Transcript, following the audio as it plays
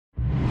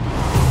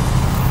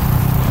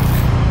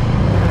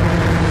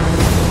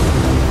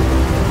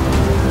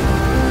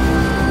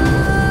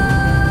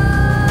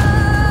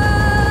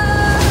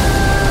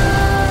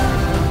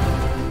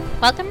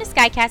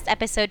Skycast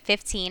episode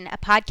 15, a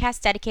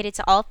podcast dedicated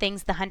to all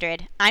things The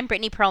 100. I'm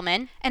Brittany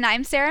Perlman. And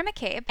I'm Sarah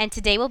McCabe. And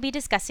today we'll be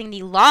discussing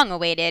the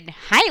long-awaited,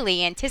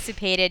 highly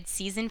anticipated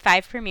Season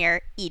 5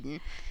 premiere,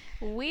 Eden.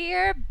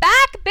 We're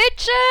back,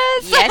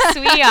 bitches! Yes,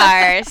 we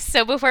are.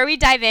 So before we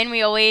dive in,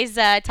 we always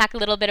talk a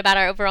little bit about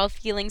our overall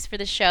feelings for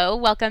the show.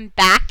 Welcome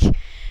back,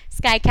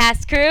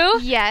 Skycast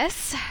crew.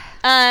 Yes.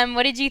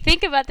 What did you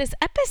think about this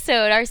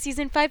episode, our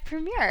Season 5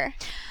 premiere?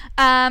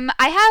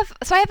 I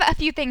have a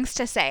few things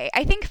to say.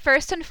 I think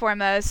first and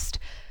foremost,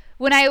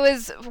 when I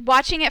was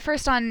watching it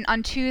first on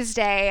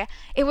Tuesday,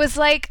 it was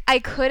like I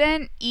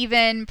couldn't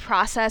even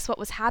process what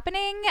was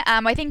happening.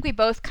 I think we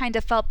both kind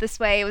of felt this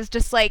way. It was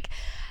just like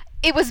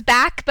it was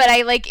back, but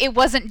it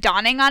wasn't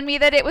dawning on me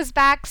that it was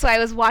back. So I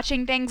was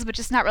watching things, but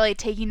just not really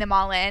taking them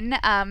all in.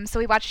 So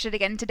we watched it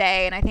again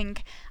today, and I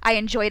think I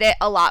enjoyed it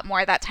a lot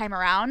more that time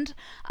around.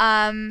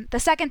 The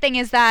second thing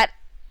is that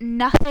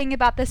nothing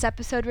about this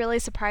episode really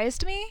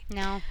surprised me.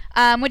 No.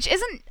 Which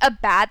isn't a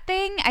bad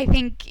thing. I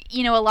think,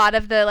 a lot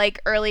of the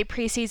early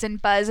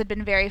preseason buzz had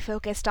been very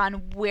focused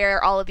on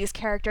where all of these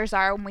characters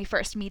are when we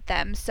first meet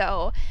them.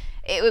 So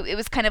it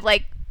was kind of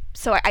like,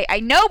 so I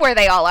know where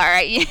they all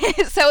are.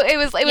 So it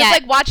was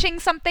like watching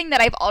something that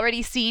I've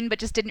already seen but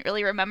just didn't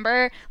really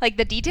remember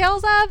the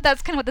details of.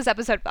 That's kind of what this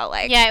episode felt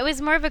like. Yeah, it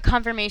was more of a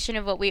confirmation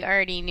of what we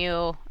already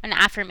knew, an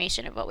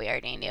affirmation of what we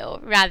already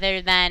knew,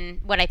 rather than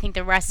what I think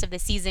the rest of the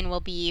season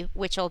will be,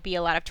 which will be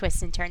a lot of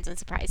twists and turns and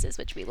surprises,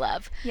 which we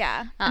love.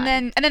 Yeah.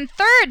 And then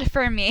third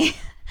for me,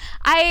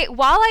 I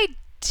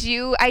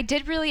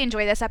did really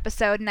enjoy this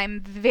episode, and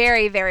I'm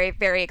very, very,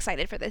 very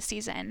excited for this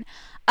season.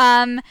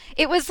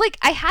 It was like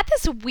I had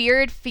this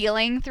weird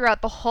feeling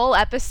throughout the whole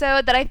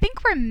episode that I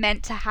think we're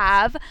meant to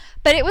have,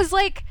 but it was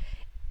like,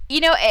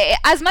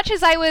 as much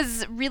as I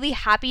was really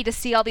happy to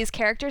see all these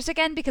characters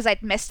again because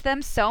I'd missed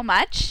them so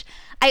much,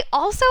 I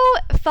also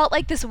felt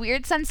like this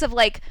weird sense of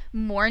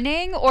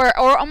mourning or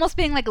almost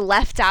being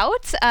left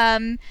out,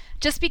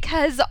 just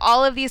because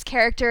all of these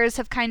characters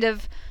have kind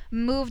of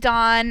moved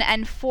on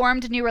and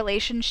formed new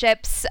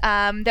relationships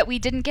that we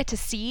didn't get to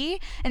see.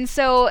 And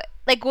so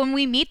when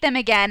we meet them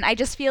again, I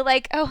just feel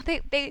like, oh,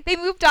 they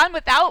moved on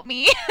without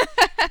me.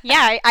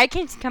 Yeah, I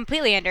can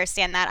completely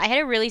understand that. I had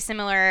a really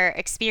similar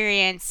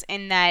experience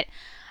in that,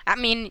 I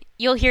mean,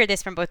 you'll hear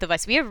this from both of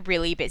us. We are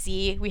really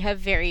busy. We have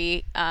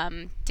very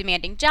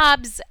demanding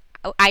jobs.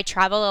 I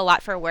travel a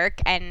lot for work,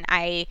 and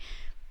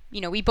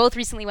we both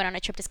recently went on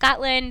a trip to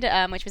Scotland,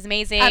 which was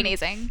amazing.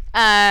 Amazing.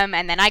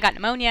 And then I got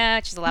pneumonia,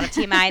 which is a lot of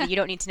TMI that you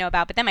don't need to know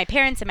about. But then my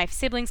parents and my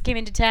siblings came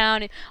into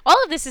town. All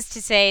of this is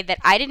to say that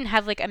I didn't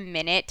have a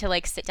minute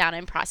to sit down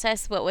and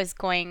process what was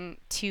going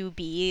to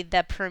be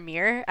the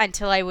premiere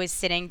until I was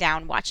sitting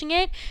down watching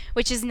it,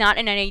 which is not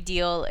an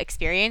ideal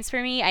experience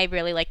for me. I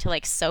really like to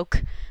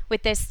soak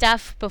with this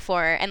stuff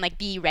before and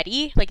be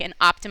ready, an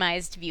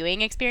optimized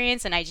viewing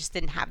experience. And I just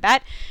didn't have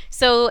that.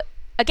 So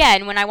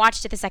again, when I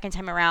watched it the second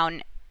time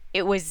around,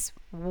 it was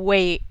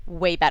way,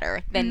 way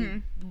better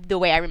than the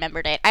way I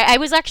remembered it. I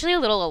was actually a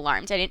little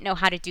alarmed. I didn't know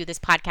how to do this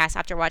podcast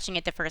after watching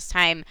it the first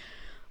time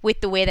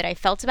with the way that I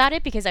felt about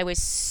it because I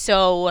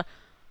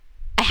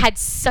had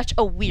such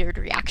a weird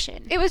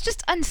reaction. It was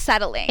just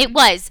unsettling. It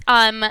was.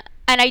 And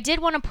I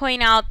did want to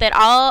point out that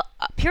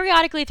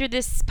periodically through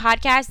this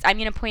podcast, I'm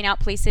going to point out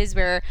places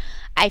where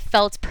I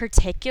felt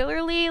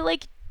particularly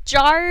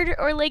jarred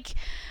or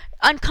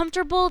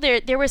uncomfortable.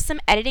 There was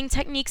some editing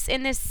techniques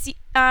in this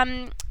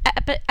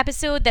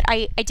episode that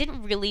I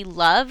didn't really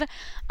love,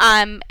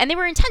 and they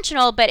were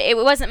intentional, but it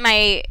wasn't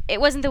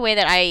the way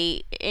that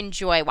I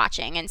enjoy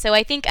watching. And so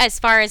I think as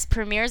far as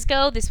premieres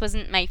go, this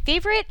wasn't my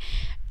favorite,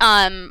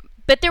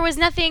 but there was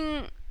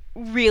nothing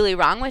really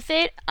wrong with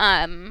it.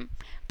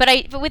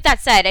 But with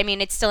that said, I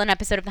mean, it's still an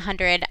episode of The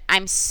 100.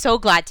 I'm so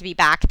glad to be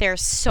back.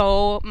 There's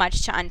so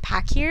much to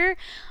unpack here,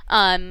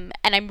 and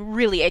I'm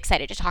really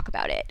excited to talk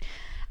about it.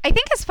 I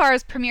think as far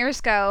as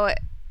premieres go,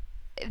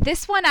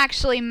 this one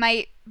actually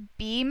might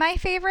be my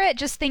favorite,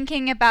 just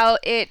thinking about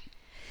it.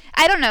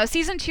 I don't know.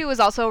 Season 2 was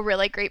also a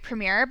really great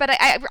premiere, but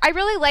I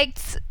really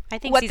liked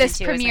what this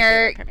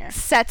premiere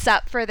sets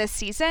up for this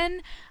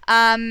season.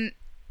 And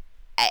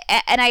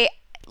I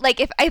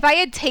if I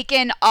had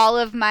taken all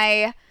of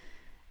my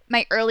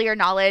earlier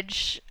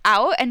knowledge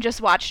out and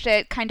just watched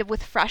it kind of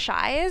with fresh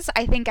eyes,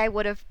 I think I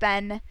would have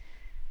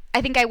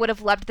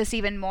loved this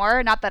even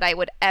more. Not that I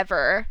would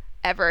ever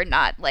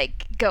not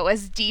go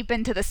as deep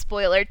into the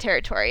spoiler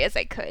territory as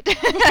I could.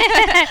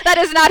 That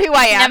is not who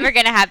I am. Never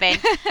gonna happen.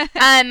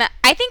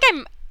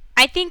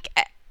 I think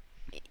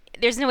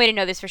there's no way to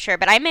know this for sure,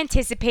 but I'm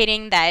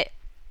anticipating that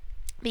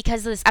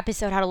because this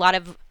episode had a lot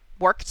of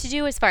work to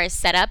do as far as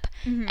setup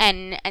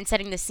and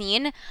setting the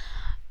scene,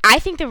 I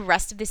think the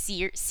rest of the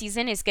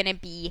season is gonna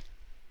be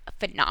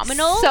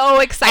phenomenal. So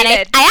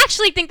excited. And I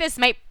actually think this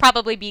might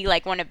probably be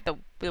one of the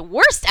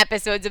worst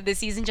episodes of the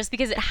season just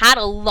because it had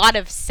a lot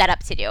of setup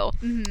to do.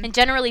 And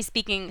generally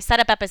speaking,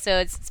 setup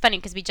episodes, it's funny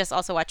because we just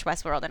also watched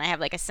Westworld and I have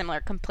a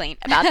similar complaint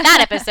about that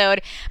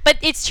episode. But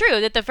it's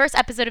true that the first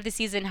episode of the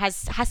season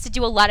has to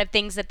do a lot of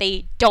things that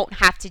they don't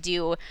have to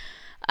do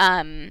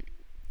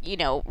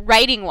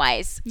writing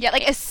wise. Yeah,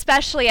 like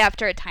especially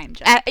after a time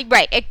jump.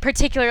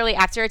 Particularly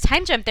after a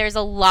time jump, there's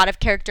a lot of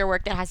character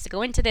work that has to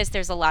go into this.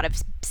 There's a lot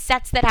of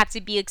sets that have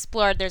to be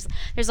explored. There's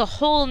a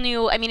whole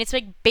new, it's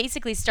like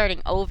basically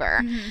starting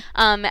over.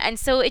 And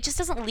so it just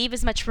doesn't leave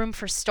as much room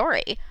for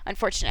story,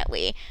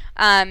 unfortunately.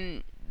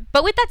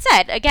 But with that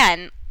said,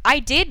 again, I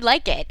did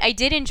like it. I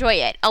did enjoy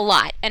it a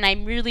lot, and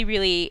I'm really,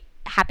 really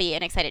happy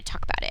and excited to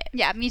talk about it.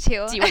 Yeah, me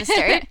too. Do you want to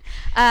start?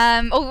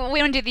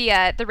 We want to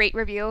do the rate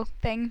review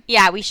thing.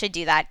 Yeah, we should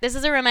do that. This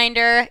is a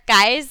reminder,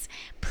 guys.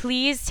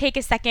 Please take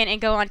a second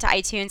and go onto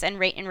iTunes and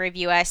rate and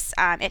review us.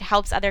 It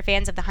helps other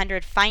fans of The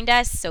 100 find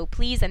us. So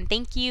please and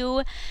thank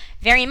you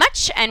very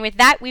much. And with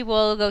that, we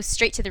will go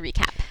straight to the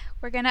recap.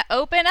 We're gonna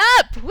open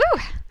up. Woo!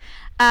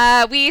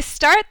 We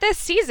start this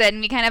season.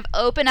 We kind of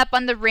open up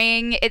on the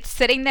ring. It's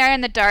sitting there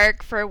in the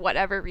dark for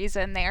whatever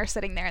reason. They are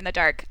sitting there in the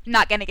dark.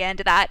 Not going to get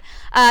into that.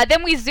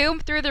 Then we zoom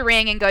through the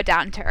ring and go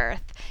down to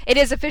Earth. It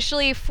is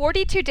officially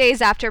 42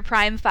 days after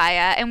Prime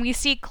Faya, and we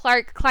see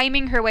Clark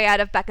climbing her way out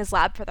of Becca's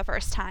lab for the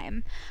first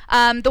time.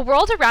 The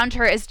world around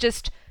her is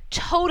just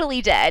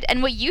totally dead,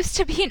 and what used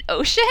to be an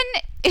ocean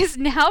is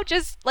now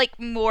just like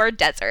more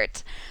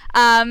desert.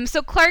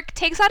 So Clark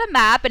takes out a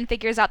map and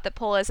figures out that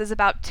Polis is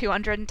about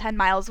 210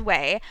 miles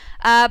away.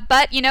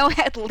 But,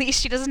 at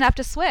least she doesn't have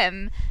to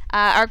swim.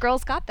 Our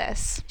girl's got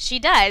this. She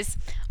does.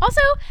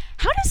 Also,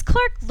 how does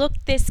Clark look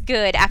this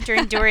good after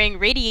enduring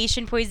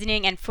radiation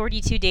poisoning and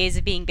 42 days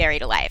of being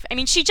buried alive?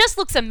 She just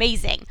looks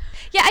amazing.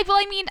 Yeah,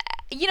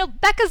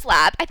 Becca's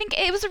lab, I think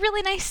it was a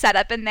really nice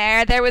setup in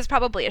there. There was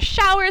probably a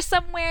shower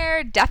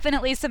somewhere,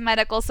 definitely some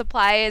medical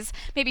supplies.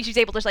 Maybe she's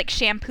able to,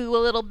 shampoo a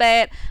little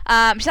bit.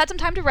 She's had some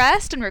time to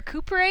rest and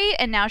recuperate,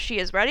 and now she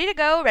is ready to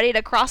go, ready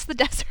to cross the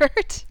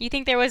desert. You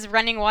think there was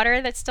running water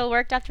that still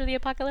worked after the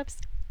apocalypse?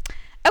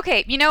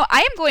 Okay, I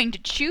am going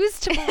to choose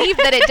to believe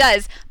that it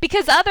does,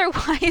 because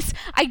otherwise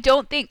I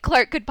don't think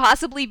Clark could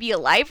possibly be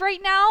alive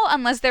right now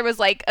unless there was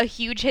a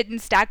huge hidden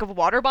stack of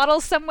water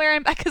bottles somewhere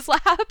in Becca's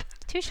lab.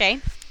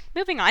 Touche.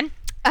 Moving on.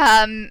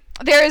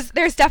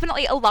 There's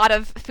definitely a lot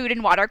of food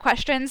and water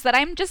questions that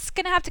I'm just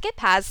gonna have to get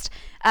past.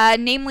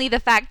 Namely the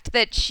fact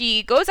that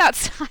she goes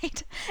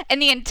outside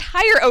and the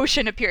entire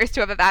ocean appears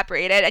to have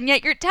evaporated, and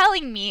yet you're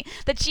telling me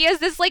that she has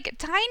this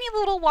tiny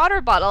little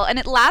water bottle and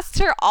it lasts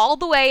her all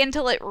the way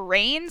until it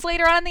rains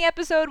later on in the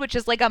episode, which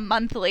is a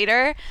month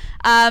later.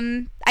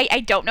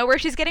 I don't know where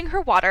she's getting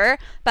her water,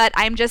 but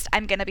I'm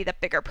gonna be the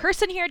bigger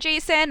person here,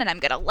 Jason, and I'm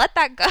gonna let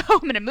that go. I'm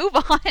gonna move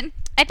on.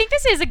 I think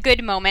this is a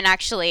good moment,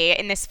 actually,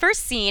 in this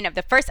first scene of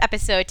the first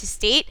episode to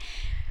state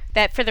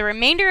that for the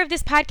remainder of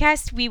this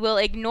podcast, we will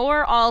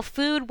ignore all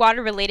food,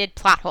 water-related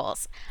plot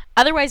holes.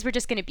 Otherwise, we're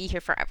just going to be here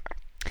forever.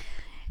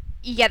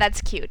 Yeah,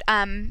 that's cute.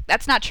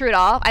 That's not true at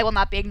all. I will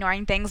not be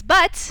ignoring things,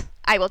 but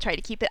I will try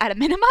to keep it at a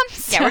minimum.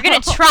 So. Yeah, we're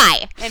going to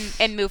try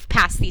and move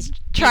past these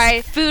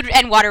food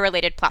and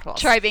water-related plot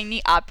holes. Try being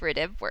the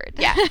operative word.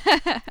 Yeah.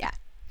 Yeah.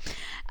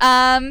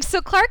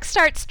 So Clark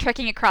starts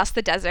trekking across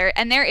the desert,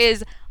 and there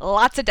is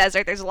lots of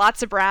desert. There's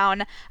lots of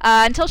brown,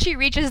 until she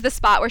reaches the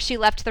spot where she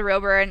left the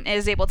rover and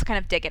is able to kind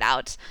of dig it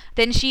out.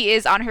 Then she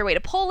is on her way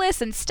to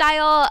Polis in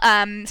style,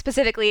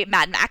 specifically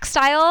Mad Max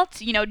style,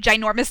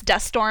 ginormous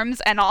dust storms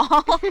and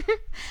all.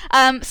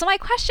 So my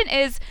question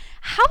is,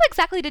 how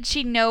exactly did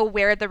she know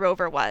where the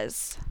rover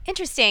was?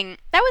 Interesting.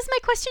 That was my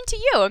question to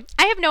you.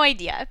 I have no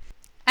idea.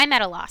 I'm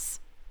at a loss.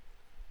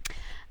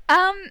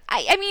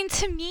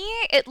 To me,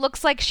 it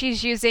looks like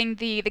she's using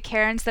the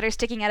cairns that are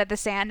sticking out of the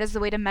sand as the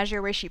way to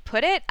measure where she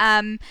put it.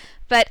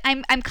 But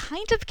I'm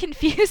kind of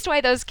confused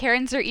why those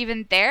cairns are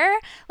even there.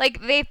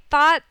 They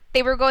thought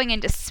they were going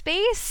into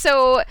space,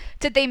 so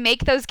did they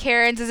make those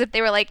cairns as if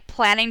they were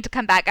planning to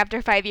come back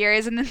after 5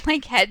 years and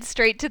then head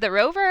straight to the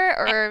rover?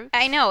 Or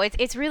I know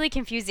it's really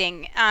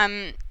confusing.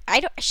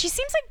 She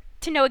seems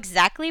to know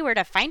exactly where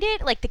to find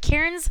it. The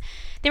cairns,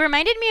 they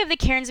reminded me of the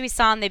cairns we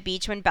saw on the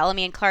beach when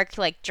Bellamy and Clark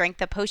drank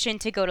the potion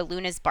to go to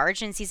Luna's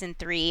barge in season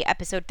 3,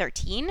 episode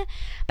 13.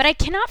 But I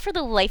cannot for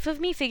the life of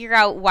me figure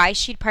out why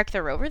she'd park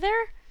the rover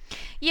there.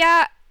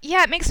 Yeah,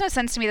 it makes no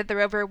sense to me that the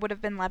rover would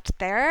have been left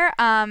there.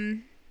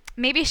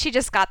 Maybe she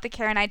just got the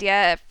cairn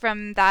idea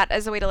from that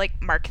as a way to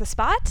mark the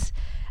spot.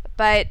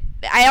 But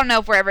I don't know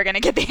if we're ever going to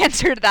get the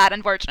answer to that,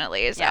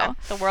 unfortunately. So. Yeah,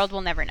 the world will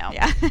never know.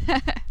 Yeah.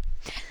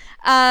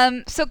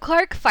 So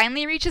Clark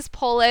finally reaches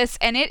Polis,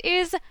 and it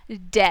is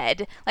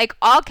dead.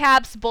 All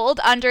caps,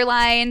 bold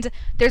underlined.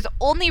 There's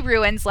only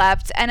ruins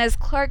left, and as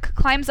Clark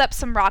climbs up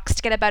some rocks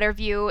to get a better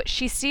view,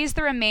 she sees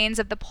the remains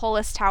of the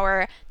Polis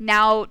Tower,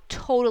 now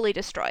totally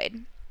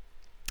destroyed.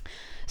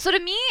 So to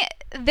me,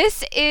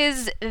 this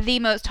is the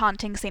most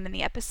haunting scene in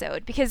the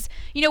episode because,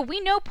 we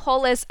know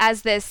Polis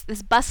as this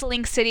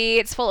bustling city.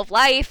 It's full of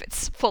life.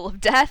 It's full of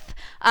death.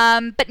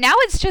 But now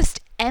it's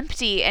just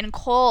empty and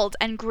cold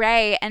and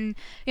gray. And,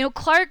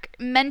 Clark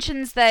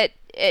mentions that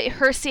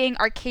her seeing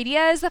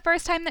Arcadia is the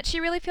first time that she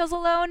really feels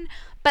alone.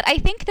 But I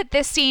think that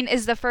this scene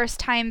is the first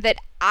time that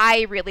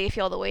I really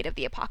feel the weight of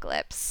the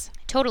apocalypse.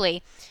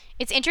 Totally.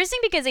 It's interesting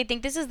because I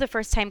think this is the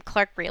first time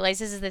Clark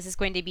realizes this is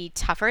going to be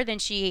tougher than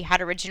she had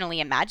originally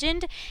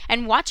imagined.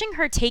 And watching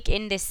her take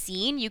in this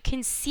scene, you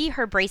can see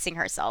her bracing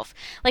herself.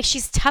 Like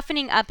she's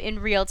toughening up in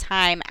real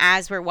time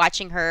as we're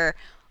watching her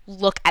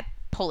look at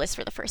Polis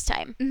for the first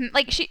time. Mm-hmm.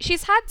 Like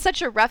she's had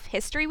such a rough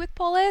history with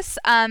Polis.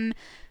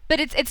 But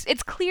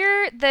it's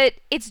clear that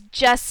it's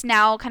just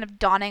now kind of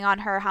dawning on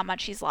her how much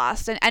she's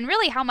lost and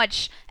really how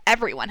much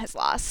everyone has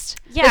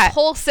lost. Yeah. This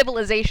whole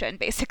civilization,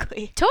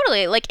 basically.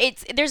 Totally. Like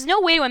there's no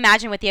way to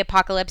imagine what the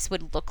apocalypse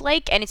would look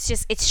like, and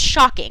it's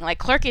shocking. Like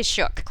Clark is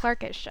shook.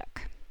 Clark is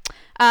shook.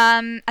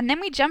 And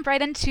then we jump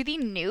right into the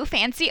new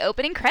fancy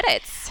opening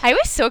credits. I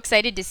was so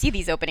excited to see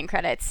these opening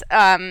credits.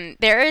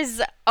 There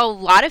is a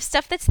lot of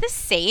stuff that's the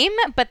same,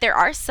 but there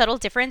are subtle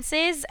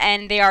differences,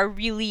 and they are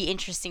really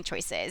interesting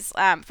choices.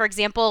 For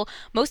example,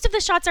 most of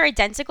the shots are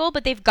identical,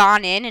 but they've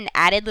gone in and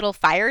added little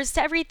fires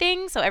to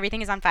everything, so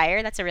everything is on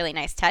fire. That's a really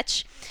nice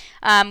touch.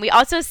 We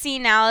also see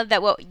now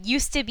that what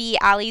used to be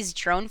Allie's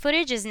drone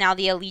footage is now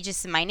the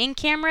Allegis mining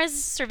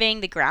cameras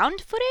surveying the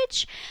ground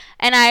footage.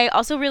 And I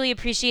also really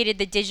appreciated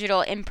the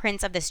digital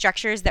imprints of the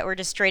structures that were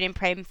destroyed in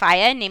Prime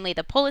Faya, namely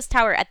the Polis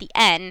Tower at the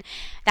end.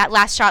 That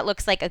last shot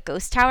looks like a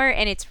ghost tower,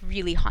 and it's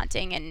really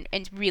haunting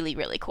and really,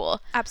 really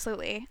cool.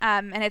 Absolutely.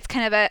 And it's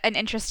kind of an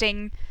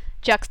interesting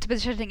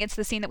juxtaposition against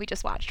the scene that we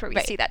just watched, where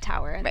we see that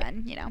tower and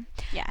then,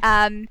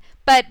 Yeah.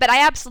 But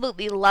I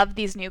absolutely love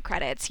these new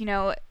credits.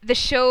 The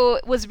show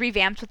was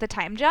revamped with the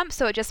time jump,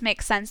 so it just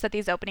makes sense that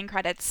these opening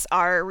credits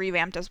are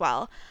revamped as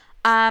well.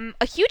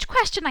 A huge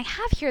question I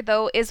have here,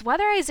 though, is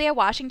whether Isaiah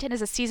Washington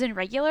is a season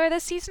regular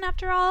this season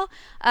after all,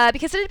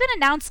 because it had been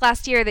announced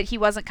last year that he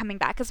wasn't coming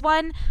back as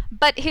one,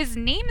 but his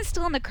name is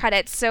still in the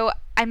credits, so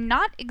I'm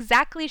not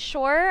exactly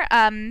sure,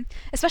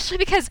 especially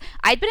because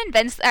I'd been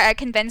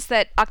convinced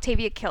that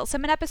Octavia kills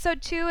him in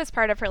episode 2 as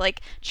part of her,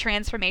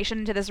 transformation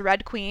into this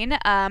Red Queen,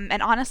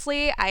 and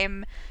honestly,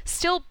 I'm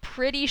still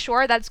pretty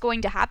sure that's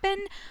going to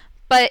happen.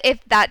 But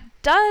if that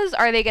does,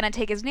 are they going to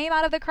take his name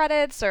out of the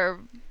credits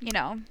or,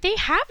 They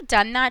have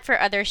done that for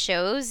other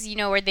shows,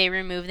 where they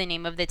remove the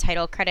name of the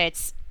title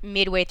credits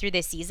midway through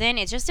the season.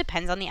 It just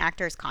depends on the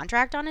actor's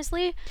contract,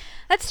 honestly.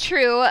 That's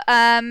true.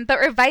 But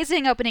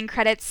revising opening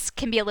credits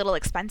can be a little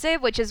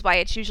expensive, which is why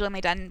it's usually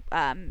only done.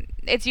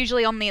 It's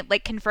usually only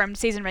confirmed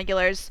season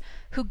regulars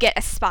who get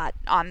a spot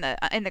on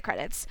in the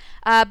credits.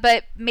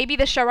 But maybe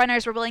the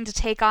showrunners were willing to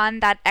take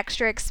on that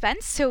extra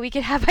expense so we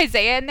could have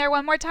Isaiah in there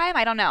one more time.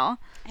 I don't know.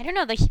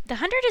 The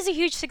 100 is a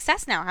huge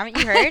success now. Haven't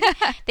you heard?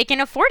 They can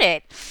afford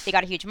it. They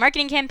got a huge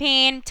marketing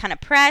campaign, ton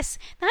of press.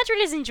 The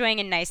 100 is enjoying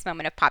a nice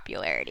moment of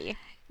popularity.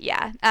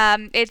 Yeah,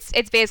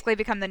 it's basically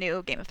become the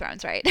new Game of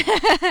Thrones, right?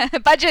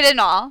 Budget and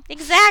all.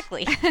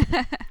 Exactly.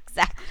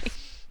 Exactly.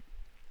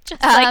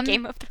 Just like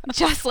Game of Thrones.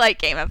 Just like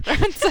Game of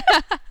Thrones.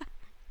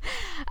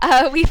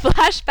 We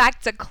flash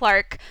back to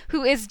Clark,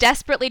 who is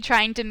desperately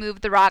trying to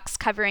move the rocks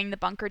covering the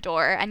bunker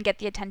door and get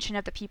the attention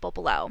of the people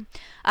below.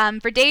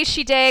 For days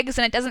she digs,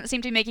 and it doesn't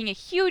seem to be making a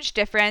huge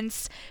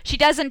difference. She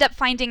does end up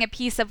finding a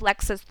piece of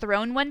Lexa's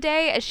throne one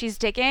day as she's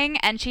digging,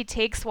 and she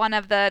takes one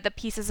of the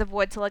pieces of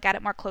wood to look at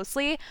it more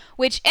closely,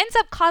 which ends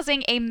up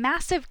causing a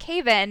massive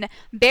cave-in,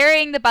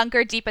 burying the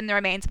bunker deep in the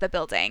remains of the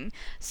building.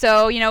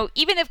 So,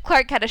 even if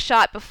Clark had a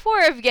shot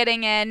before of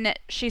getting in,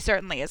 she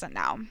certainly isn't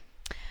now.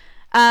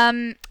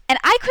 And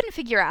I couldn't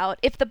figure out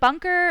if the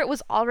bunker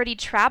was already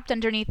trapped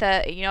underneath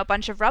a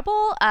bunch of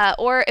rubble,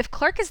 or if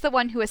Clark is the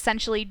one who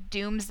essentially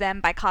dooms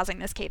them by causing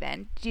this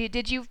cave-in.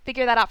 Did you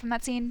figure that out from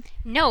that scene?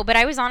 No, but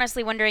I was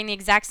honestly wondering the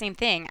exact same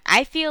thing.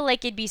 I feel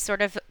like it'd be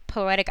sort of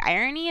poetic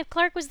irony if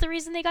Clark was the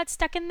reason they got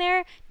stuck in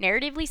there,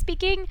 narratively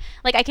speaking.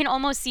 I can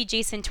almost see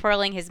Jason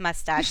twirling his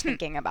mustache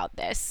thinking about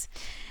this.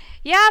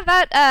 Yeah,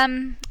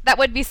 that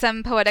would be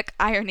some poetic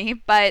irony,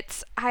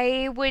 but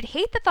I would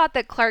hate the thought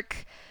that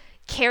Clark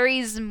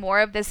carries more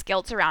of this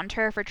guilt around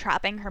her for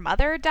trapping her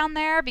mother down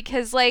there,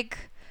 because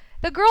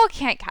the girl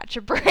can't catch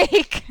a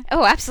break.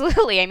 Oh,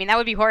 absolutely. I mean, that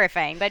would be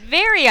horrifying, but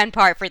very on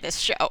par for this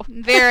show.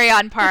 Very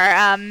on par.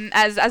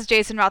 As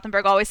Jason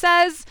Rothenberg always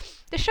says,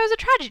 the show's a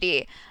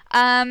tragedy.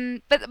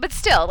 But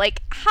still,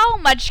 how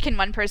much can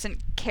one person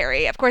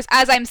carry? Of course,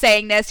 as I'm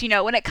saying this,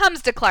 when it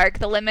comes to Clark,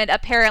 the limit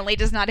apparently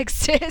does not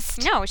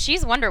exist. No,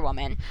 she's Wonder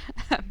Woman.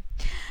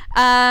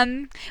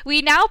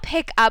 We now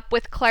pick up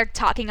with Clark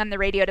talking on the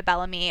radio to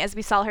Bellamy, as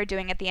we saw her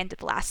doing at the end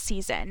of last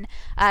season.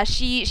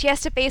 She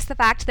has to face the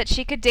fact that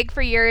she could dig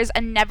for years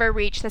and never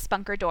reach this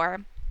bunker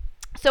door.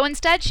 So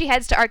instead, she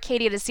heads to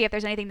Arcadia to see if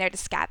there's anything there to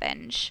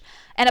scavenge.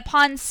 And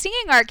upon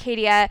seeing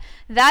Arcadia,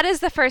 that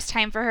is the first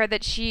time for her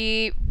that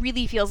she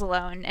really feels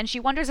alone, and she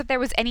wonders if there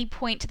was any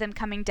point to them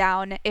coming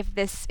down if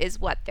this is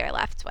what they're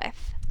left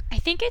with. I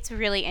think it's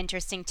really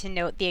interesting to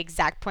note the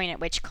exact point at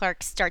which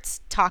Clark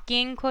starts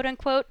talking, quote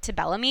unquote, to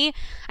Bellamy.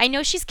 I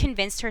know she's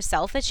convinced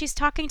herself that she's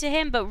talking to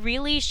him, but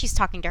really she's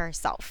talking to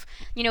herself.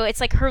 It's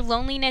like her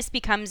loneliness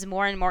becomes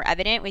more and more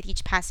evident with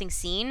each passing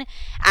scene,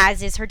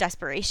 as is her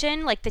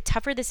desperation. The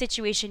tougher the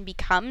situation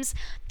becomes,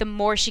 the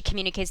more she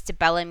communicates to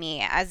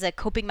Bellamy as a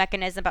coping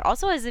mechanism, but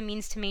also as a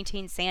means to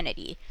maintain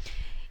sanity.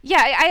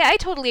 Yeah, I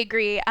totally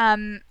agree.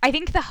 I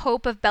think the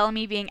hope of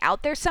Bellamy being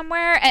out there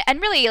somewhere,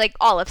 and really like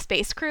all of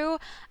Space Crew,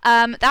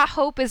 that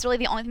hope is really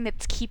the only thing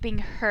that's keeping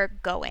her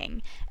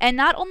going. And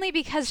not only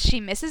because she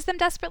misses them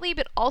desperately,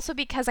 but also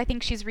because I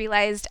think she's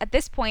realized at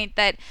this point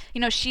that,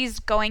 she's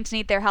going to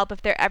need their help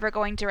if they're ever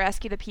going to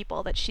rescue the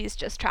people that she's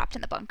just trapped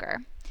in the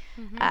bunker.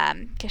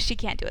 Because she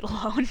can't do it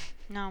alone.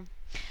 No.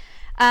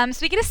 So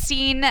we get a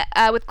scene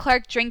with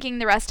Clarke drinking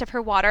the rest of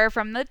her water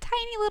from the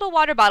tiny little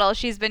water bottle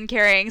she's been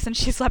carrying since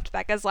she's left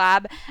Becca's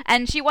lab,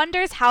 and she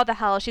wonders how the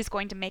hell she's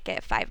going to make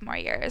it 5 more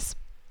years.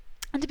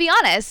 And to be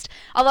honest,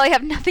 although I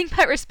have nothing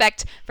but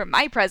respect for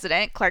my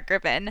president, Clarke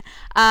Griffin,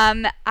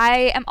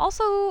 I am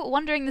also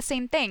wondering the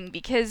same thing,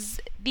 because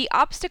the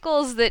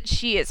obstacles that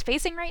she is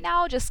facing right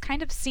now just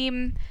kind of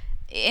seem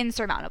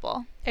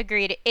insurmountable.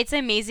 Agreed. It's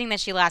amazing that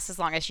she lasts as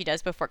long as she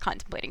does before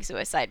contemplating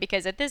suicide,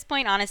 because at this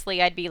point,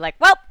 honestly, I'd be like,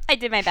 well, I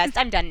did my best.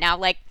 I'm done now.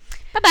 Like,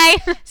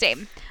 bye-bye.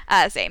 Same.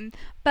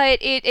 But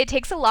it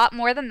takes a lot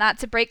more than that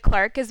to break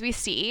Clarke, as we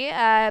see.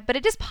 But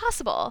it is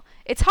possible.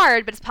 It's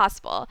hard, but it's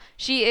possible.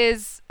 She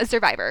is a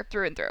survivor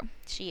through and through.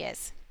 She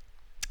is.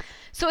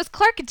 So as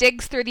Clarke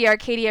digs through the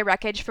Arcadia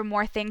wreckage for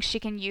more things she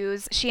can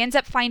use, she ends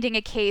up finding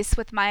a case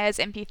with Maya's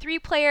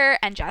MP3 player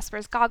and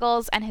Jasper's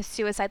goggles and his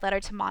suicide letter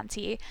to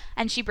Monty,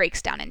 and she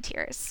breaks down in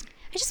tears.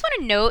 I just want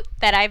to note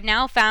that I've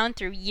now found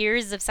through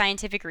years of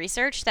scientific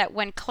research that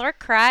when Clarke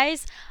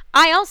cries,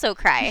 I also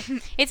cry.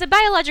 It's a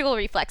biological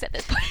reflex at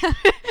this point.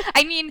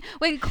 I mean,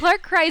 when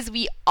Clarke cries,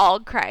 we all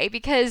cry,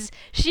 because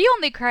she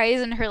only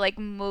cries in her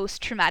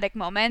most traumatic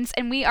moments,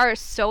 and we are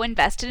so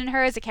invested in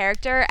her as a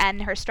character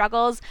and her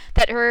struggles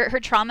that her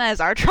trauma is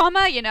our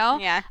trauma,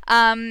 Yeah.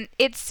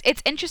 It's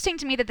interesting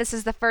to me that this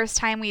is the first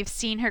time we've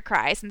seen her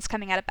cry since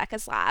coming out of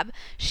Becca's lab.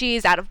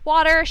 She's out of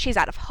water, she's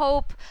out of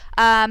hope,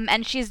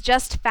 and she's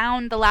just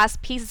found the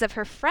last pieces of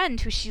her friend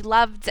who she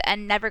loved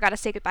and never got to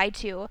say goodbye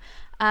to.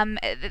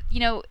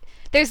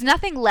 There's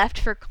nothing left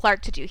for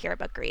Clarke to do here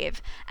but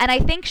grieve. And I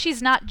think she's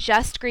not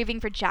just grieving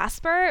for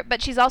Jasper,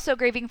 but she's also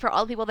grieving for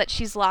all the people that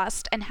she's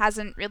lost and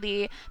hasn't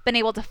really been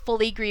able to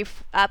fully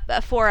grieve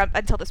for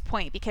until this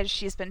point, because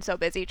she's been so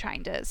busy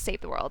trying to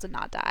save the world and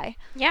not die.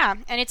 Yeah,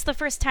 and it's the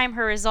first time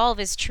her resolve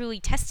is truly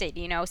tested,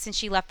 since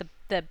she left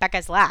the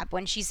Becca's lab,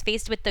 when she's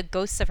faced with the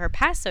ghosts of her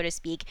past, so to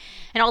speak,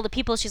 and all the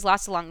people she's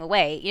lost along the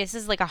way. This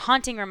is like a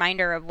haunting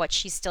reminder of what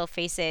she still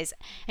faces,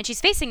 and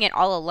she's facing it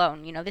all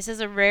alone. This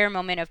is a rare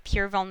moment of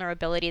pure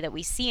vulnerability that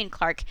we see in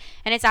Clarke,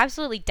 and it's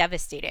absolutely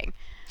devastating.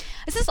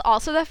 This is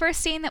also the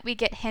first scene that we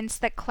get hints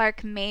that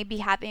Clarke may be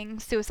having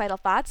suicidal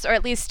thoughts, or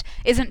at least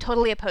isn't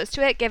totally opposed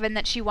to it, given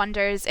that she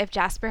wonders if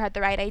Jasper had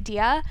the right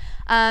idea.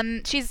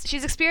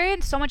 She's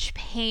experienced so much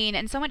pain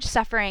and so much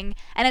suffering,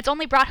 and it's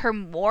only brought her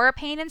more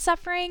pain and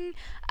suffering.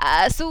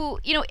 So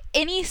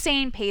any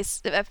sane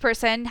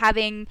person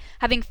having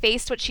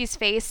faced what she's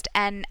faced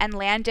and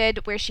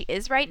landed where she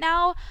is right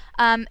now,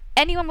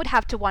 anyone would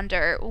have to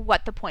wonder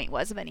what the point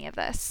was of any of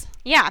this.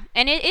 Yeah,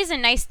 and it is a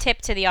nice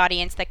tip to the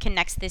audience that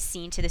connects this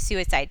scene to the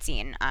suicide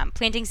scene,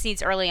 planting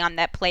seeds early on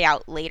that play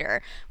out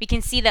later. We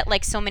can see that,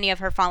 like so many of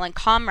her fallen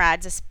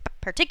comrades,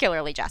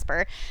 particularly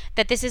Jasper,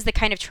 that this is the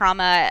kind of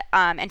trauma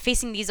and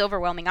facing these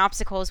overwhelming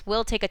obstacles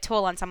will take a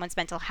toll on someone's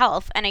mental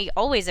health, and I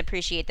always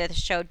appreciate that the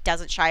show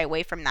doesn't shy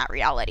away from that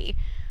reality.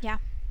 Yeah,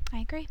 I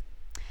agree.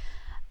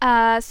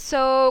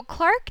 So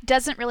Clarke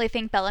doesn't really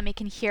think Bellamy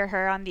can hear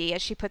her on the,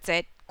 as she puts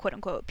it,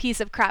 quote-unquote,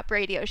 piece of crap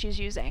radio she's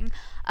using.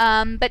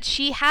 But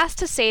she has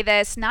to say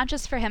this, not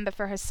just for him, but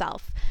for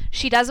herself.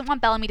 She doesn't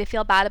want Bellamy to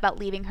feel bad about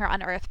leaving her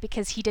on Earth,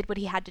 because he did what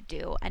he had to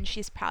do, and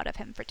she's proud of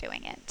him for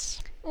doing it.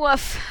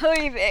 Woof.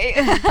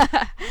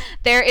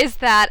 There is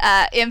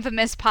that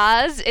infamous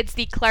pause. It's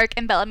the Clarke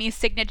and Bellamy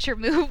signature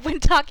move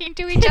when talking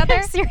to each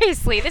other.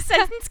 Seriously, this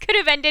sentence could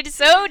have ended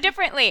so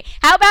differently.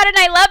 How about an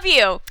I love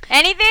you?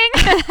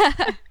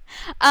 Anything?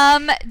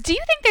 Do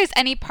you think there's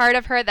any part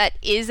of her that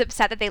is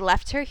upset that they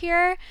left her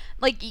here?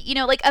 Like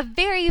a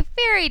very,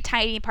 very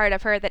tiny part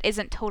of her that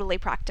isn't totally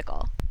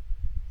practical.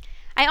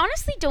 I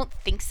honestly don't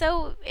think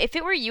so. If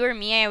it were you or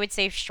me, I would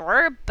say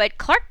sure, but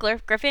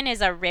Clarke Griffin is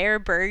a rare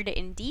bird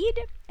indeed,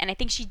 and I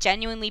think she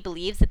genuinely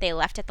believes that they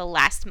left at the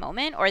last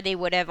moment or they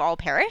would have all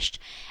perished,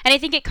 and I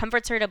think it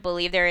comforts her to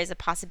believe there is a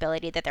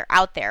possibility that they're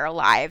out there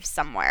alive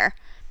somewhere.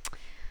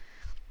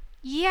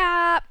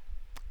 Yeah.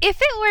 If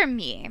it were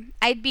me,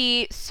 I'd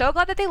be so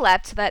glad that they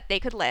left so that they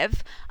could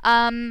live.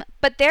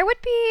 But there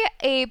would be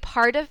a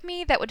part of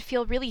me that would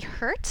feel really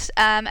hurt.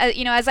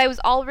 As I was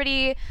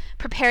already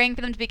preparing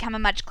for them to become a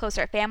much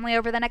closer family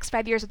over the next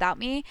 5 years without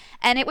me.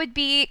 And it would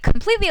be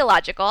completely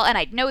illogical, and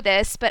I'd know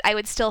this, but I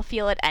would still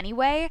feel it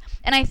anyway.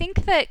 And I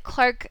think that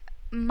Clarke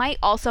might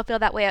also feel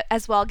that way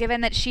as well,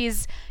 given that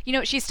she's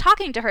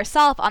talking to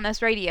herself on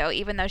this radio,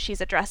 even though she's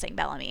addressing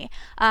Bellamy.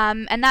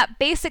 And that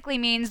basically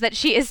means that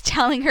she is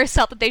telling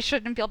herself that they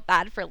shouldn't feel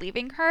bad for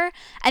leaving her.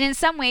 And in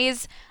some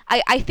ways,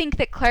 I think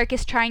that Clarke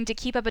is trying to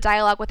keep up a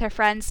dialogue with her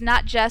friends,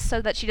 not just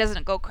so that she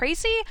doesn't go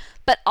crazy,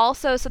 but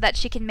also so that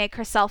she can make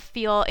herself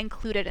feel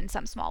included in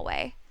some small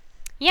way.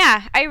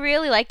 Yeah, I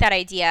really like that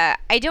idea.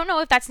 I don't know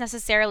if that's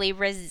necessarily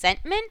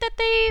resentment that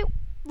they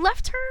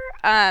left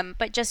her,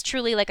 but just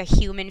truly like a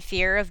human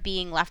fear of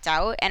being left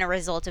out and a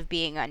result of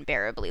being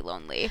unbearably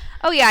lonely.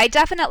 Oh yeah, I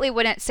definitely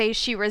wouldn't say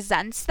she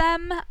resents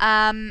them.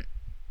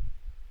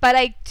 But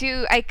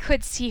I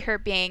could see her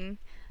being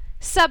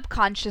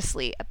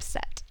subconsciously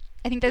upset.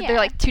 I think that they're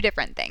like two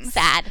different things.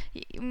 Sad.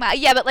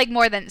 Yeah, but like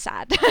more than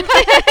sad.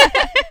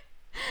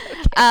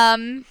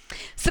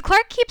 So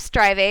Clark keeps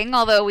driving,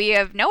 although we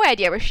have no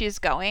idea where she's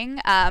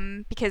going,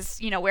 because,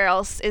 where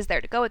else is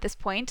there to go at this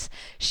point?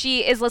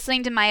 She is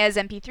listening to Maya's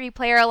MP3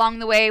 player along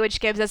the way, which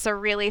gives us a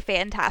really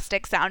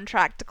fantastic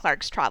soundtrack to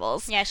Clark's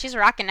travels. Yeah, she's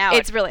rocking out.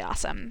 It's really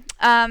awesome.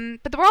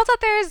 But the world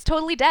out there is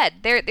totally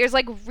dead. There's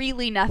like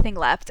really nothing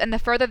left, and the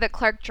further that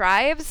Clark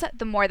drives,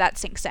 the more that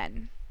sinks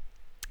in.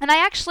 And I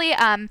actually,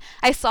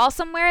 I saw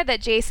somewhere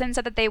that Jason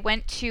said that they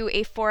went to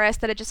a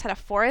forest that had just had a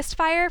forest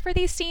fire for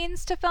these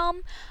scenes to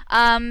film.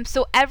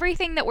 So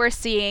everything that we're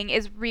seeing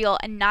is real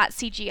and not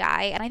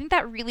CGI. And I think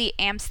that really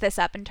amps this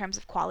up in terms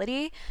of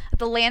quality.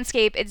 The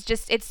landscape,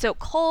 it's so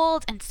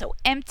cold and so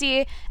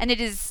empty. And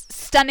it is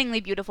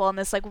stunningly beautiful in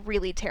this like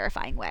really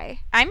terrifying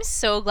way. I'm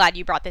so glad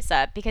you brought this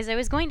up because I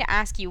was going to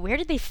ask you, where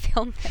did they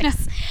film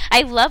this?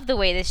 I love the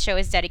way this show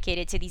is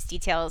dedicated to these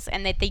details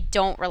and that they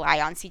don't rely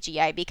on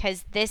CGI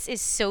because this is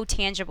so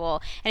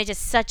tangible and it does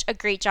such a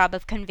great job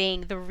of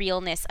conveying the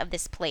realness of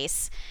this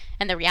place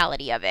and the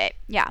reality of it.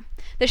 Yeah.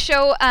 The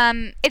show,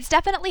 it's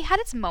definitely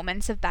had its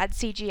moments of bad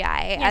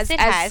CGI, yes, it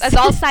has. as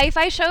all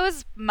sci-fi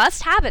shows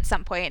must have at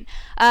some point.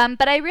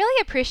 But I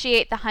really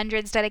appreciate the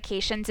 100's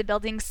dedication to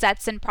building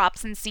sets and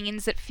props and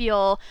scenes that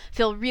feel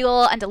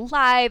real and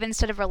alive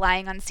instead of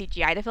relying on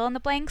CGI to fill in the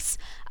blanks.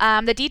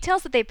 The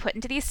details that they put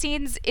into these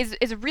scenes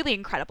is really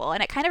incredible,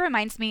 and it kind of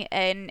reminds me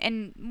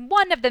in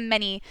one of the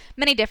many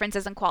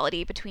differences in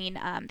quality between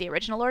the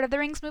original Lord of the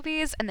Rings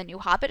movies and the new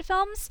Hobbit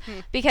films,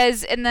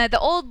 because in the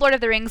old Lord of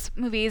the Rings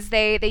movies,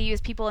 they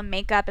use people in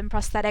makeup and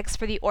prosthetics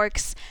for the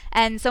orcs,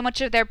 and so much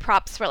of their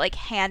props were like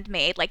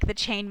handmade, like the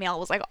chainmail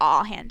was like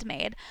all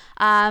handmade.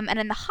 And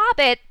in the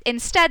Hobbit,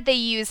 instead they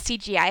used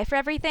CGI for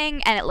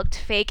everything, and it looked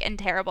fake and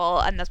terrible,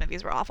 and those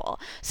movies were awful.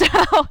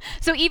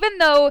 So even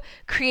though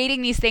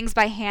creating these things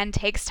by hand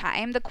takes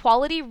time, the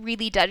quality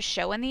really does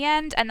show in the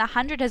end, and the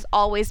 100 has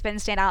always been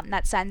standout in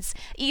that sense,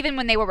 even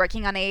when they were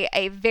working on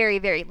a very,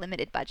 very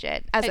limited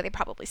budget, as they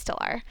probably still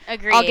are.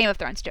 Agreed. All Game of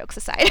Thrones jokes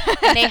aside.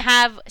 And they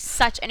have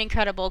such an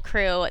incredible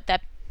crew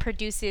that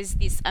produces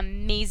this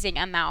amazing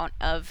amount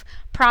of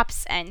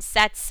props and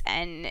sets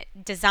and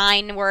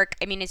design work.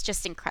 I mean, it's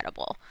just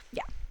incredible.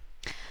 Yeah.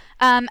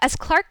 As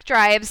Clark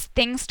drives,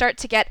 things start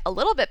to get a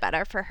little bit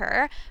better for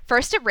her.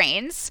 First it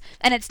rains,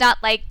 and it's not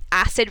like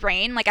acid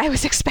rain like I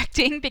was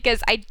expecting,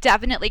 because I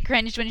definitely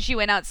cringed when she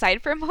went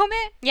outside for a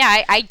moment.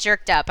 Yeah, I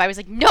jerked up. I was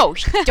like, no,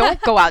 don't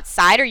go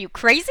outside. Are you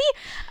crazy?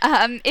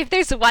 If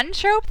there's one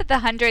trope that the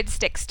 100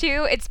 sticks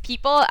to, it's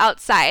people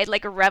outside,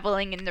 like,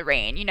 reveling in the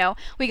rain.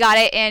 We got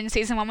it in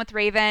season 1 with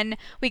Raven.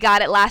 We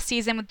got it last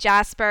season with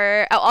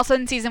Jasper. Also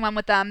in season 1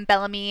 with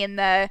Bellamy and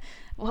the...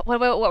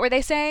 What were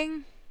they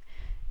saying?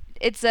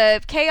 It's a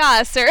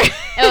chaos or...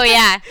 Oh,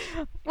 yeah.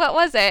 What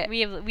was it?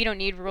 We don't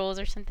need rules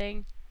or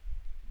something.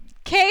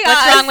 Chaos.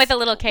 What's wrong with a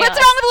little chaos? What's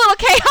wrong with a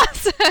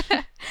little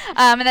chaos?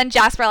 And then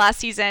Jasper last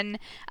season.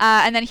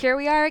 And then here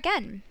we are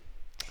again.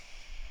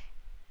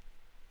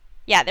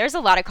 Yeah, there's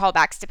a lot of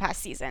callbacks to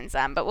past seasons,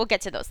 but we'll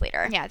get to those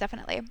later. Yeah,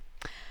 definitely.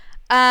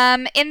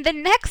 In the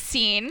next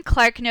scene,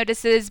 Clark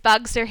notices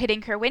bugs are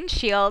hitting her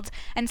windshield,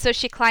 and so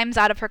she climbs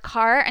out of her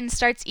car and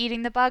starts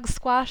eating the bugs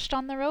squashed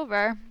on the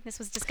rover. This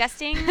was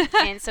disgusting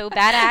and so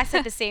badass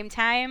at the same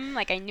time.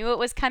 Like, I knew it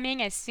was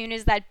coming as soon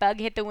as that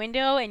bug hit the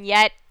window, and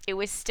yet it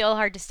was still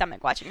hard to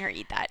stomach watching her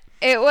eat that.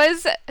 It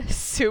was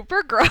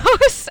super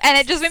gross, and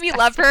it just made me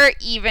love her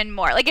even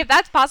more. Like, if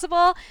that's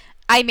possible,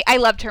 I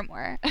loved her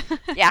more.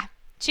 Yeah,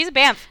 she's a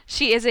Bamf.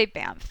 She is a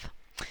Bamf.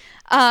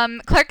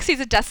 Clark sees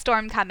a dust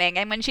storm coming,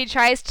 and when she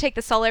tries to take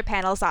the solar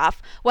panels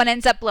off, one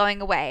ends up blowing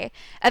away.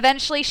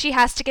 Eventually, she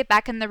has to get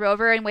back in the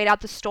rover and wait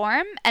out the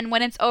storm, and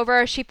when it's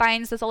over, she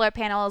finds the solar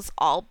panels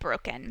all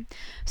broken.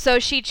 So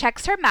she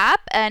checks her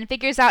map and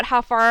figures out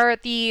how far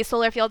the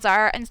solar fields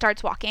are and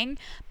starts walking.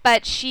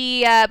 But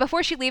she,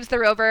 before she leaves the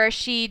rover,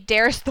 she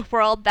dares the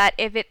world that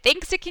if it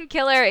thinks it can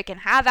kill her, it can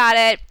have at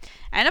it.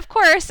 And of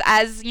course,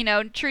 as,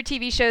 true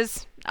TV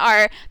shows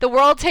are, the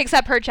world takes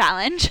up her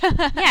challenge.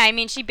 Yeah, I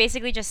mean, she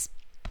basically just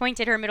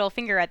pointed her middle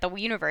finger at the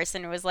universe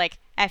and was like,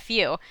 F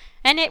you.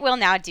 And it will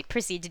now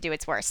proceed to do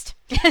its worst.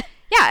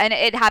 Yeah, and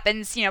it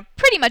happens,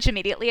 pretty much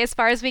immediately as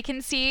far as we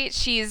can see.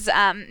 She's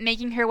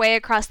making her way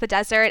across the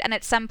desert, and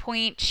at some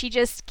point, she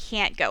just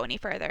can't go any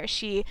further.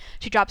 She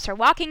drops her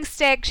walking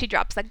stick, she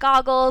drops the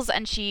goggles,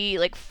 and she,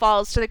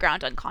 falls to the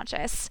ground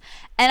unconscious.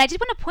 And I did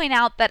want to point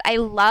out that I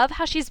love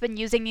how she's been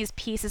using these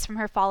pieces from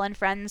her fallen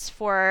friends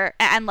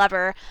and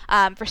lover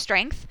for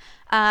strength.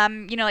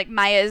 Like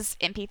Maya's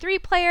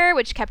MP3 player,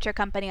 which kept her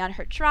company on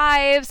her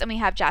drives, and we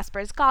have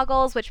Jasper's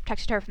goggles, which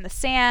protected her from the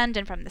sand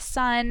and from the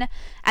sun.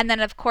 And then,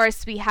 of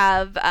course, we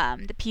have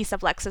the piece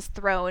of Lexa's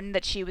throne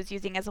that she was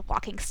using as a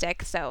walking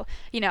stick. So,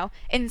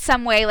 in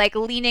some way,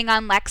 leaning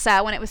on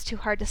Lexa when it was too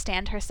hard to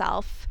stand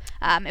herself.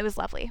 It was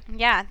lovely.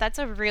 Yeah, that's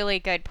a really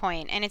good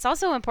point. And it's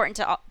also important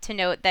to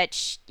note that,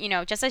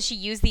 just as she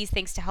used these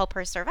things to help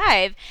her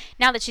survive,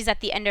 now that she's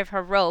at the end of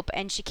her rope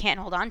and she can't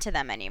hold on to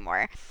them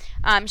anymore,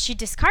 she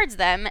discards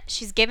them.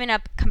 She's given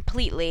up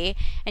completely,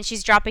 and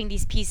she's dropping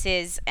these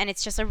pieces, and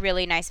it's just a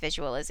really nice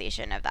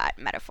visualization of that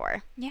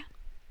metaphor. Yeah.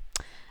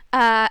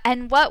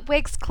 And what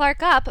wakes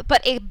Clark up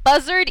but a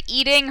buzzard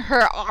eating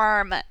her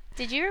arm?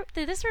 Did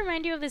this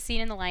remind you of the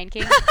scene in The Lion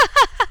King?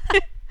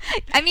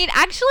 I mean,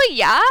 actually,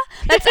 yeah.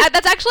 That's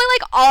actually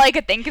like all I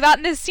could think about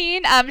in this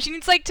scene. She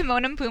needs like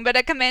Timon and Pumbaa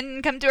to come in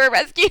and come to her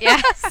rescue.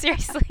 Yeah,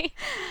 seriously.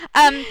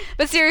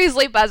 But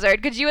seriously,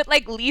 Buzzard, could you at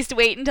like least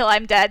wait until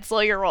I'm dead, slow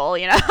your roll,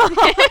 you know?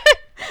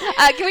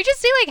 Can we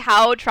just say like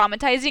how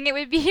traumatizing it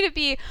would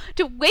be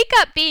to wake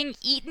up being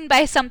eaten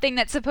by something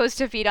that's supposed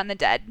to feed on the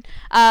dead?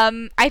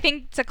 I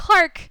think to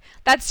Clark,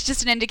 that's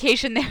just an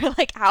indication there,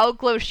 like how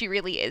close she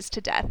really is to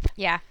death.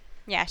 Yeah,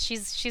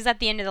 she's at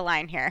the end of the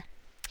line here.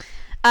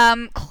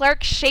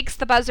 Clark shakes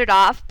the buzzard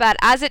off, but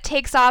as it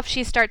takes off,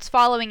 she starts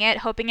following it,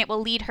 hoping it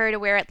will lead her to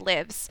where it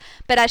lives.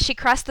 But as she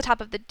crests the top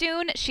of the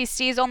dune, she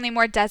sees only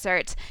more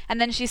desert, and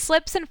then she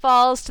slips and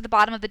falls to the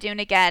bottom of the dune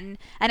again,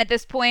 and at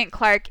this point,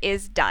 Clark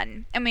is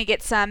done. And we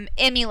get some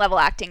Emmy-level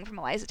acting from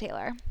Eliza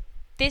Taylor.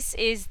 This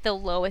is the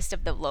lowest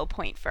of the low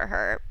point for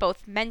her,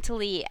 both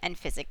mentally and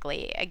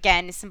physically.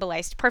 Again,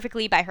 symbolized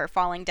perfectly by her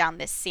falling down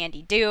this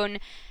sandy dune.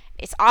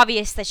 It's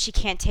obvious that she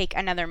can't take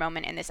another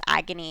moment in this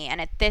agony, and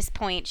at this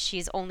point,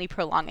 she's only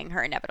prolonging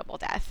her inevitable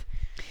death.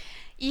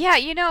 Yeah,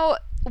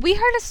 we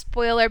heard a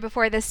spoiler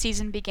before this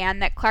season began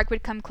that Clark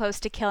would come close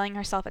to killing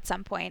herself at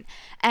some point.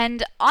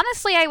 And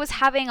honestly, I was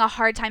having a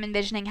hard time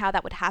envisioning how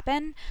that would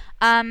happen.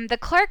 The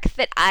Clark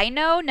that I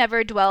know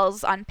never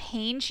dwells on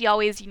pain. She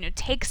always,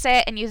 takes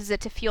it and uses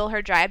it to fuel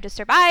her drive to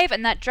survive,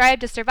 and that drive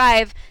to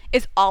survive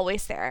is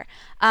always there.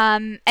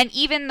 And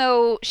even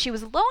though she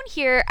was alone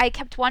here, I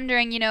kept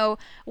wondering,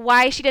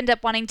 why she'd end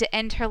up wanting to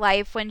end her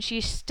life when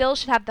she still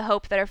should have the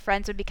hope that her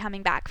friends would be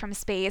coming back from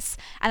space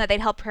and that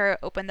they'd help her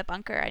open the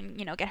bunker and,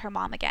 get her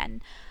mom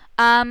again.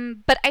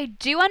 But I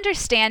do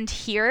understand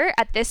here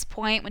at this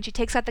point when she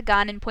takes out the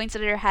gun and points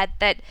it at her head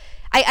that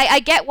I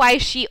get why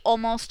she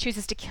almost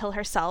chooses to kill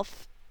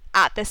herself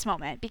at this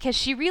moment, because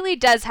she really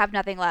does have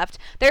nothing left.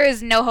 There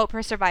is no hope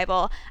for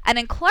survival. And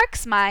in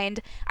Clark's mind,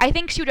 I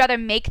think she would rather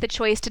make the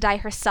choice to die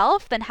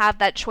herself than have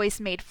that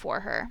choice made for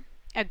her.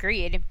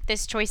 Agreed.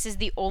 This choice is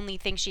the only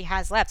thing she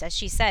has left. As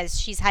she says,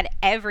 she's had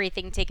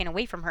everything taken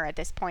away from her at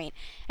this point.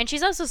 And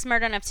she's also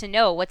smart enough to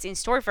know what's in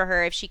store for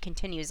her if she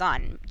continues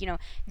on.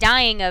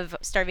 Dying of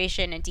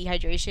starvation and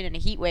dehydration in a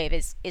heat wave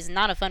is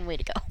not a fun way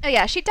to go. Oh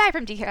yeah, she'd die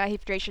from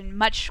dehydration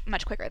much,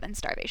 much quicker than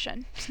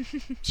starvation.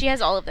 She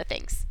has all of the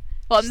things.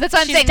 Well, that's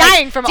what I'm saying. She's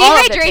dying from all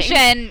of the things.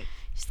 Dehydration,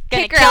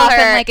 kick her off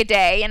in like a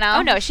day,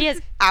 Oh no, she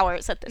has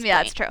hours at this point.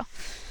 Yeah, that's true.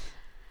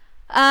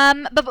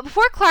 But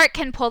before Clark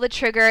can pull the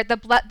trigger, the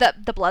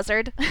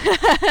buzzard,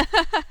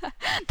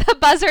 the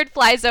buzzard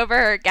flies over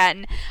her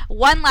again.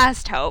 One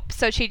last hope.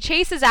 So she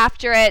chases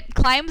after it,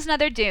 climbs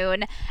another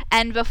dune,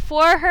 and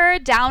before her,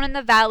 down in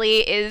the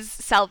valley, is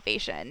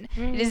salvation.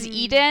 It is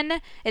Eden.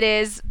 It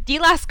is the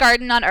last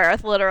garden on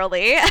Earth,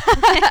 literally,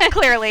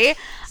 clearly.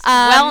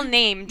 Well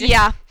named.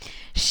 Yeah.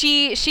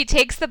 She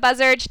takes the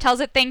buzzard, she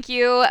tells it thank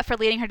you for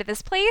leading her to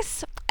this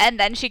place, and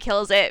then she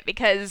kills it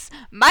because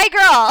my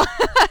girl.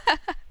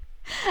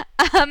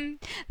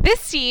 This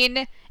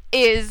scene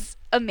is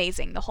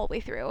amazing the whole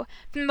way through.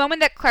 From the moment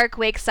that Clark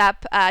wakes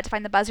up to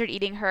find the buzzard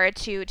eating her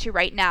to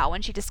right now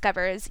when she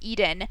discovers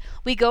Eden,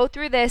 we go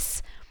through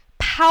this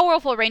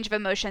powerful range of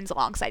emotions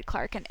alongside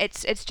Clark, and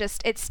it's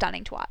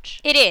stunning to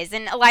watch. It is,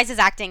 and Eliza's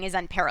acting is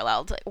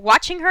unparalleled.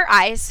 Watching her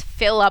eyes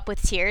fill up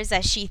with tears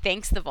as she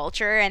thanks the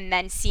vulture, and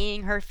then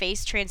seeing her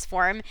face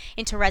transform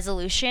into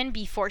resolution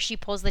before she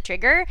pulls the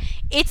trigger,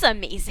 it's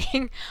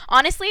amazing.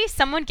 Honestly,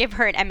 someone give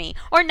her an Emmy,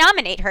 or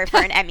nominate her for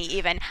an Emmy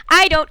even.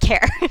 I don't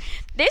care.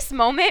 This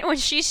moment when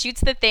she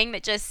shoots the thing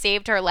that just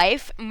saved her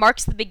life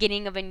marks the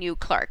beginning of a new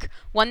Clark,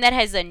 one that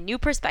has a new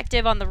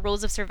perspective on the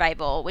rules of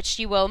survival, which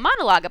she will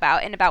monologue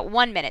about in about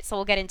 1 minute, so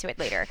we'll get into it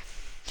later.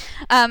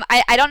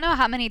 I don't know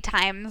how many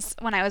times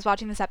when I was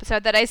watching this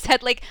episode that I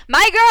said, like,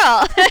 my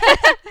girl!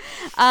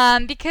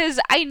 Because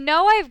I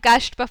know I've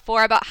gushed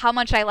before about how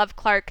much I love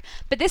Clark,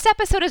 but this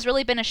episode has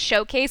really been a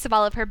showcase of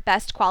all of her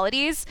best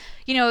qualities.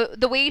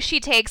 The way she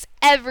takes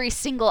every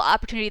single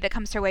opportunity that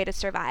comes her way to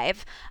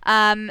survive.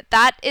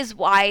 That is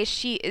why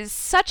she is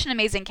such an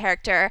amazing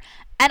character.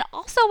 And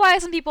also why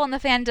some people in the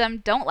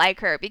fandom don't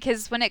like her,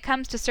 because when it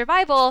comes to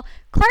survival,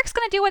 Clark's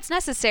going to do what's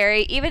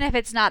necessary, even if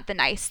it's not the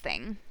nice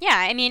thing. Yeah,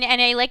 I mean,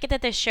 and I like it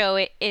that the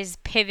show is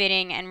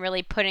pivoting and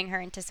really putting her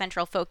into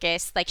central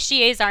focus. Like,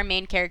 she is our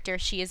main character,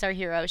 she is our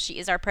hero, she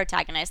is our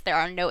protagonist. There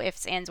are no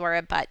ifs, ands,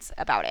 or buts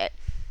about it.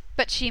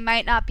 But she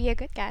might not be a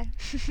good guy,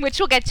 which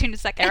we'll get to in a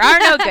second. There are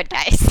no good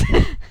guys.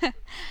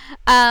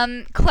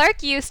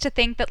 Clark used to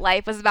think that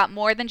life was about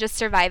more than just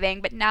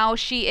surviving, but now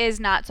she is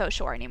not so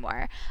sure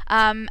anymore.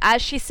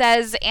 As she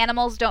says,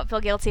 animals don't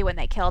feel guilty when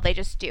they kill, they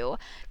just do.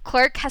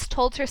 Clark has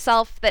told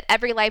herself that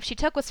every life she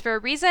took was for a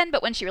reason,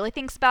 but when she really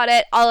thinks about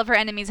it, all of her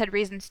enemies had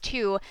reasons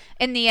too.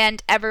 In the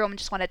end, everyone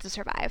just wanted to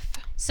survive.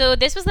 So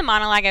this was the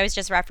monologue I was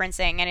just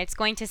referencing, and it's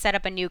going to set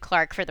up a new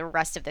Clark for the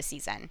rest of the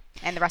season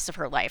and the rest of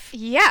her life.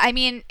 Yeah, I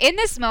mean, in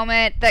this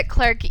moment that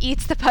Clark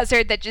eats the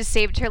buzzard that just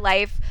saved her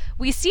life,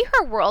 we see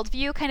her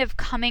worldview kind of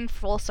coming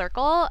full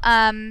circle.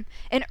 In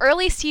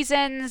early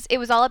seasons, it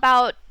was all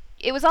about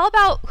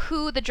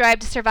who the drive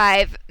to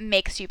survive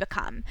makes you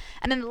become.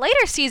 And in the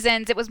later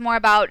seasons, it was more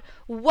about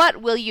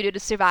what will you do to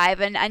survive,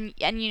 and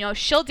you know,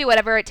 she'll do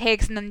whatever it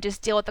takes and then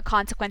just deal with the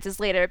consequences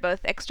later,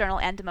 both external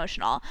and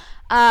emotional.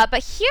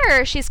 But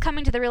here, she's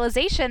coming to the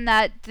realization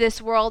that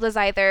this world is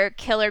either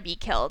kill or be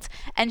killed,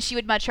 and she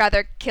would much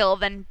rather kill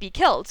than be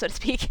killed, so to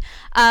speak.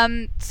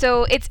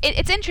 So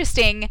it's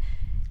interesting.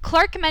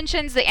 Clark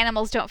mentions that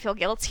animals don't feel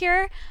guilt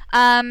here.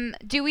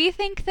 Do we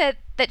think that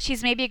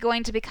she's maybe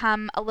going to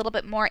become a little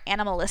bit more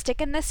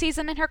animalistic in this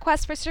season in her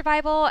quest for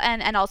survival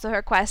and also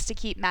her quest to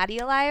keep Maddie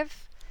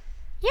alive?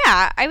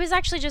 Yeah, I was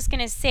actually just going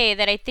to say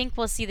that I think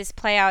we'll see this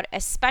play out,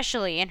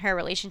 especially in her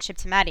relationship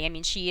to Maddie. I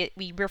mean,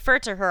 we refer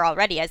to her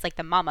already as like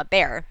the mama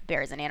bear.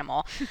 Bear is an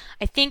animal.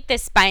 I think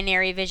this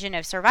binary vision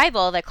of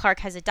survival that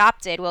Clark has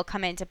adopted will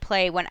come into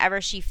play whenever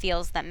she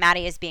feels that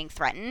Maddie is being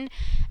threatened.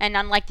 And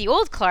unlike the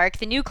old Clark,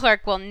 the new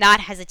Clark will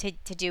not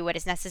hesitate to do what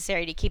is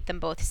necessary to keep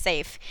them both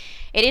safe.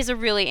 It is a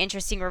really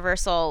interesting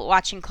reversal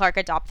watching Clark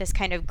adopt this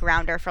kind of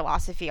grounder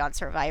philosophy on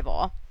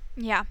survival.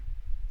 Yeah.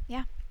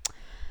 Yeah.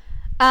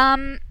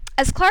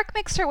 As Clark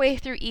makes her way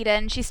through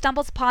Eden, she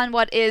stumbles upon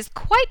what is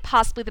quite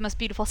possibly the most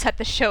beautiful set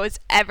the show has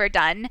ever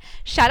done,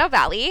 Shadow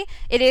Valley.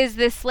 It is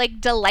this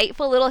like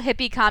delightful little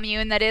hippie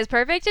commune that is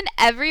perfect in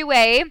every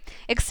way,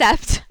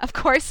 except, of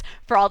course,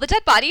 for all the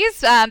dead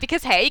bodies,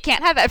 because hey, you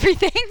can't have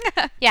everything.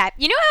 Yeah,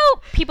 you know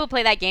how people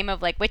play that game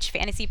of like which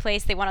fantasy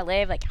place they want to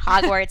live, like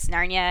Hogwarts,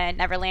 Narnia,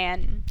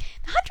 Neverland?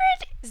 The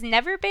 100 has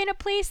never been a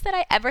place that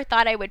I ever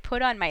thought I would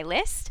put on my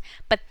list,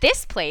 but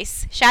this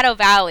place, Shadow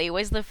Valley,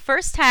 was the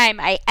first time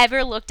I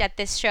ever looked at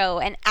this show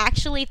and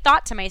actually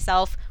thought to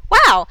myself,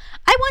 wow,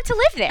 I want to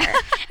live there.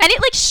 And it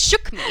like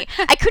shook me.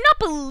 I could not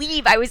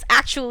believe I was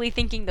actually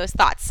thinking those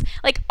thoughts.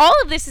 Like, all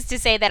of this is to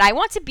say that I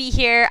want to be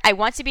here. I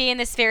want to be in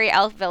this fairy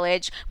elf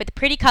village with the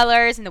pretty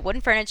colors and the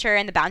wooden furniture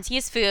and the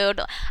bounteous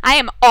food. I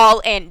am all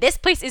in. This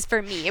place is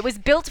for me. It was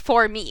built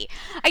for me.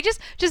 I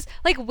just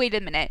like, wait a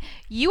minute.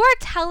 You are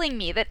telling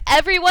me that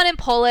everyone in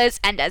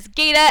Polis and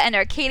Asgata and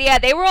Arcadia,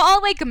 they were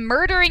all like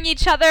murdering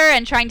each other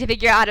and trying to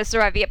figure out how to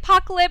survive the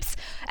apocalypse,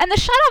 and the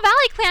Shadow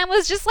Valley clan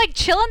was just like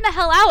chilling the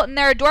hell out in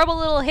their adorable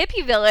little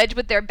hippie village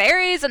with their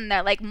berries and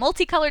their like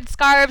multicolored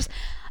scarves.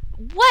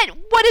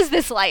 What is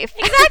this life?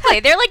 Exactly.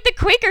 They're like the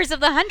Quakers of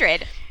the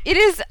 100. It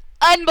is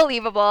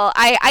unbelievable.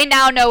 I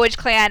now know which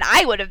clan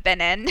I would have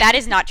been in. That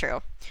is not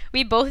true.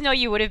 We both know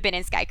you would have been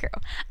in Sky Crew.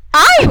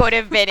 I would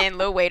have been in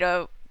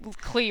Lowedo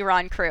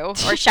Clearon Crew,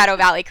 or Shadow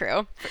Valley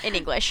Crew in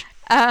English.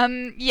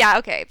 Yeah,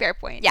 okay, fair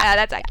point. Yeah,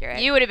 that's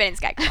accurate. You would have been in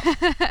Sky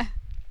Crew.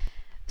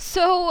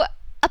 So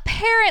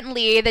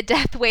apparently the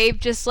death wave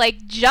just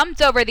like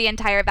jumped over the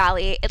entire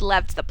valley. It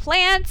left the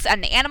plants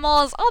and the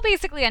animals all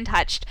basically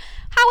untouched.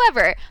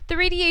 However, the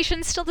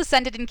radiation still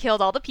descended and killed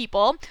all the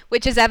people,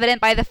 which is evident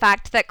by the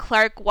fact that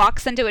Clark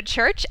walks into a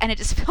church and it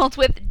is filled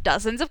with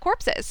dozens of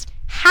corpses.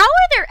 How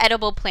are there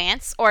edible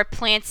plants, or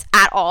plants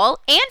at all,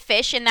 and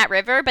fish in that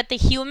river, but the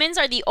humans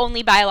are the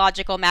only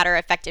biological matter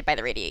affected by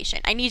the radiation?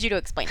 I need you to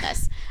explain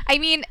this. I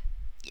mean,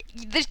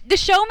 the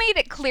show made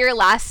it clear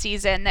last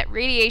season that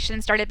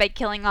radiation started by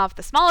killing off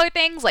the smaller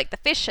things like the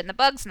fish and the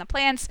bugs and the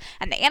plants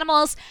and the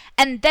animals,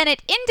 and then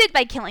it ended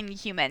by killing the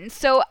humans.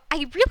 So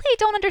I really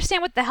don't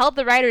understand what the hell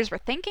the writers were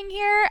thinking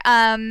here.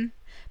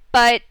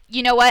 But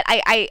you know what?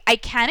 I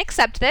can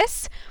accept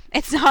this.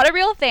 It's not a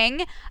real thing,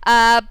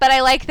 but I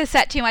like the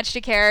set too much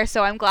to care,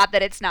 so I'm glad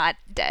that it's not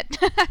dead.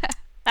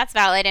 That's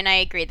valid, and I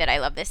agree that I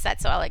love this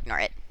set, so I'll ignore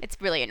it. It's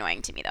really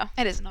annoying to me, though.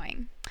 It is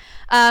annoying.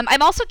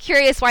 I'm also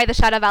curious why the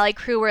Shadow Valley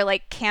crew were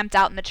like camped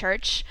out in the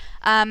church.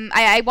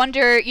 I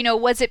wonder, you know,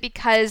 was it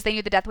because they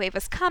knew the death wave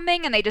was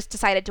coming and they just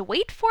decided to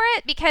wait for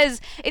it? Because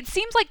it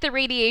seems like the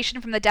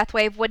radiation from the death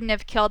wave wouldn't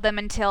have killed them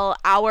until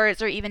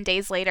hours or even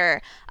days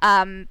later.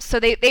 So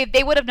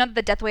they would have known that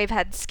the death wave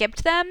had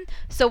skipped them.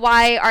 So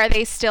why are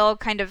they still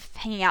kind of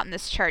hanging out in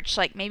this church?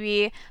 Like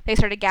maybe they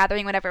started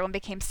gathering when everyone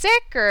became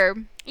sick, or...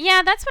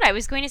 Yeah, that's what I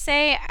was going to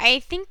say. I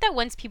think that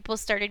once people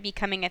started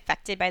becoming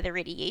affected by the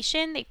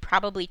radiation, they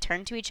probably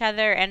turned to each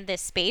other, and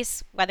this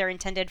space, whether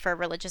intended for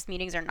religious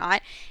meetings or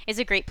not, is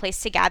a great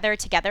place to gather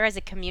together as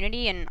a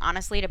community and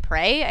honestly to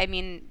pray. I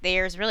mean,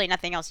 there's really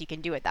nothing else you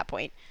can do at that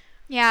point.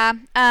 Yeah.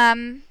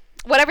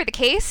 Whatever the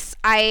case,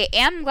 I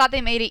am glad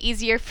they made it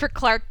easier for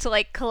Clark to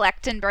like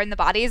collect and burn the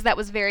bodies. That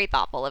was very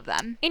thoughtful of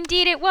them.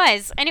 Indeed it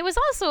was. And it was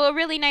also a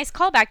really nice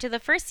callback to the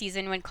first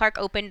season when Clark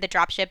opened the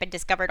dropship and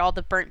discovered all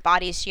the burnt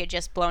bodies she had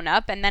just blown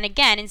up. And then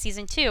again in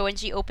season 2 when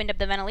she opened up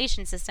the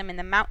ventilation system in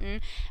the mountain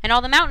and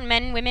all the mountain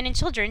men, women, and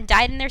children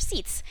died in their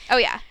seats. Oh,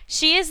 yeah.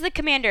 She is the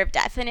commander of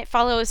death and it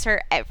follows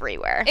her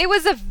everywhere. It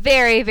was a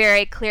very,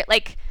 very clear,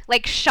 like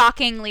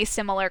shockingly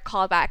similar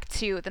callback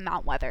to the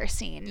Mount Weather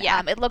scene.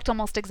 Yeah. It looked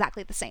almost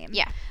exactly the same.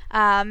 Yeah.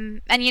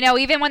 And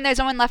even when there's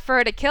no one left for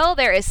her to kill,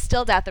 there is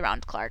still death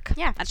around Clark.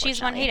 Yeah, she's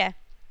Wanheda.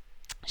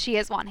 She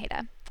is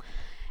Wanheda.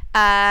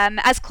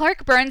 As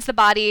Clark burns the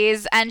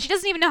bodies, and she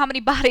doesn't even know how many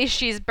bodies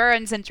she's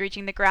burned since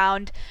reaching the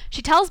ground,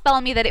 she tells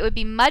Bellamy that it would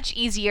be much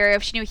easier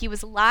if she knew he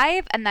was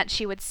alive and that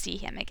she would see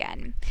him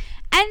again.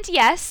 And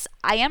yes,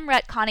 I am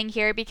retconning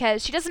here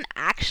because she doesn't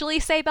actually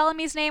say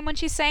Bellamy's name when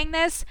she's saying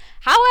this.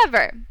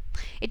 However,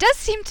 it does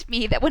seem to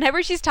me that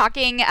whenever she's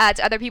talking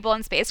to other people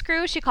in Space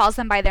Crew, she calls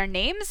them by their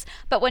names,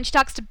 but when she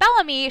talks to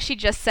Bellamy, she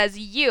just says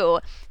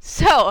you.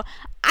 So,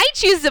 I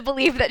choose to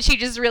believe that she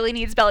just really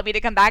needs Bellamy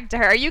to come back to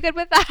her. Are you good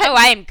with that? Oh,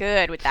 I am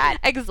good with that.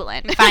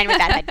 Excellent. I'm fine with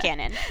that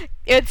headcanon.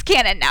 It's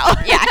canon now.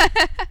 Yeah.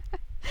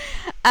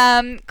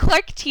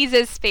 Clark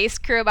teases Space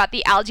Crew about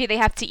the algae they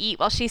have to eat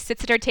while she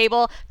sits at her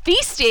table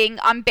feasting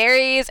on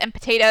berries and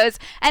potatoes,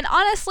 and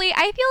honestly,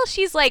 I feel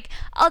she's like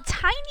a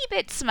tiny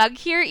bit smug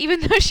here, even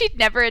though she'd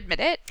never admit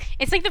it.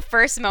 It's like the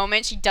first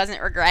moment she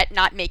doesn't regret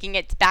not making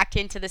it back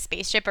into the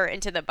spaceship or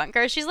into the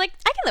bunker. She's like,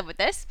 I can live with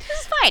this.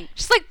 This is fine.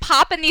 She's like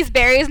popping these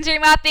berries into her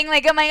mouth, being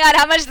like, oh my god,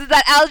 how much does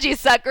that algae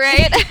suck,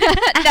 right?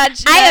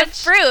 Nudge, I have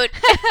nudge. fruit.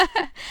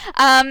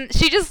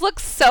 She just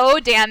looks so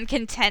damn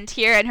content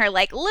here in her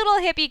like little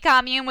hippie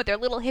commune with her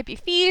little hippie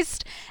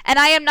feast, and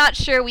I am not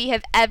sure we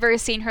have ever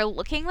seen her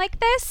looking like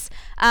this.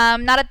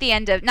 Not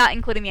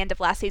including the end of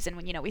last season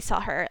when we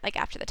saw her like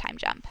after the time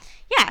jump.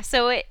 Yeah,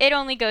 so it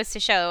only goes to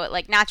show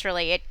like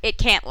naturally it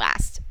can't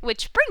last,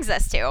 which brings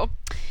us to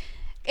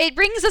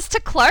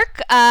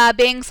Clark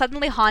being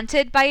suddenly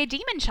haunted by a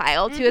demon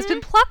child who has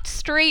been plucked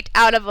straight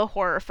out of a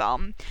horror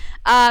film.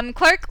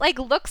 Clark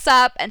looks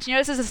up and she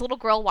notices this little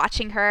girl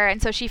watching her,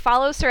 and so she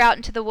follows her out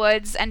into the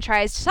woods and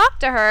tries to talk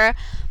to her.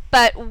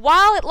 But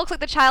while it looks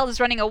like the child is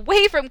running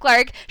away from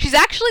Clark, she's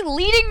actually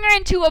leading her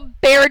into a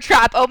bear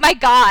trap. Oh my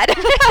god.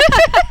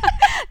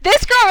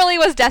 This girl really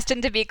was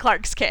destined to be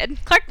Clark's kid.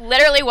 Clark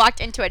literally walked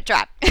into a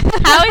trap.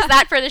 How is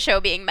that for the show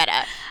being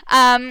meta?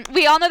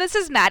 We all know this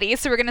is Maddie,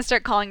 so we're going to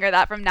start calling her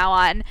that from now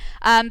on.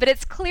 But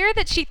it's clear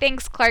that she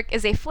thinks Clark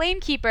is a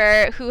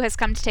flamekeeper who has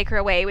come to take her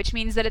away, which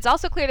means that it's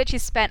also clear that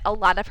she's spent a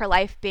lot of her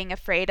life being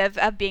afraid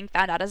of being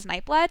found out as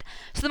Nightblood.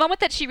 So the moment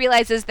that she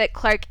realizes that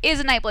Clark is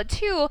a Nightblood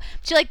too,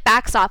 she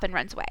backs off and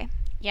runs away.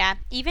 Yeah,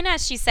 even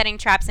as she's setting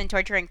traps and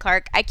torturing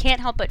Clark, I can't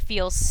help but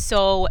feel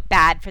so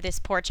bad for this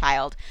poor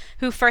child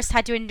who first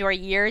had to endure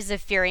years of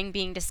fearing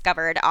being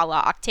discovered a la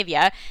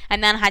Octavia,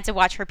 and then had to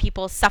watch her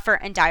people suffer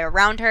and die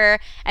around her,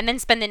 and then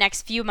spend the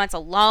next few months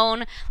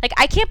alone.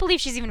 I can't believe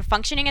she's even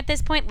functioning at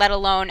this point, let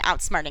alone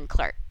outsmarting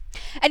Clark.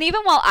 And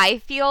even while I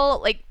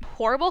feel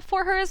horrible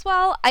for her as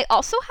well, I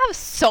also have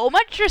so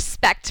much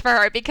respect for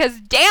her because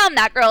damn,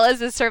 that girl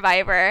is a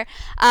survivor.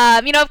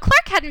 If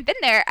Clark hadn't been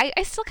there, I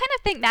still kind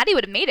of think Maddie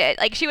would have made it.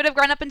 She would have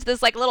grown up into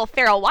this little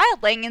feral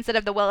wildling instead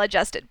of the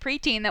well-adjusted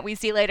preteen that we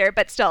see later,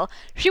 but still,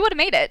 she would have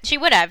made it. She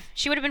would have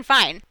been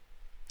fine.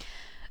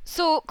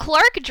 So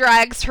Clark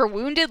drags her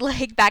wounded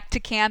leg back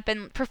to camp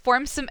and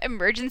performs some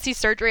emergency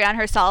surgery on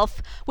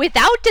herself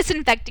without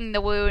disinfecting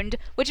the wound,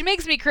 which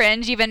makes me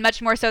cringe even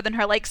much more so than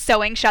her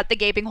sewing shut the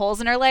gaping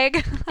holes in her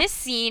leg.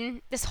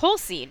 This whole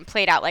scene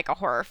played out like a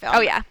horror film.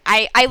 Oh yeah.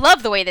 I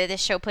love the way that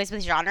this show plays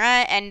with genre,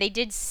 and they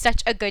did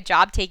such a good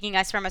job taking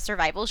us from a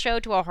survival show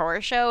to a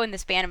horror show in the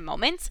span of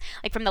moments.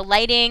 From the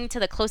lighting to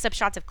the close-up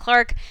shots of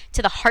Clark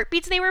to the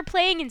heartbeats they were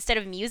playing instead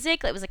of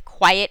music. It was a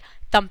quiet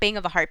thumping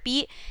of a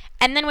heartbeat.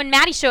 And then when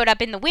Maddie showed up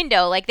in the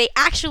window, they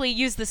actually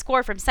used the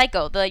score from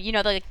Psycho, the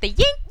yink, yink,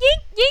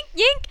 yink,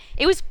 yink.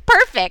 It was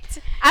perfect.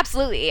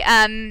 Absolutely.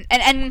 And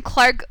when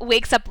Clark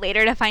wakes up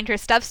later to find her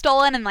stuff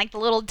stolen and the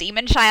little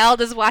demon child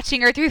is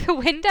watching her through the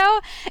window,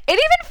 it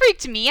even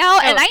freaked me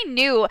out. Oh. And I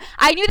knew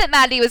that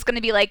Maddie was going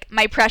to be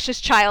my precious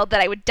child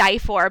that I would die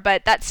for,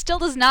 but that still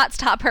does not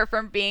stop her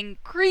from being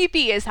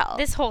creepy as hell.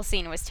 This whole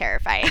scene was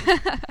terrifying.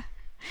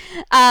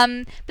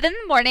 But then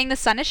in the morning, the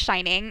sun is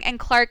shining, and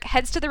Clark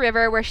heads to the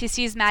river where she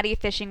sees Maddie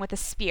fishing with a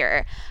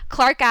spear.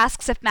 Clark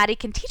asks if Maddie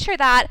can teach her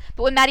that,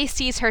 but when Maddie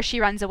sees her, she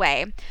runs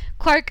away.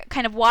 Clark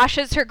kind of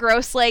washes her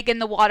gross leg in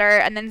the water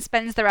and then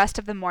spends the rest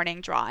of the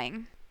morning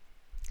drawing.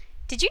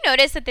 Did you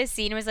notice that this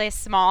scene was a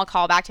small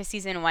callback to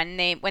season 1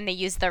 when they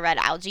used the red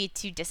algae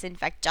to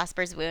disinfect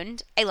Jasper's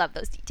wound? I love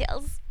those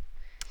details.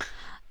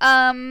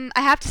 I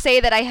have to say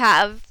that I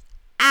have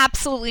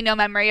absolutely no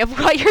memory of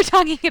what you're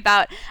talking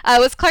about.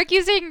 Was Clark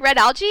using red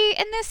algae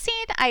in this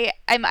scene?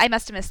 I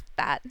must have missed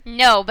that.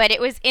 No, but it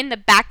was in the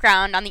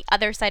background on the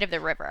other side of the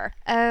river.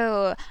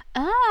 Oh.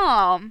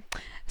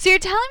 So you're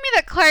telling me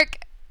that Clark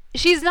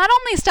she's not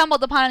only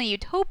stumbled upon a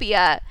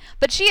utopia,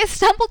 but she has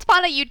stumbled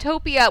upon a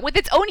utopia with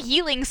its own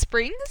healing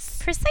springs.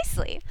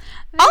 Precisely.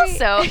 Very-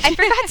 Also, I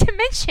forgot to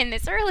mention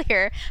this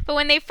earlier, but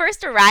when they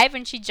first arrive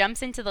and she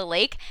jumps into the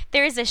lake,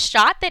 there is a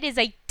shot that is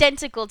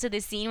identical to the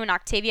scene when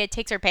Octavia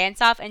takes her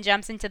pants off and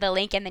jumps into the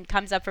lake and then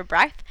comes up for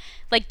breath.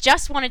 Like,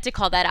 just wanted to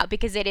call that out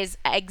because it is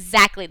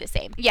exactly the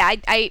same. Yeah,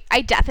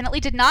 I definitely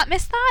did not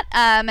miss that.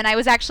 And I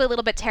was actually a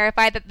little bit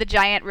terrified that the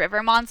giant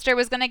river monster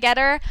was going to get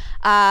her.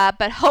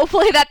 But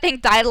hopefully that thing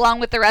died along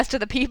with the rest of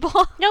the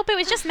people. Nope, it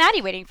was just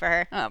Maddie waiting for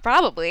her. Oh,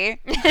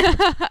 probably.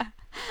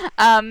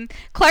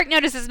 Clark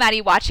notices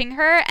Maddie watching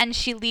her, and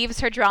she leaves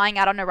her drawing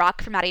out on a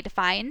rock for Maddie to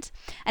find.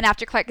 And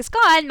after Clark is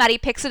gone, Maddie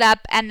picks it up,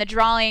 and the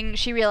drawing,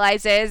 she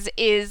realizes,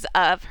 is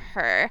of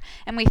her.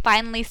 And we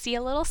finally see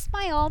a little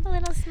smile. A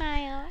little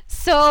smile.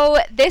 So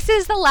this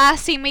is the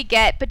last scene we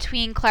get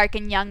between Clark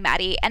and young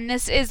Maddie, and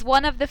this is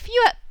one of the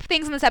few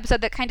things in this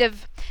episode that kind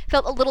of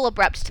felt a little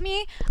abrupt to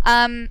me.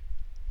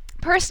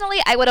 Personally,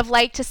 I would have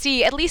liked to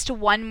see at least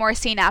one more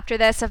scene after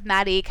this of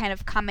Maddie kind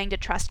of coming to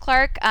trust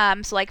Clark.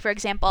 So, like, for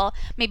example,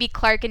 maybe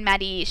Clark and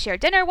Maddie share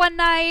dinner one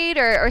night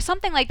or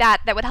something like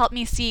that would help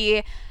me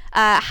see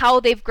how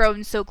they've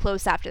grown so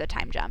close after the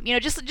time jump. You know,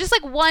 just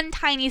like one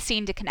tiny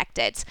scene to connect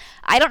it.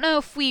 I don't know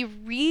if we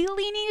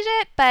really need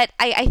it, but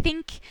I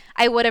think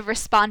I would have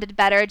responded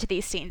better to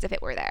these scenes if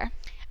it were there.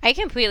 I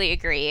completely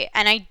agree,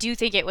 and I do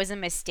think it was a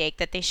mistake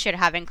that they should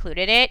have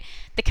included it.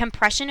 The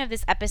compression of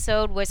this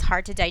episode was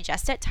hard to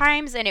digest at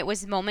times, and it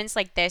was moments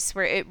like this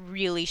where it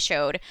really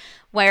showed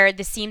where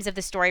the seams of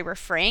the story were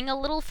fraying a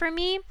little for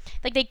me.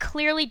 Like, they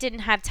clearly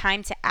didn't have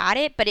time to add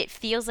it, but it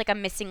feels like a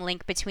missing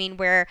link between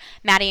where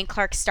Maddie and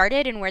Clark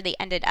started and where they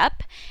ended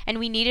up, and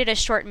we needed a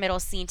short middle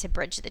scene to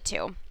bridge the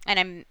two,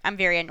 and I'm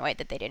very annoyed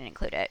that they didn't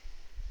include it.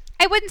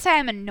 I wouldn't say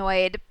I'm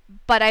annoyed,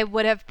 but I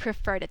would have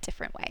preferred a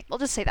different way. We'll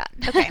just say that.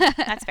 Okay,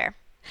 that's fair.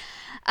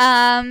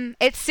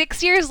 It's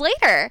 6 years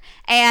later,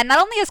 and not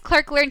only has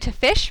Clark learned to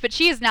fish, but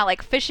she is now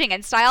like fishing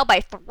in style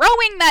by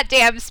throwing that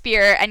damn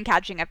spear and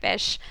catching a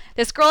fish.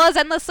 This girl is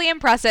endlessly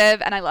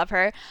impressive, and I love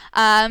her.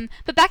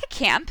 But back at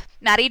camp,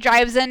 Maddie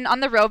drives in on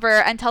the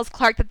rover and tells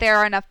Clark that there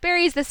are enough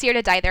berries this year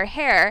to dye their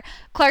hair.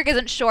 Clark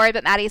isn't sure,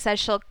 but Maddie says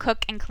she'll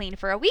cook and clean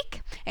for a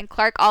week, and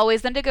Clark,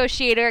 always the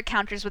negotiator,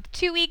 counters with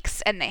 2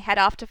 weeks, and they head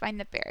off to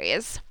find the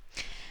berries.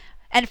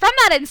 And from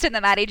that instant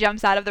that Maddie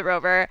jumps out of the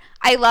rover,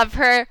 I love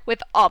her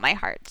with all my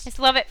heart. It's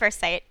love at first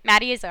sight.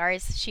 Maddie is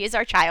ours. She is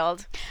our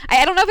child.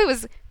 I don't know if it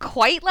was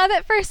quite love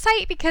at first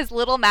sight because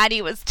little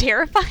Maddie was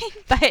terrifying,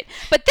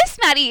 but this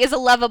Maddie is a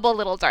lovable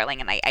little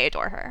darling, and I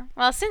adore her.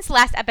 Well, since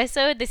last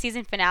episode, the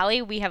season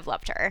finale, we have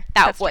loved her.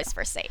 That was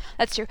first sight.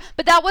 That's true.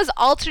 But that was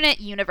alternate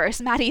universe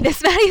Maddie.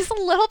 This Maddie's a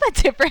little bit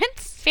different.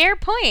 Fair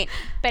point.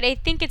 But I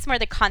think it's more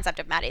the concept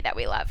of Maddie that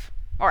we love.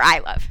 Or I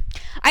love.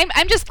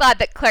 I'm just glad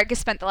that Clark has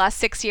spent the last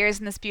 6 years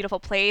in this beautiful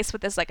place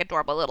with this like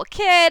adorable little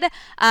kid.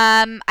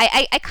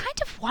 I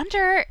kind of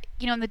wonder,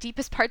 you know, in the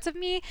deepest parts of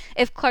me,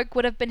 if Clark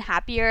would have been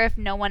happier if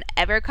no one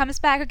ever comes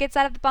back or gets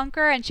out of the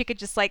bunker and she could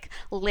just like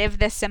live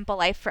this simple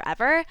life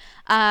forever.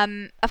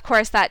 Of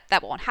course that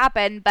won't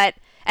happen, but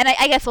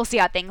I guess we'll see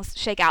how things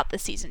shake out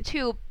this season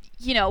too.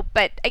 You know,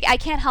 but I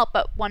can't help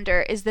but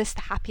wonder, is this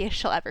the happiest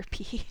she'll ever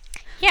be?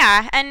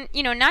 Yeah, and,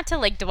 you know, not to,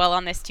 like, dwell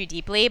on this too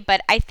deeply,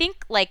 but I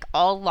think, like,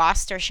 all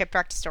lost or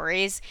shipwrecked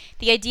stories,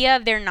 the idea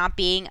of there not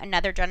being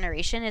another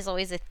generation is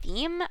always a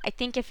theme. I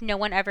think if no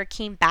one ever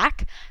came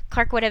back,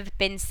 Clark would have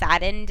been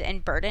saddened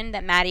and burdened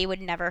that Maddie would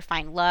never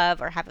find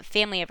love or have a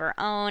family of her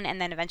own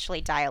and then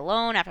eventually die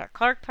alone after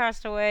Clark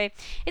passed away.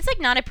 It's, like,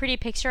 not a pretty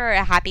picture or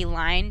a happy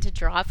line to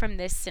draw from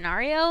this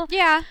scenario.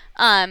 Yeah.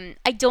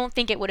 I don't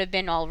think it would have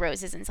been all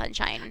roses and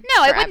sunshine.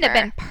 No, forever. it wouldn't have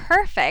been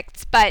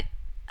perfect, but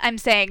I'm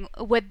saying,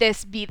 would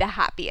this be the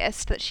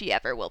happiest that she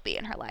ever will be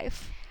in her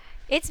life?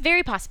 It's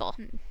very possible.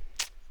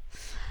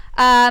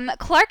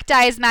 Clark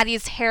dyes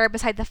Maddie's hair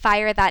beside the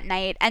fire that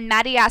night, and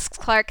Maddie asks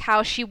Clark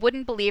how she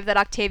wouldn't believe that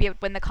Octavia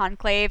would win the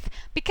conclave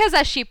because,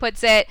 as she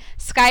puts it,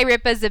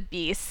 Skyrippa's a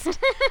beast.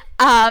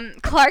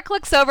 Clark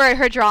looks over at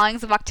her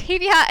drawings of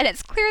Octavia, and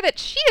it's clear that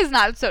she is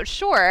not so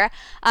sure.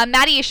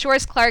 Maddie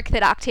assures Clark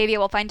that Octavia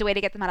will find a way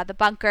to get them out of the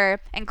bunker,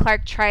 and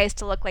Clark tries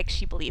to look like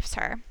she believes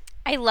her.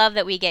 I love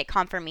that we get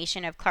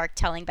confirmation of Clark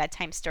telling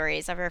bedtime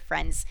stories of her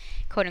friends'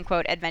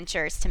 quote-unquote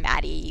adventures to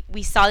Maddie.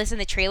 We saw this in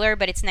the trailer,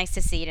 but it's nice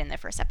to see it in the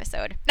first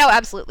episode. No,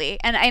 absolutely.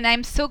 And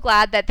I'm so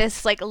glad that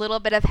this, like, a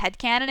little bit of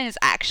headcanon is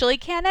actually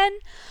canon.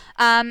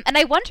 And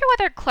I wonder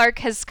whether Clark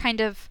has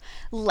kind of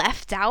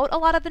left out a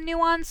lot of the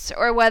nuance,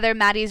 or whether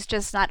Maddie's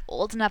just not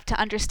old enough to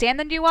understand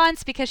the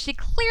nuance, because she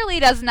clearly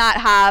does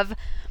not have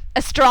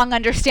a strong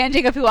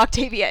understanding of who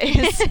Octavia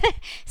is.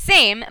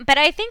 Same, but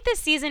I think this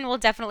season will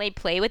definitely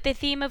play with the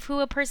theme of who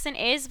a person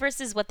is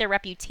versus what their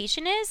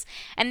reputation is,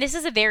 and this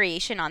is a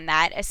variation on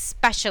that,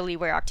 especially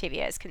where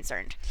Octavia is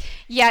concerned.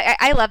 Yeah,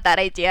 I love that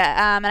idea,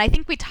 and I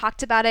think we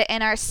talked about it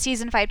in our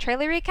season 5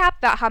 trailer recap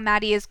about how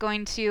Maddie is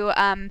going to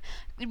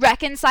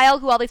reconcile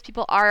who all these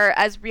people are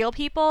as real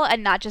people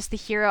and not just the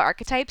hero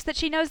archetypes that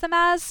she knows them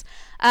as.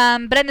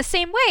 But in the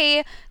same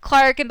way,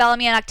 Clark and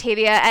Bellamy and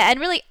Octavia and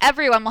really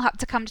everyone will have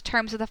to come to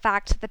terms with the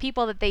fact that the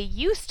people that they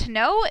used to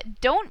know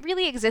don't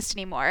really exist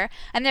anymore.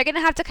 And they're going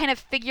to have to kind of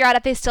figure out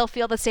if they still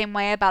feel the same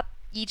way about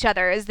each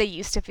other as they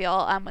used to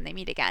feel when they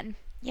meet again.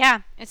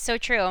 Yeah, it's so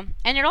true.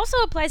 And it also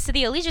applies to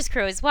the Alicia's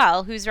crew as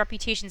well, whose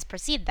reputations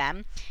precede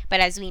them. But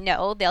as we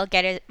know, they'll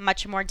get a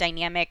much more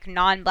dynamic,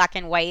 non-black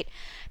and white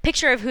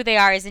picture of who they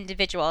are as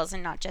individuals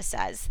and not just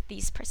as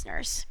these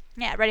prisoners.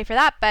 Yeah, ready for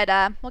that, but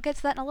we'll get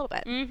to that in a little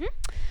bit.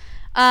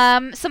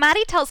 Mm-hmm. So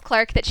Maddie tells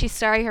Clark that she's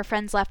sorry her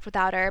friends left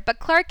without her, but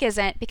Clark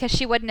isn't because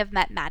she wouldn't have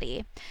met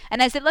Maddie. And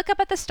as they look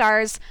up at the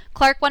stars,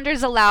 Clark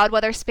wonders aloud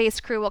whether Space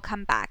Crew will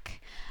come back.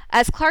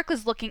 As Clark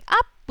was looking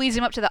up, we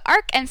zoom up to the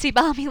Ark and see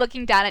Bellamy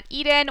looking down at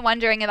Eden,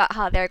 wondering about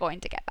how they're going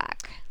to get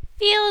back.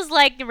 Feels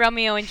like the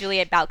Romeo and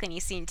Juliet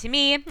balcony scene to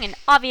me, and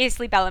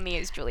obviously Bellamy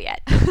is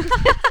Juliet.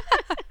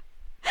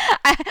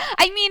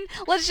 I mean,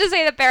 let's just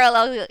say the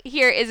parallel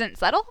here isn't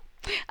subtle.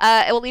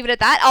 We'll leave it at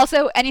that.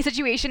 Also, any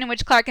situation in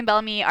which Clark and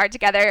Bellamy are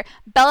together,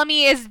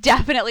 Bellamy is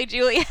definitely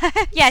Juliet.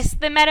 Yes,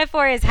 the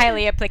metaphor is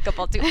highly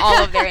applicable to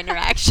all of their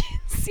interactions.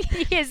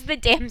 He is the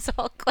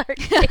damsel. Clark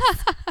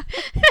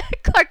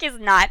is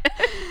not.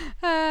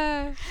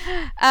 Raven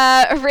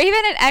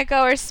and Echo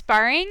are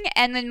sparring,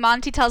 and then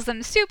Monty tells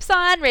them soup's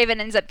on.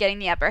 Raven ends up getting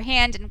the upper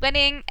hand and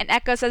winning, and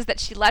Echo says that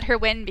she let her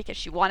win because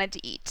she wanted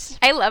to eat.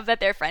 I love that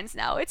they're friends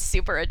now. It's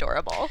super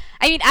adorable.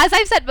 I mean, as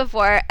I've said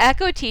before,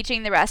 Echo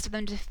teaching the rest of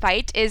them to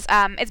fight is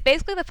it's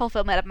basically the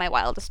fulfillment of my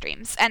wildest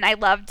dreams, and I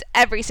loved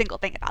every single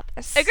thing about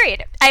this.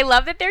 Agreed. I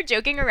love that they're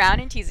joking around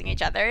and teasing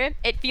each other.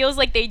 It feels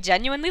like they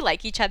genuinely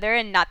like each other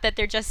and not that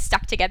they're just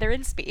stuck together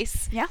in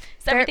space. Yeah.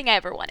 It's everything I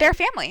ever wanted. They're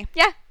family.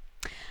 Yeah.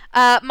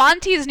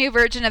 Monty's new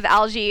version of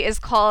algae is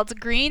called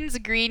Green's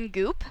Green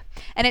Goop,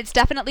 and it's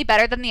definitely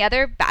better than the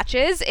other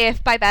batches,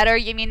 if by better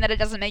you mean that it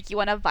doesn't make you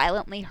want to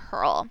violently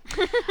hurl.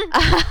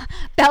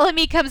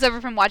 Bellamy comes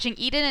over from watching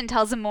Eden and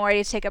tells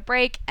Amori to take a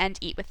break and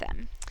eat with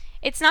them.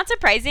 It's not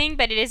surprising,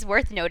 but it is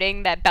worth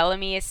noting that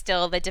Bellamy is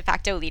still the de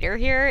facto leader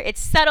here. It's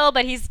subtle,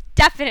 but he's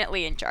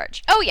definitely in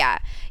charge. Oh, yeah.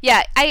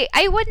 Yeah,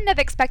 I wouldn't have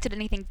expected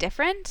anything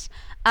different.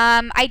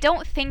 I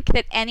don't think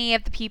that any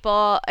of the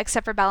people,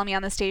 except for Bellamy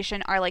on the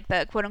station, are like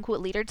the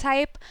quote-unquote leader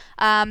type.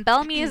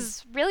 Bellamy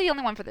is really the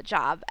only one for the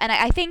job. And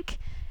I think,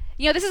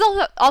 you know, this is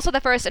also the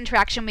first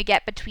interaction we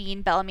get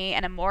between Bellamy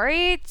and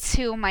Amori,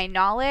 to my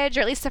knowledge,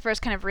 or at least the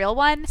first kind of real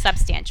one.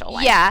 Substantial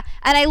one. Yeah,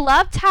 and I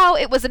loved how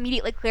it was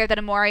immediately clear that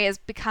Amori has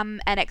become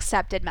an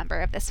accepted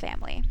member of this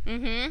family.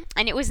 Mm-hmm.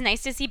 And it was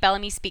nice to see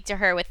Bellamy speak to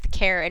her with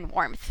care and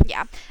warmth.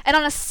 Yeah. And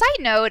on a side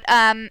note,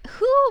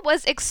 who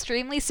was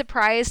extremely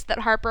surprised that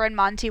Harper and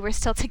Monty were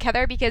still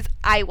together? Because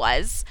I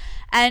was.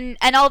 And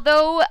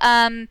although,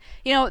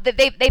 you know,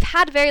 they've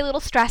had very little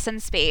stress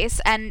in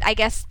space, and I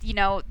guess, you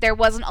know, there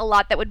wasn't a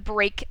lot that would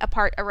break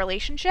apart a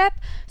relationship,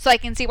 so I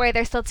can see why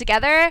they're still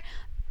together,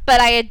 but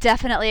I had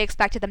definitely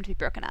expected them to be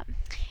broken up.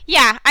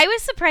 Yeah, I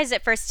was surprised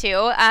at first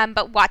too,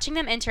 but watching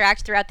them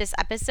interact throughout this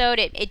episode,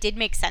 it did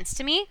make sense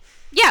to me.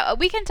 Yeah,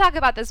 we can talk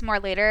about this more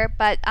later,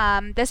 but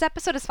this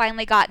episode has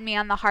finally gotten me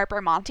on the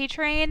Harper-Monty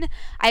train.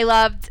 I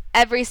loved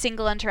every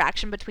single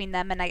interaction between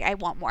them, and I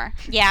want more.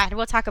 Yeah,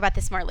 we'll talk about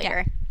this more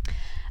later.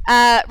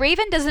 Yeah.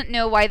 Raven doesn't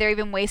know why they're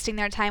even wasting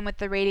their time with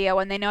the radio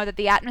when they know that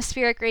the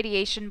atmospheric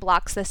radiation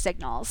blocks the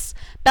signals.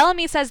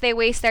 Bellamy says they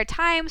waste their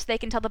time so they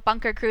can tell the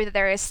bunker crew that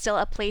there is still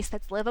a place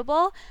that's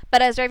livable,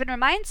 but as Raven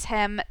reminds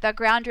him, the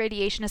ground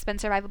radiation has been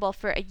survivable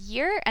for a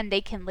year and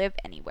they can live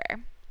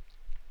anywhere.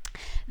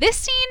 This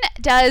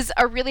scene does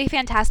a really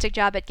fantastic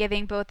job at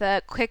giving both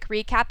a quick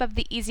recap of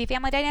the easy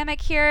family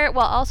dynamic here,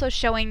 while also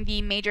showing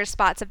the major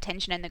spots of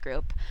tension in the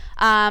group.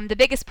 The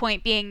biggest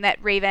point being that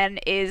Raven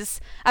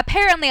is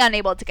apparently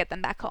unable to get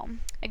them back home.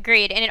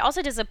 Agreed. And it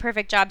also does a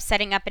perfect job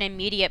setting up an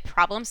immediate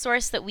problem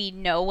source that we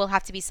know will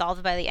have to be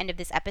solved by the end of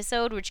this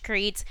episode, which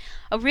creates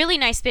a really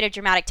nice bit of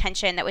dramatic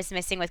tension that was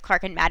missing with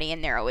Clark and Maddie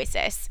in their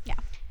oasis. Yeah.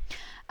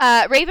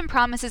 Raven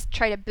promises to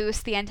try to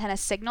boost the antenna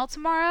signal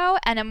tomorrow,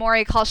 and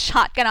Amori calls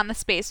shotgun on the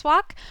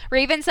spacewalk.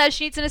 Raven says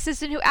she needs an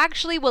assistant who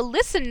actually will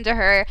listen to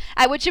her,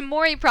 at which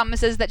Amori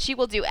promises that she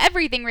will do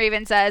everything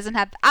Raven says and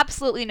have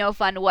absolutely no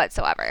fun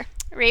whatsoever.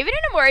 Raven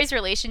and Amori's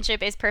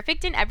relationship is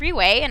perfect in every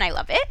way, and I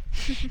love it.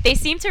 They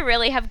seem to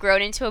really have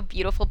grown into a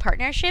beautiful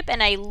partnership,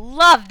 and I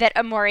love that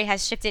Amori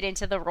has shifted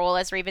into the role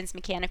as Raven's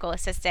mechanical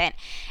assistant,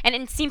 and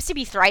it seems to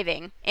be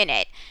thriving in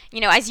it. You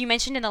know, as you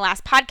mentioned in the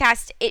last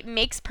podcast, it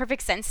makes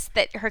perfect sense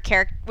that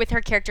with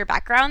her character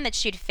background that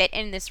she'd fit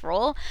in this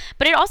role,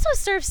 but it also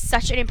serves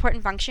such an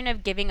important function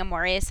of giving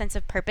Amori a sense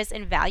of purpose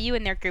and value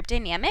in their group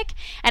dynamic.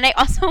 And I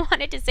also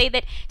wanted to say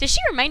that, does she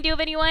remind you of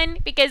anyone?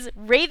 Because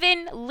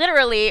Raven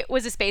literally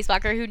was a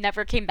spacewalker who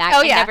never came back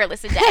and never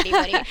listened to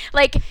anybody.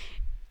 Like,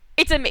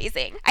 it's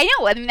amazing. I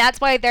know. I mean, that's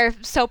why they're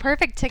so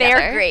perfect together.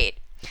 They're great.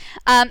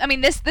 I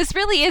mean, this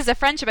really is a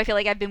friendship I feel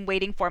like I've been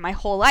waiting for my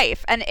whole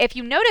life. And if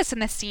you notice in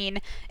this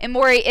scene,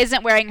 Emori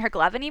isn't wearing her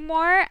glove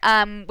anymore,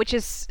 which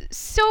is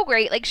so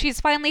great. Like,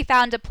 she's finally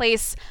found a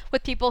place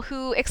with people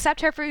who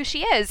accept her for who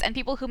she is and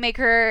people who make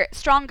her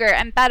stronger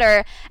and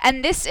better.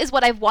 And this is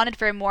what I've wanted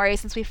for Emori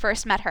since we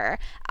first met her.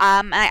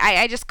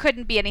 I just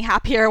couldn't be any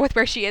happier with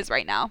where she is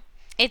right now.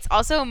 It's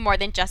also more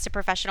than just a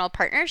professional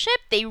partnership.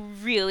 They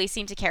really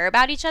seem to care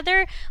about each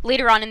other.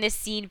 Later on in this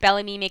scene,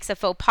 Bellamy makes a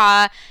faux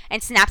pas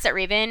and snaps at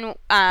Raven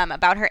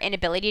about her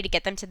inability to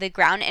get them to the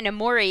ground, and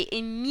Emori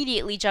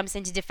immediately jumps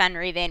in to defend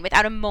Raven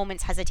without a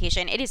moment's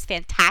hesitation. It is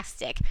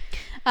fantastic.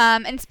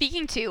 And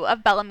speaking too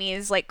of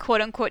Bellamy's like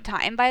quote unquote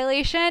time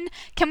violation,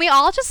 can we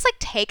all just like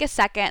take a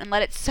second and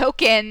let it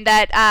soak in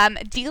that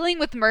dealing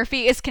with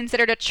Murphy is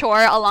considered a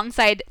chore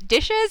alongside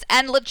dishes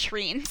and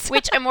latrines,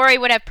 which Emori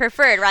would have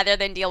preferred rather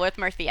than deal with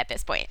Murphy at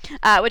this point.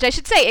 Which I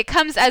should say, it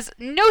comes as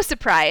no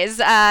surprise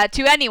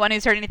to anyone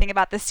who's heard anything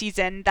about this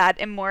season that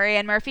Emori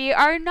and Murphy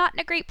are not in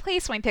a great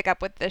place when we pick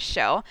up with this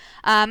show.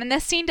 And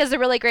this scene does a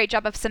really great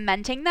job of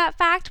cementing that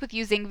fact with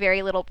using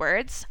very little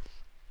words.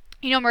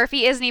 You know,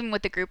 Murphy isn't even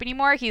with the group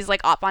anymore. He's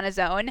like off on his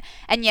own,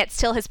 and yet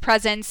still his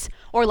presence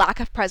or lack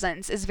of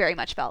presence is very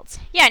much felt.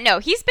 Yeah, no,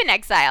 he's been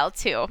exiled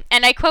too.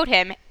 And I quote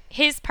him,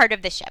 his part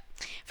of the ship.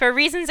 For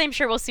reasons I'm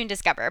sure we'll soon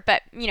discover,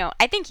 but, you know,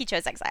 I think he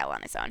chose exile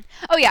on his own.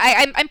 Oh,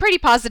 yeah, I'm pretty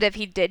positive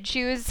he did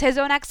choose his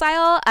own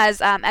exile,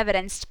 as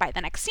evidenced by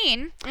the next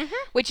scene,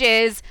 which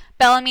is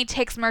Bellamy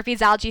takes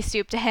Murphy's algae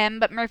soup to him,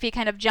 but Murphy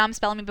kind of jumps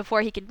Bellamy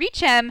before he can reach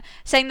him,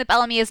 saying that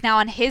Bellamy is now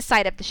on his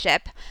side of the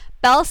ship.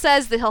 Bell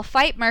says that he'll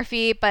fight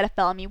Murphy, but if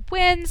Bellamy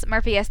wins,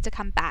 Murphy has to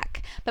come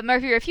back. But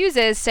Murphy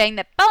refuses, saying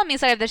that Bellamy's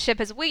side of the ship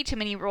has way too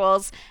many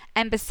rules,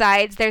 and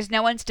besides, there's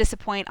no one to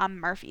disappoint on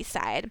Murphy's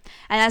side.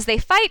 And as they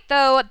fight,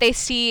 though, they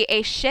see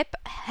a ship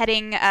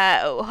heading,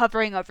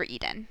 hovering over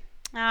Eden.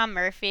 Ah,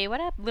 Murphy, what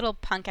a little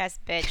punk-ass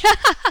bitch.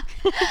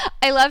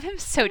 I love him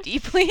so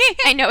deeply.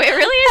 I know, it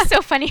really is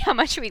so funny how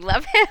much we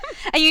love him.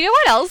 And you know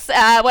what else?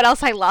 What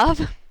else I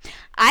love?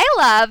 I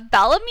love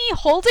Bellamy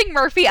holding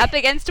Murphy up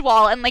against a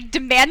wall and, like,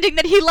 demanding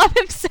that he love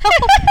himself.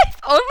 If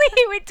only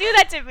he would do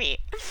that to me.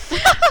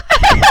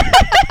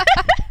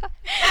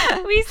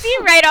 We see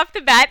right off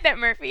the bat that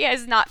Murphy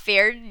has not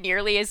fared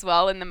nearly as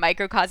well in the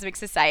microcosmic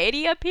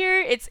society up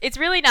here. It's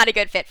really not a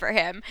good fit for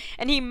him,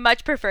 and he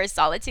much prefers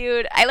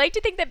solitude. I like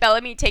to think that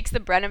Bellamy takes the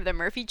brunt of the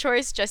Murphy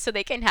chores just so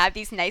they can have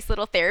these nice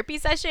little therapy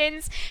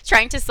sessions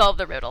trying to solve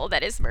the riddle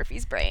that is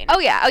Murphy's brain. Oh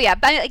yeah.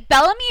 But like,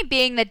 Bellamy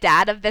being the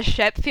dad of the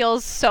ship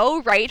feels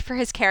so right for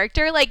his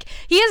character. Like,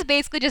 he has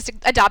basically just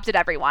adopted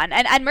everyone,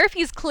 and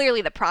Murphy's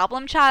clearly the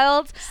problem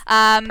child.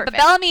 But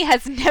Bellamy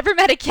has never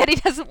met a kid he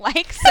doesn't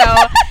like,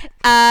 so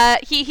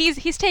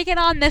he's taken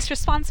on this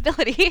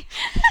responsibility.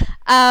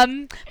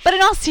 But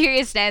in all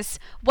seriousness,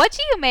 what do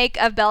you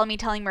make of Bellamy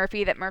telling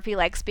Murphy that Murphy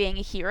likes being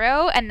a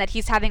hero and that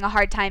he's having a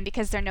hard time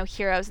because there are no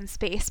heroes in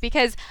space?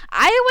 Because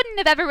I wouldn't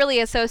have ever really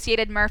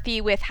associated Murphy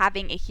with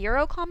having a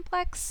hero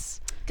complex.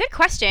 Good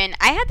question.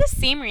 I had the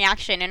same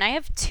reaction, and I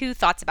have two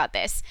thoughts about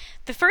this.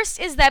 The first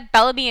is that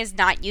Bellamy is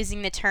not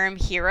using the term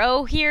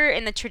hero here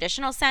in the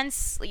traditional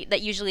sense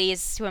that usually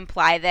is to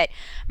imply that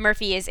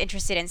Murphy is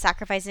interested in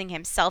sacrificing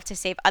himself to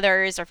save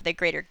others or for the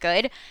greater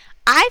good.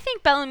 I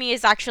think Bellamy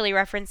is actually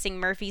referencing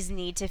Murphy's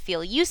need to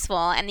feel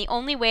useful, and the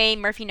only way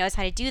Murphy knows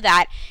how to do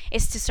that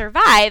is to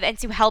survive and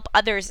to help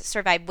others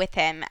survive with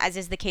him, as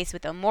is the case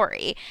with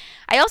Emori.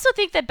 I also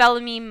think that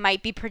Bellamy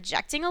might be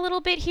projecting a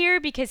little bit here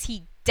because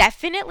he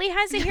definitely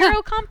has a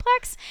hero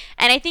complex,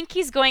 and I think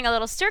he's going a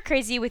little stir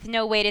crazy with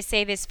no way to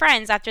save his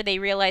friends after they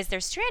realize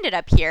they're stranded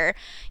up here.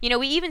 You know,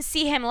 we even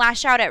see him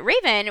lash out at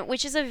Raven,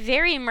 which is a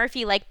very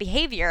Murphy-like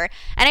behavior,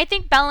 and I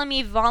think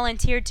Bellamy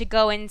volunteered to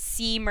go and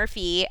see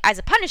Murphy as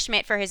a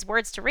punishment for his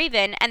words to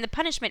Raven, and the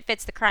punishment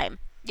fits the crime.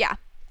 Yeah,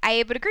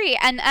 I would agree.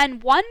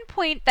 And one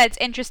point that's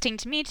interesting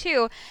to me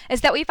too is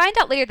that we find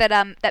out later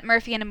that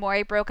Murphy and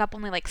Emori broke up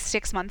only like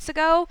 6 months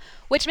ago,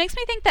 which makes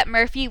me think that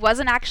Murphy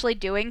wasn't actually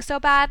doing so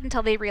bad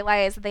until they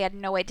realized that they had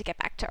no way to get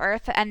back to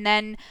Earth. And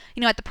then,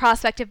 you know, at the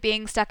prospect of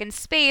being stuck in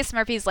space,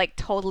 Murphy's like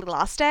totally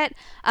lost it.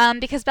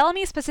 Because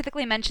Bellamy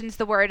specifically mentions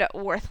the word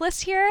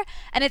worthless here,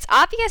 and it's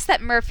obvious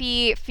that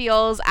Murphy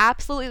feels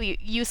absolutely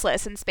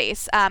useless in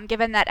space,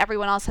 given that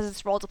everyone else has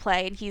this role to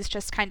play and he's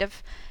just kind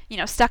of, you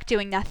know, stuck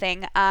doing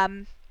nothing.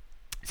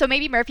 So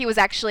maybe Murphy was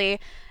actually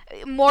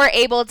more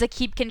able to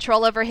keep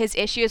control over his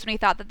issues when he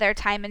thought that their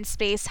time in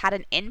space had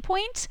an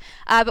endpoint.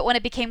 But when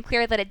it became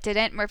clear that it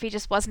didn't, Murphy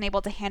just wasn't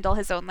able to handle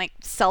his own like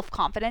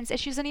self-confidence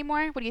issues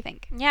anymore. What do you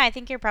think? Yeah, I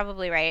think you're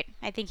probably right.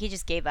 I think he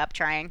just gave up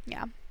trying.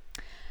 Yeah.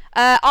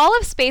 All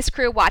of Space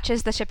Crew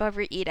watches the ship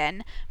over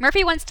Eden.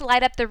 Murphy wants to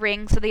light up the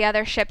ring so the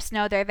other ships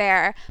know they're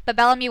there, but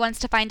Bellamy wants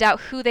to find out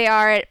who they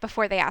are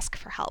before they ask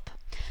for help.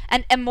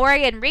 And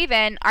Emori and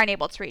Raven aren't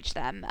able to reach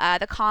them.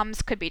 The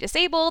comms could be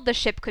disabled, the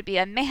ship could be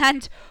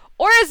unmanned,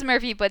 or as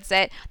Murphy puts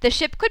it, the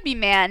ship could be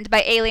manned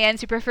by aliens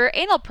who prefer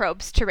anal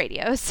probes to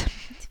radios.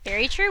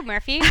 Very true,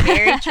 Murphy.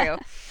 Very true.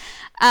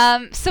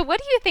 So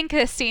what do you think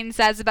this scene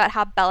says about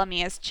how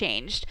Bellamy has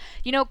changed?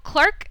 You know,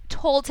 Clark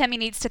told him he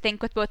needs to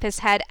think with both his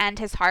head and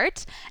his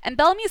heart, and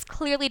Bellamy's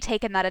clearly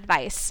taken that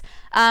advice.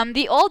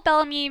 The old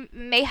Bellamy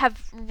may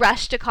have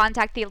rushed to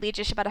contact the Elite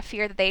Ship out of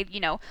fear that they'd,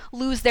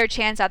 lose their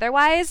chance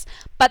otherwise,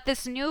 but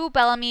this new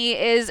Bellamy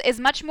is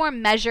much more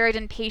measured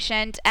and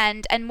patient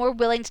and more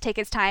willing to take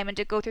his time and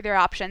to go through their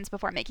options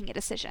before making a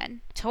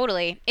decision.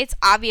 Totally. It's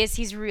obvious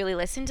he's really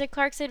listened to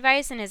Clark's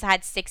advice and has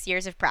had 6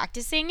 years of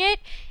practicing it.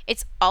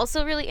 It's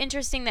also really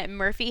interesting that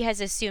Murphy has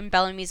assumed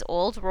Bellamy's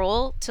old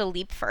role to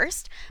leap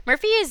first.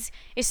 Murphy is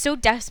so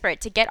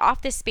desperate to get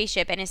off this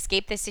spaceship and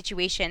escape this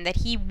situation that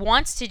he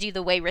wants to do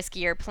the way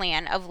riskier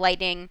plan of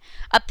lighting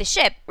up the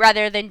ship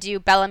rather than do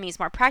Bellamy's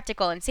more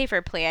practical and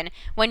safer plan,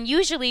 when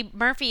usually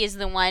Murphy is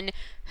the one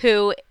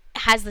who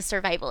has the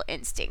survival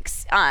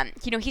instincts.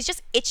 He's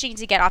just itching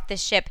to get off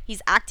this ship.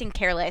 He's acting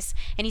careless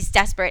and he's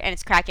desperate, and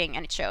it's cracking,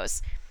 and it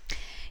shows.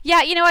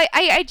 Yeah,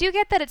 I do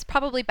get that it's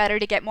probably better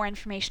to get more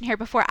information here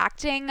before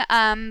acting,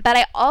 but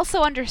I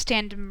also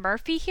understand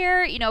Murphy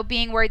here,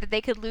 being worried that they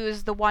could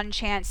lose the one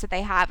chance that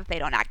they have if they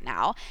don't act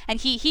now.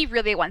 And he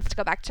really wants to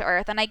go back to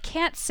Earth, and I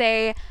can't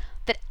say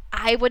that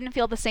I wouldn't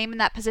feel the same in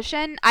that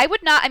position. I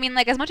would not,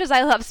 as much as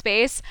I love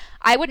space,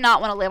 I would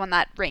not want to live on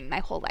that ring my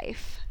whole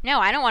life.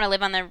 No, I don't want to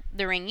live on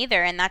the ring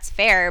either, and that's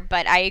fair,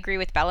 but I agree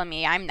with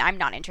Bellamy. I'm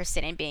not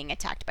interested in being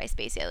attacked by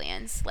space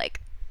aliens,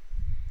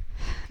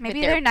 maybe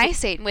they're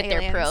nice aliens. With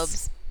their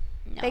probes.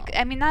 No.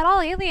 Not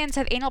all aliens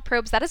have anal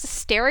probes. That is a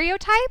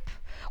stereotype.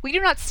 We do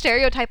not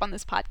stereotype on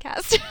this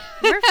podcast.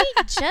 Murphy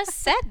just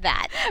said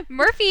that.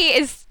 Murphy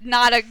is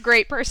not a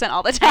great person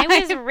all the time. I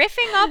was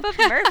riffing off of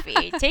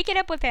Murphy. Take it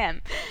up with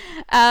him.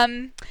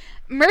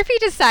 Murphy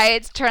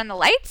decides to turn the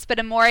lights, but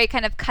Emori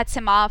kind of cuts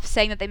him off,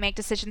 saying that they make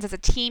decisions as a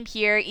team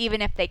here,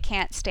 even if they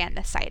can't stand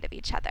the sight of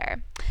each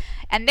other.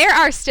 And there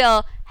are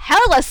still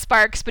hella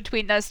sparks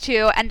between those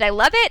two, and I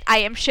love it. I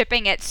am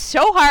shipping it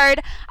so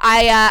hard.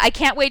 I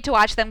can't wait to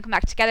watch them come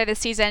back together this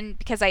season,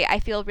 because I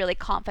feel really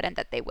confident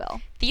that they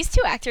will. These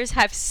two actors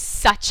have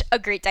such a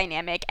great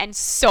dynamic and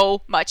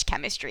so much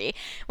chemistry.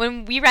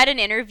 When we read an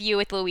interview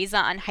with Louisa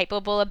on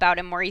Hypable about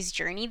Emori's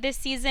journey this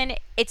season,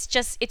 it's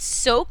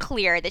so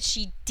clear that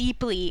she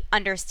deeply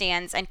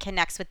understands and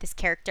connects with this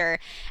character,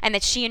 and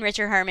that she and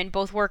Richard Harmon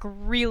both work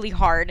really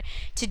hard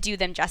to do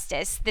them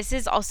justice. This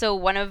is also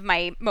one of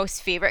my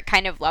most favorite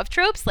kind of love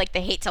tropes, like the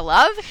hate to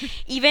love.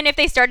 Even if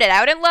they started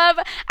out in love,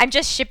 I'm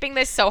just shipping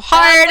this so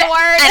hard, and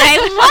I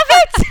love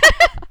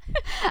it.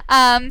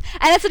 And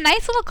it's a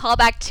nice little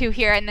callback to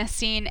here in this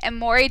scene.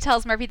 Emori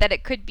tells Murphy that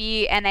it could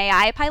be an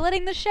AI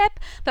piloting the ship,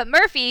 but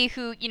Murphy,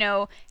 who,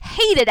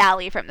 hated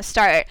Allie from the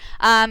start,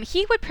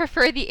 he would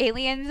prefer the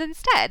aliens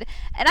instead.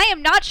 And I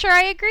am not sure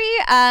I agree,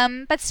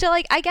 but still,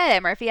 I get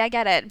it, Murphy, I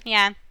get it.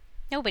 Yeah,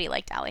 nobody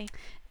liked Allie.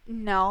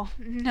 No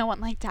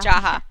one liked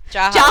Allie.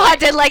 Jaha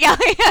did like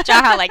Allie.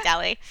 Jaha liked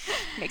Allie.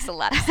 Makes a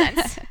lot of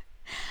sense.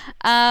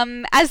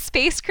 As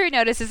space crew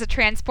notices a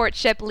transport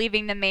ship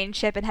leaving the main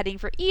ship and heading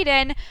for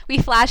Eden, we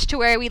flash to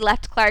where we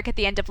left Clark at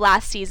the end of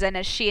last season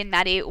as she and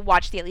Maddie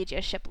watch the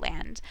Elegia ship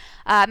land.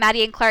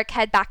 Maddie and Clark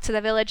head back to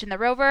the village in the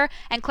rover,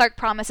 and Clark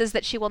promises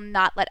that she will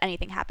not let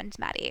anything happen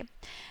to Maddie.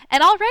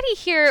 And already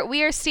here,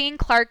 we are seeing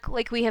Clark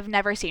like we have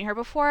never seen her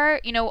before.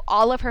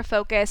 All of her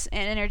focus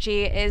and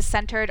energy is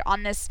centered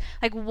on this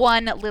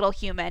one little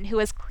human who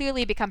has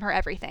clearly become her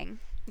everything.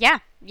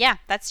 Yeah,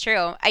 that's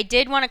true. I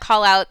did want to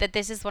call out that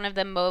this is one of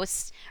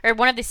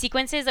the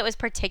sequences that was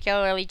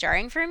particularly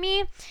jarring for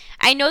me.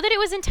 I know that it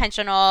was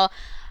intentional.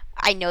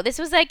 I know this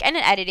was an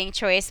editing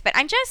choice, but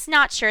I'm just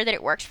not sure that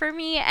it worked for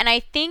me, and I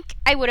think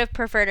I would have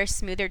preferred a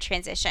smoother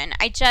transition.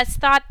 I just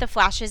thought the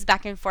flashes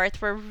back and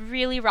forth were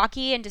really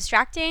rocky and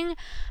distracting,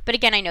 but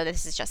again, I know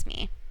this is just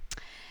me.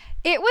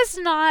 It was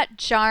not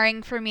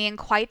jarring for me in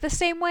quite the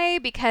same way,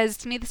 because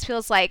to me this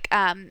feels like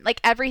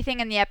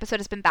everything in the episode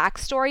has been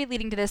backstory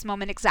leading to this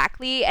moment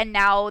exactly, and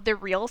now the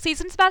real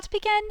season's about to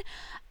begin.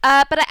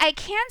 But I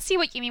can see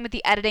what you mean with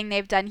the editing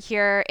they've done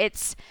here.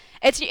 It's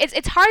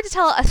hard to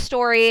tell a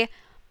story,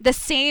 the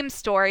same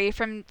story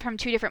from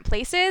two different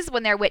places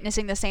when they're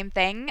witnessing the same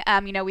thing.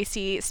 We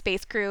see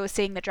space crew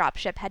seeing the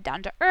dropship head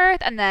down to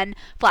Earth, and then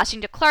flashing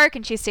to Clark,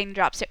 and she's seeing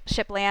the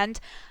dropship land.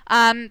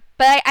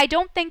 But I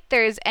don't think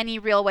there's any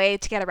real way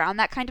to get around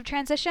that kind of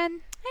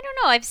transition. I don't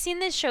know. I've seen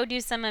this show do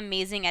some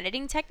amazing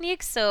editing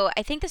techniques, so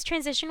I think this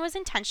transition was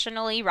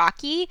intentionally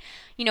rocky,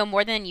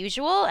 more than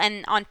usual,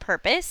 and on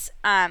purpose.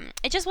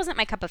 It just wasn't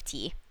my cup of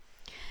tea.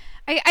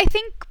 I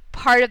think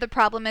part of the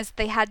problem is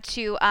they had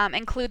to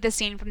include the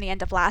scene from the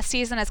end of last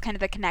season as kind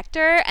of the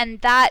connector, and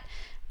that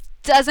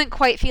doesn't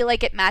quite feel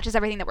like it matches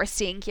everything that we're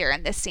seeing here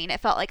in this scene. It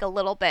felt like a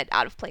little bit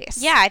out of place.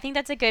 Yeah, I think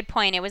that's a good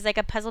point. It was like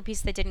a puzzle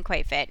piece that didn't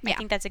quite fit. Yeah. I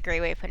think that's a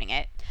great way of putting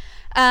it.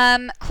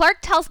 Clark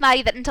tells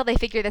Maddie that until they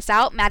figure this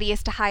out, Maddie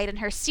is to hide in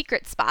her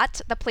secret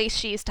spot, the place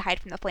she used to hide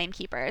from the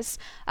Flamekeepers.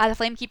 The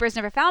Flamekeepers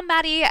never found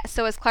Maddie,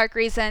 so as Clark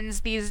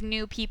reasons, these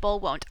new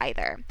people won't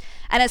either.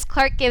 And as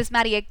Clark gives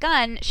Maddie a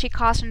gun, she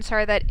cautions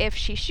her that if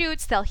she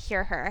shoots, they'll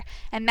hear her.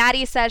 And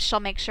Maddie says she'll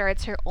make sure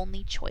it's her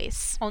only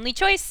choice. Only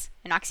choice.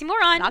 An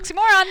oxymoron. An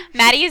oxymoron.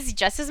 Maddie is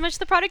just as much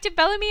the product of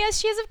Bellamy as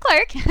she is of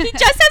Clark. He just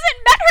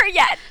hasn't met her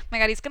yet. Oh my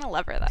God, he's gonna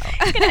love her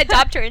though. He's gonna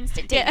adopt her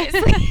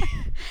instantaneously.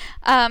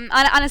 On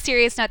a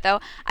serious note, though,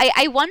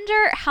 I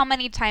wonder how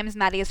many times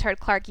Maddie has heard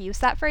Clark use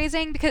that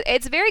phrasing, because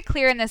it's very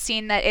clear in this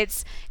scene that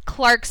it's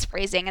Clark's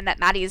phrasing and that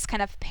Maddie's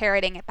kind of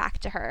parroting it back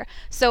to her.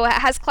 So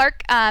has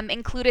Clark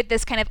included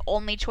this kind of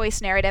only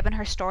choice narrative in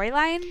her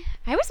storyline?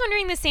 I was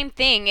wondering the same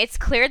thing. It's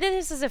clear that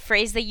this is a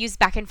phrase they use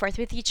back and forth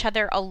with each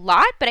other a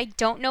lot, but I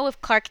don't know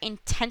if Clark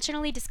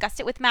intentionally discussed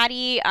it with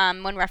Maddie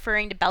when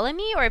referring to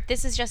Bellamy, or if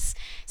this is just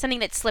something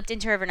that slipped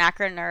into her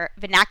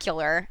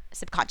vernacular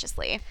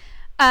subconsciously.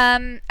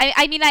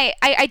 I mean,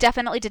 I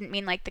definitely didn't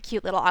mean like the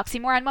cute little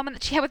oxymoron moment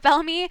that she had with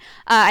Bellamy.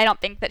 I don't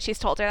think that she's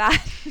told her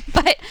that,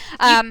 but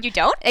You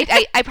don't?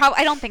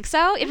 I don't think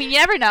so. I mean, you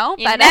never know.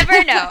 You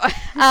never know.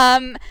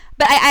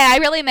 But I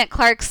really meant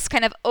Clark's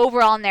kind of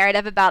overall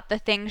narrative about the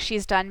things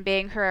she's done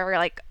being her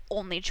like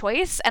only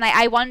choice, and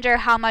I wonder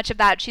how much of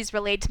that she's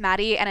relayed to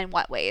Maddie and in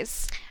what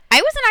ways. I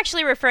wasn't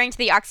actually referring to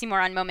the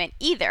oxymoron moment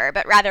either,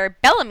 but rather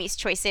Bellamy's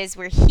choices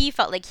where he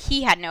felt like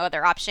he had no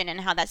other option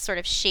and how that sort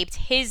of shaped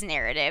his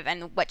narrative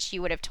and what she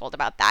would have told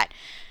about that.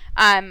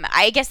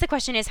 I guess the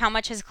question is, how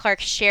much has Clark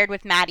shared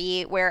with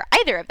Maddie where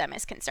either of them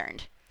is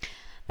concerned?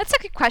 That's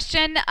a good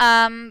question.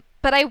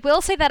 But I will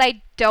say that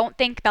I don't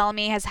think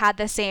Bellamy has had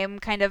the same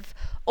kind of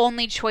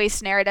only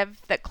choice narrative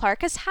that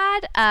Clark has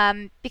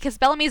had, because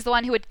Bellamy's the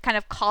one who would kind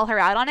of call her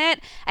out on it,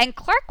 and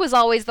Clark was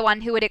always the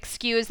one who would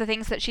excuse the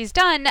things that she's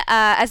done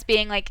as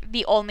being like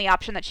the only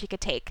option that she could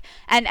take.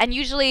 And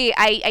usually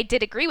I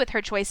did agree with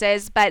her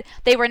choices, but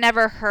they were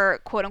never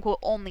her quote-unquote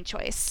only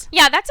choice.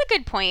 Yeah, that's a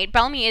good point.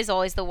 Bellamy is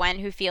always the one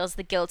who feels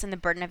the guilt and the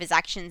burden of his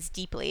actions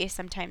deeply,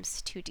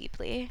 sometimes too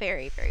deeply.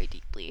 Very, very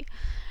deeply.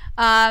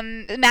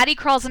 Maddie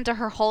crawls into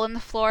her hole in the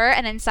floor,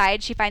 and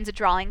inside she finds a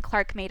drawing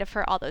Clark made of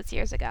her all those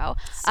years ago.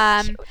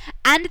 And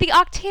the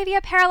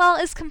Octavia parallel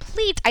is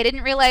complete. I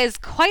didn't realize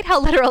quite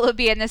how literal it would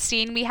be in this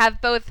scene. We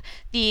have both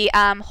the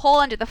hole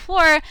under the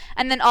floor,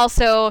 and then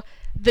also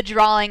the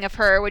drawing of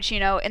her, which, you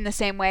know, in the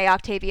same way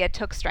Octavia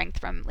took strength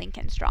from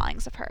Lincoln's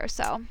drawings of her.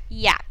 So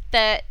yeah,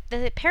 the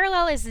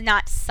parallel is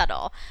not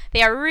subtle.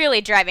 They are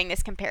really driving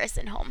this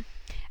comparison home.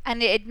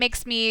 And it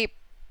makes me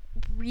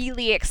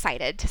really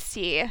excited to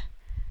see...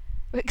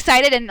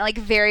 Excited and like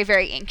very,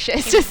 very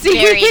anxious to see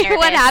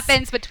what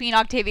happens between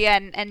Octavia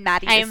and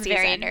Maddie this season. I am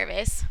very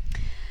nervous.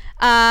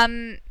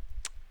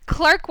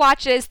 Clark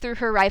watches through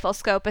her rifle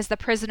scope as the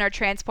prisoner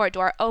transport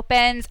door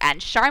opens,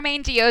 and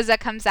Charmaine Dioza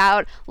comes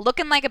out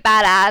looking like a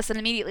badass and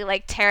immediately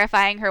like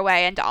terrifying her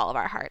way into all of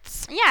our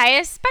hearts. Yeah, I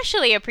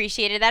especially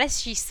appreciated that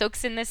as she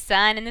soaks in the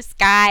sun and the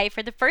sky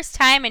for the first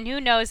time in who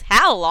knows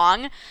how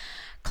long.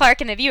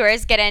 Clark and the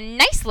viewers get a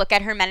nice look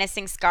at her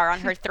menacing scar on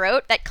her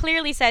throat that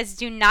clearly says,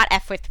 "Do not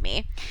F with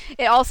me."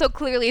 It also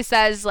clearly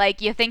says, like,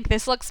 you think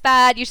this looks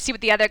bad, you should see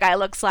what the other guy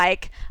looks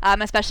like,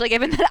 especially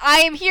given that I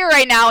am here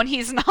right now and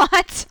he's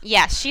not.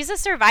 Yes, she's a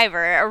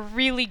survivor, a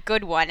really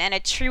good one, and a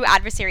true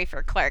adversary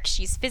for Clark.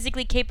 She's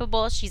physically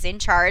capable, she's in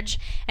charge,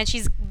 and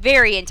she's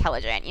very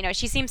intelligent. You know,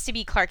 she seems to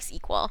be Clark's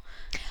equal.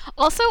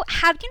 Also,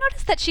 have you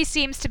noticed that she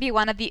seems to be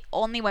one of the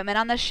only women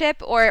on the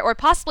ship, or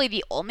possibly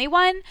the only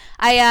one?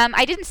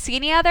 I didn't see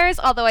any others,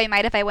 although I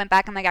might if I went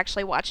back and like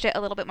actually watched it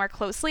a little bit more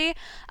closely.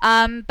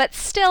 But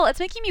still, it's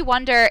making me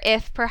wonder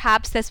if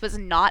perhaps this was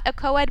not a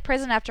co-ed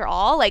prison after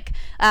all. Like,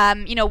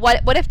 you know,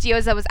 what if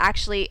Dioza was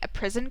actually a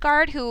prison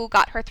guard who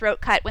got her throat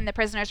cut when the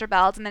prisoners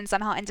rebelled and then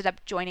somehow ended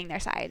up joining their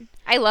side?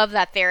 I love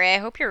that theory. I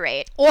hope you're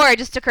right. Or it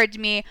just occurred to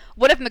me,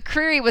 what if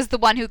McCreary was the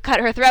one who cut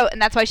her throat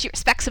and that's why she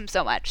respects him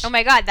so much? Oh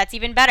my god, that's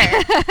even better.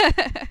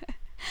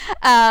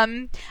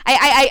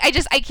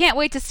 I can't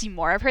wait to see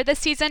more of her this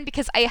season,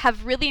 because I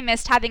have really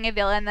missed having a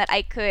villain that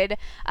I could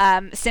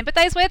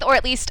sympathize with, or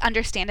at least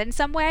understand in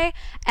some way,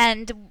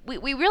 and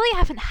we really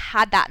haven't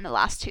had that in the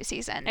last 2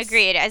 seasons.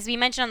 Agreed. As we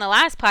mentioned on the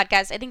last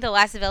podcast, I think the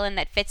last villain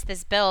that fits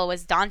this bill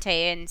was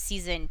Dante in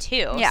season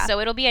 2. Yeah. So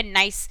it'll be a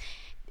nice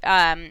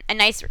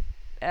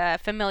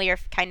familiar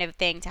kind of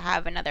thing to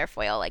have another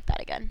foil like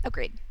that again.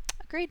 Agreed.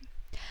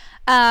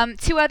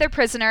 2 other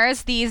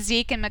prisoners, the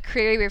Zeke and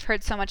McCreary we've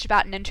heard so much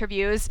about in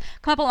interviews,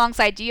 come up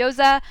alongside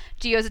Dioza.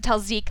 Dioza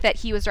tells Zeke that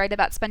he was right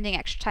about spending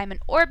extra time in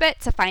orbit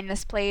to find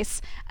this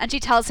place, and she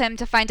tells him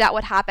to find out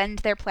what happened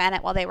to their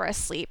planet while they were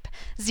asleep.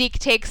 Zeke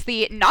takes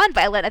the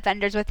non-violent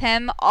offenders with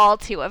him, all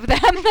 2 of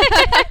them.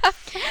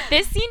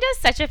 This scene does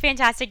such a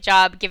fantastic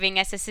job giving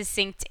us a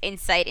succinct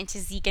insight into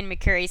Zeke and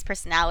McCreary's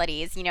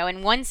personalities. You know,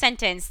 in one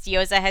sentence,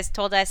 Dioza has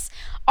told us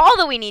all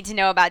that we need to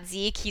know about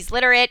Zeke. He's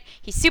literate,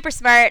 he's super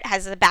smart,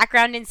 has a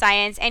background in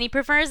science, and he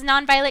prefers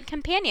non-violent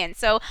companions.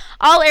 So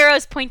all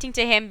arrows pointing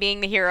to him being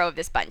the hero of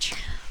this bunch.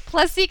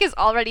 Plus, Zeke is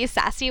already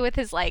sassy with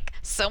his, like,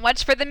 so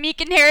much for the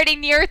meek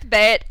inheriting the earth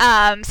bit.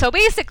 So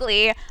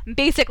basically,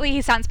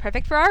 he sounds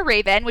perfect for our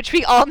Raven, which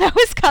we all know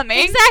is coming.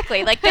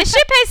 Exactly. Like, the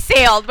ship has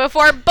sailed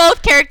before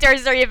both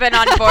characters are even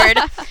on board.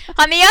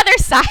 On the other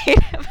side,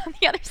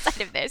 the other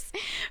side of this,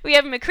 we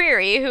have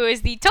McCreary, who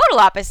is the total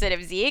opposite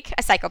of Zeke,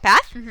 a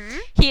psychopath. Mm-hmm.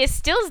 He is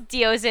still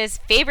Dioza's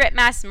favorite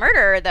mass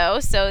murderer, though,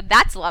 so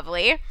that's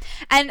lovely.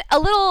 And a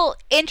little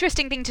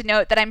interesting thing to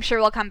note that I'm sure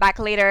will come back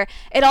later,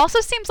 it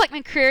also seems like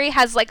McCreary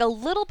has like a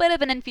little bit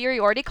of an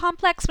inferiority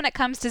complex when it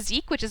comes to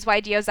Zeke, which is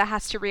why Dioza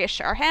has to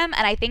reassure him,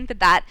 and I think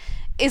that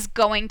is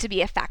going to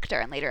be a factor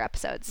in later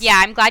episodes.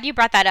 Yeah, I'm glad you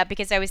brought that up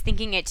because I was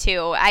thinking it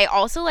too. I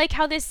also like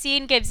how this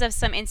scene gives us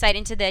some insight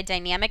into the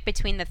dynamic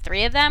between the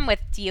three of them, with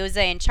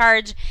Dioza in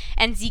charge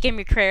and Zeke and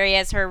McCreary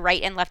as her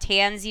right and left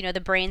hands, you know,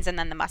 the brains and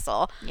then the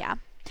muscle. Yeah.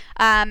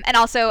 And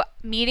also,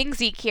 meeting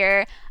Zeke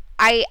here,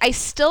 I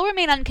still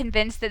remain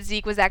unconvinced that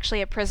Zeke was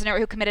actually a prisoner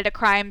who committed a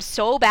crime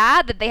so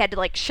bad that they had to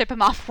like ship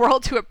him off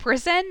world to a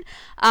prison.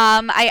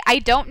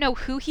 I don't know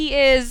who he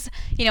is,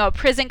 you know, a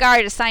prison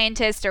guard, a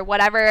scientist, or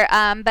whatever.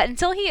 But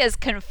until he is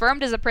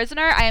confirmed as a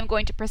prisoner, I am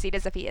going to proceed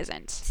as if he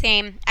isn't.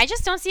 Same. I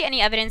just don't see any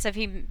evidence of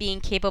him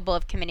being capable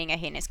of committing a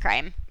heinous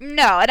crime.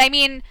 No, and I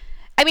mean,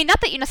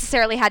 not that you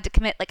necessarily had to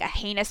commit like a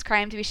heinous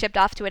crime to be shipped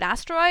off to an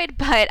asteroid,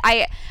 but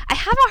I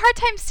have a hard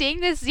time seeing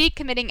this Zeke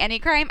committing any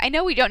crime. I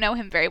know we don't know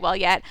him very well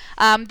yet.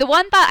 The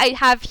one thought I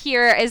have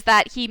here is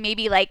that he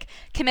maybe like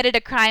committed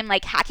a crime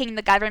like hacking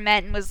the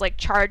government and was like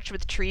charged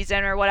with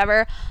treason or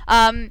whatever.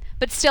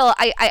 But still,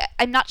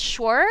 I'm not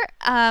sure.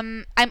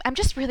 I'm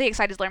just really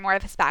excited to learn more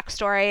of his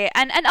backstory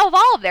and of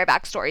all of their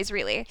backstories,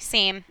 really.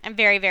 Same. I'm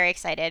very, very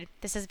excited.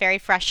 This is very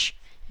fresh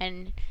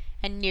and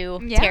new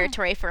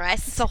territory for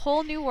us. It's a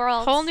whole new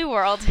world. Whole new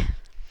world.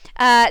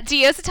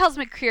 Dioza tells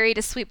McCreary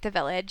to sweep the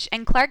village,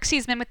 and Clark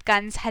sees men with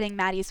guns heading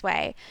Maddie's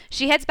way.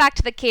 She heads back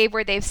to the cave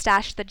where they've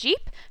stashed the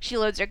jeep. She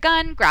loads her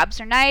gun, grabs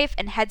her knife,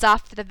 and heads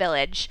off to the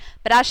village.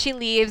 But as she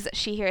leaves,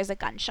 she hears a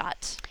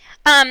gunshot.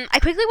 I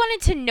quickly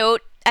wanted to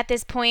note at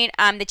this point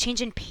the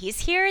change in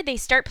pace here. They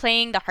start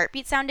playing the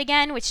heartbeat sound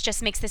again, which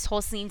just makes this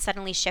whole scene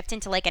suddenly shift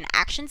into like an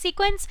action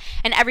sequence,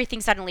 and everything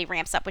suddenly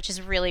ramps up, which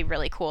is really,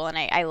 really cool, and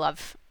I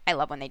love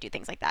when they do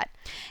things like that.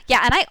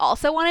 Yeah, and I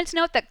also wanted to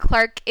note that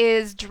Clark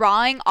is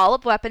drawing all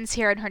of the weapons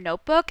here in her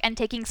notebook and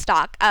taking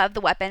stock of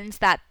the weapons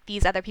that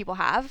these other people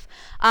have.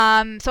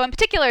 So in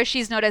particular,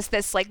 she's noticed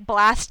this like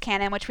blast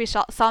cannon, which we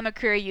saw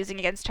McCreary using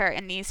against her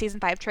in the season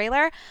 5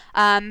 trailer.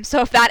 So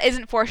if that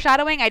isn't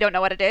foreshadowing, I don't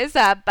know what it is,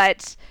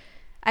 but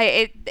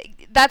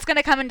that's going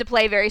to come into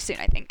play very soon,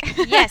 I think.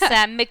 Yes,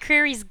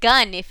 McCreary's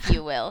gun, if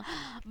you will.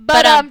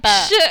 But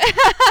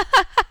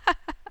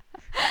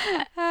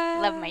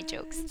Love my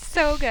jokes.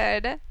 So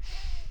good.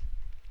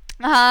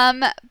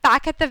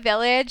 Back at the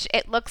village,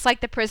 it looks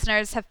like the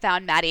prisoners have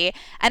found Maddie.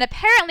 And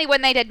apparently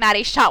when they did,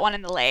 Maddie shot one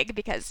in the leg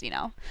because, you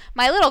know,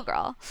 my little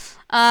girl.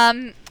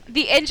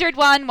 The injured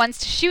one wants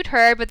to shoot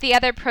her, but the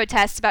other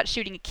protests about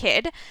shooting a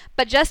kid.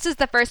 But just as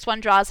the first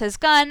one draws his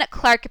gun,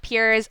 Clark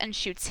appears and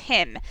shoots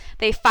him.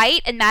 They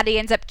fight, and Maddie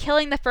ends up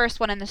killing the first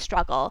one in the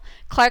struggle.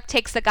 Clark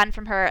takes the gun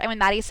from her, and when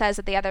Maddie says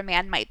that the other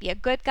man might be a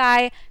good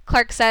guy,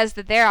 Clark says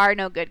that there are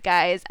no good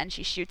guys, and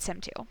she shoots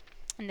him too.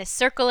 And the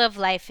circle of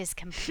life is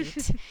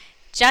complete.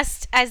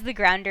 Just as the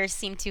Grounders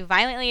seem to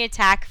violently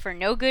attack for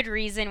no good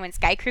reason when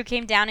Sky Crew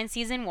came down in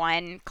Season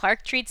 1,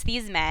 Clark treats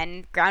these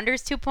men,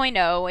 Grounders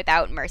 2.0,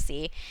 without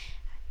mercy,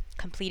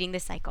 completing the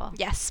cycle.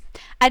 Yes.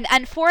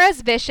 And for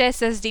as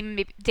vicious as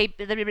Demon...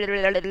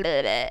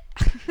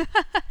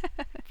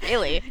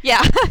 Really?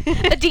 Yeah.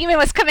 The demon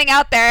was coming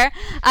out there.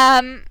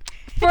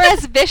 For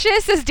as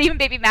vicious as Demon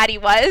Baby Maddie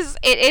was,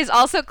 it is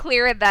also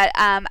clear that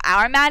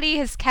our Maddie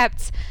has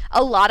kept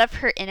a lot of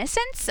her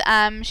innocence.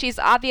 She's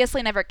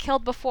obviously never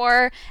killed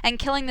before, and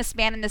killing this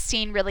man in the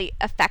scene really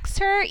affects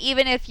her.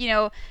 Even if he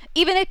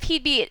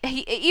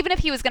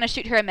was going to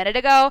shoot her a minute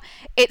ago,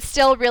 it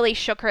still really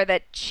shook her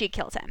that she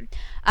killed him.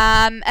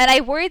 And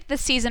I worry that the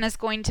season is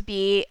going to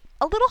be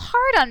a little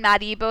hard on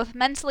Maddie, both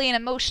mentally and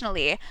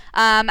emotionally.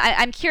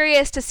 I'm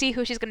curious to see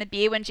who she's going to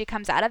be when she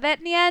comes out of it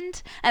in the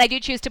end, and I do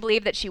choose to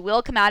believe that she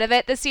will come out of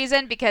it this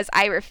season because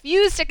I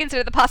refuse to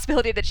consider the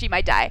possibility that she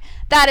might die.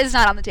 That is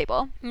not on the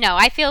table. No,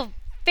 I feel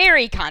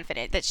very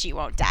confident that she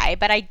won't die,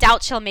 but I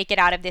doubt she'll make it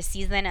out of this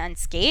season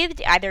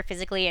unscathed, either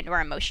physically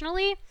or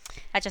emotionally.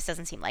 That just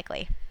doesn't seem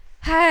likely.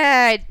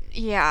 Yeah.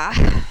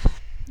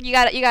 You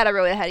got a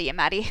road ahead of you,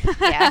 Maddie.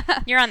 Yeah,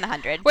 you're on the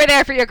 100. We're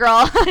there for you,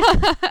 girl.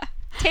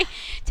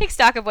 Take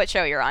stock of what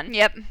show you're on.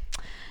 Yep.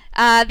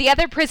 The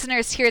other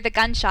prisoners hear the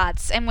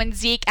gunshots, and when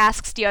Zeke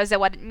asks Dioza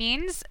what it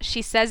means,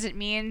 she says it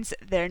means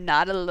they're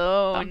not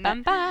alone.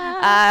 Bum, bum,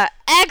 bum.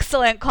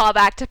 Excellent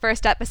callback to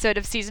first episode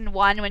of season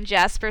 1 when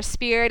Jasper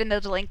speared and the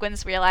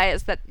delinquents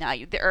realize that now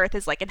the Earth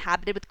is like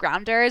inhabited with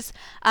grounders.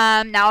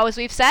 Now, as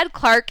we've said,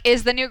 Clark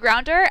is the new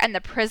grounder, and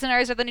the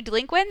prisoners are the new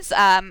delinquents,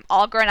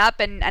 all grown up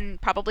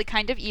and probably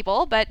kind of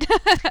evil, but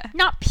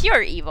not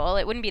pure evil.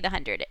 It wouldn't be the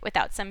 100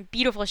 without some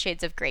beautiful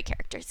shades of gray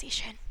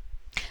characterization.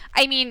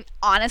 I mean,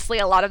 honestly,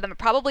 a lot of them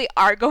probably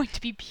are going to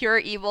be pure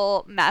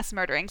evil,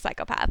 mass-murdering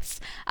psychopaths.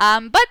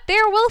 But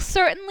there will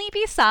certainly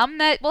be some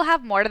that will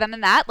have more to them than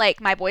that, like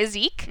my boy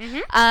Zeke.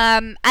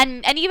 Mm-hmm.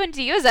 And even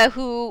Dioza,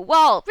 who,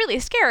 well, really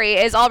scary,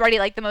 is already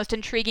like the most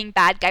intriguing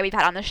bad guy we've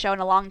had on the show in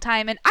a long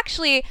time. And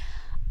actually,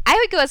 I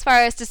would go as far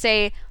as to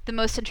say the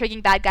most intriguing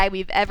bad guy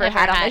we've ever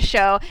had on had. this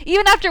show.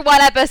 Even after one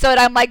episode,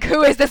 I'm like,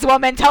 who is this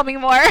woman? Tell me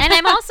more. And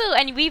I'm also,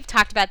 and we've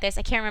talked about this,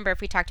 I can't remember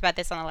if we talked about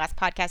this on the last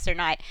podcast or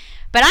not,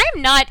 but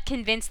I'm not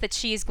convinced that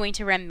she is going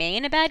to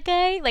remain a bad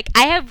guy. Like,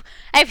 I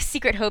have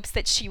secret hopes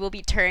that she will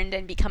be turned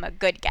and become a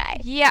good guy.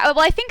 Yeah,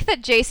 well, I think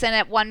that Jason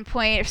at one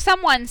point, or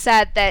someone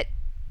said that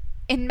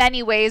in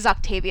many ways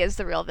Octavia is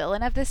the real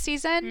villain of this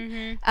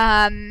season.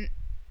 Mm-hmm.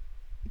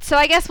 So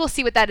I guess we'll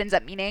see what that ends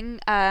up meaning.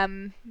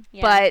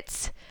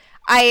 But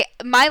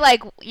my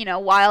like,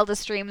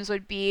 wildest dreams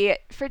would be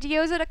for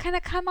Diyoza to kind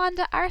of come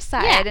onto our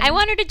side. Yeah, I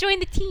want her to join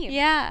the team.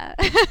 Yeah.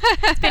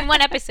 It's been one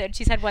episode.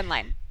 She's had one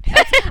line.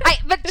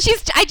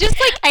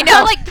 I know,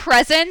 her like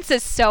presence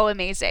is so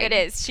amazing. It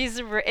is.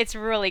 It's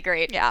really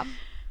great. Yeah.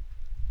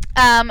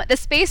 The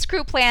space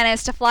crew plan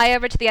is to fly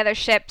over to the other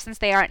ship since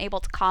they aren't able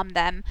to calm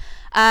them.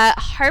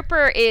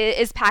 Harper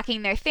is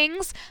packing their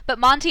things, but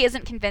Monty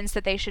isn't convinced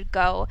that they should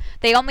go.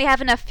 They only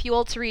have enough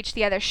fuel to reach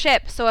the other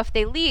ship, so if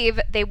they leave,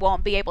 they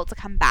won't be able to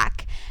come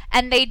back.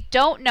 And they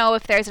don't know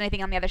if there's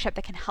anything on the other ship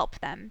that can help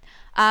them.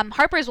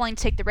 Harper is willing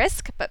to take the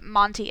risk, but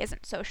Monty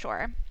isn't so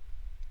sure.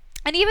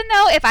 And even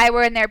though if I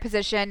were in their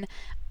position,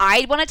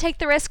 I'd want to take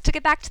the risk to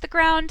get back to the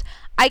ground,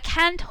 I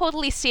can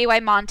totally see why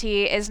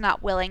Monty is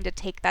not willing to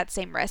take that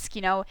same risk.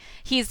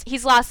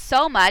 He's lost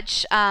so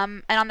much,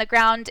 and on the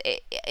ground,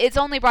 it's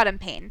only brought him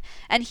pain.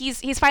 And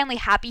he's finally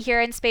happy here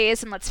in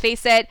space, and let's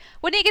face it,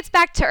 when he gets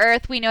back to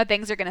Earth, we know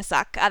things are going to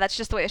suck. That's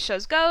just the way the show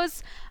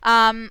goes.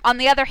 On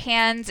the other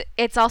hand,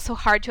 it's also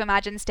hard to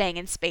imagine staying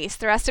in space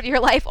the rest of your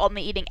life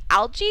only eating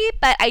algae,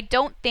 but I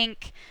don't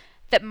think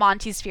that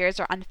Monty's fears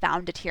are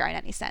unfounded here in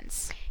any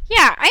sense.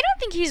 Yeah, I don't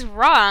think he's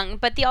wrong,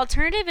 but the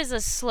alternative is a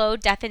slow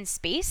death in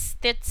space.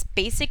 That's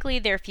basically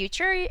their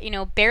future,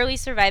 barely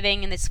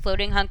surviving in this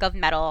floating hunk of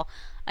metal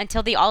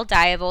until they all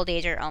die of old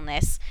age or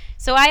illness.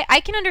 So I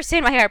can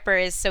understand why Harper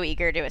is so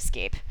eager to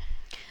escape.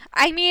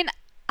 I mean,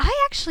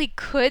 I actually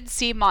could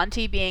see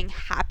Monty being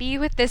happy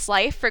with this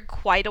life for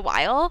quite a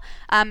while.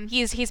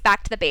 He's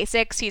back to the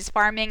basics. He's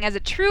farming as a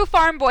true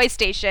farm boy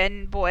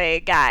station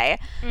boy guy.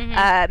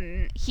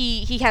 Mm-hmm.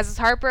 He has his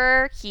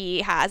Harper.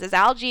 He has his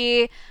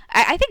algae.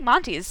 I think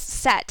Monty's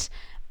set.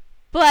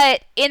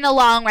 But in the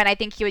long run, I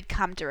think he would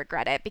come to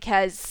regret it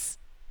because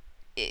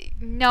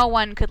no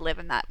one could live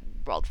in that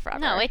world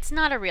forever. No, it's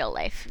not a real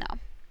life. No.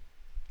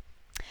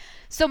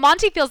 So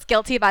Monty feels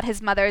guilty about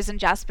his mother's and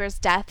Jasper's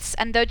deaths,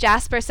 and though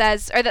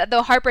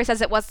though Harper says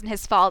it wasn't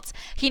his fault,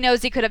 he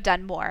knows he could have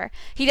done more.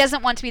 He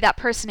doesn't want to be that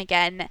person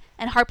again,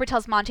 and Harper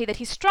tells Monty that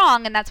he's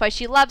strong and that's why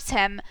she loves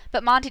him,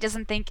 but Monty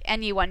doesn't think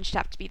anyone should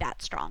have to be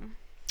that strong.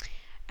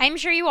 I'm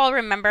sure you all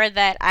remember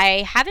that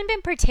I haven't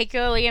been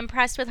particularly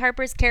impressed with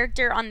Harper's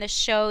character on the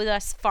show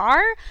thus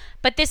far,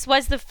 but this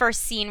was the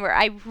first scene where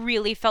I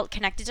really felt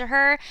connected to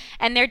her,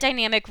 and their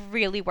dynamic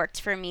really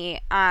worked for me.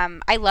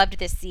 I loved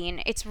this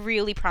scene. It's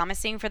really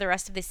promising for the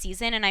rest of the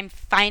season, and I'm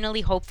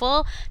finally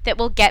hopeful that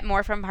we'll get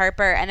more from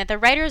Harper, and that the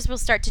writers will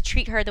start to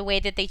treat her the way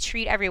that they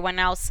treat everyone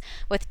else,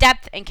 with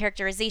depth and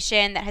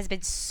characterization that has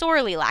been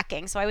sorely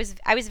lacking. So I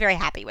was very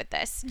happy with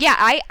this. Yeah,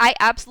 I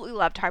absolutely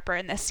loved Harper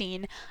in this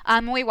scene.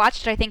 When we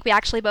watched it, I think we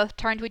actually both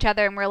turned to each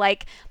other and were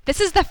like,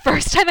 this is the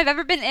first time I've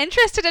ever been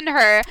interested in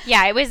her.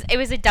 Yeah, it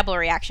was a double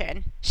reaction.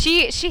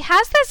 She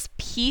has this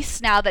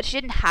peace now that she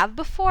didn't have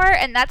before,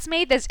 and that's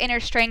made this inner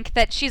strength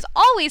that she's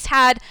always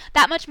had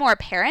that much more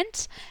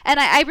apparent. And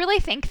I really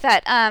think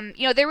that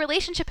their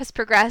relationship has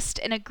progressed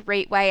in a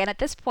great way, and at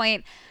this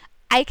point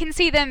I can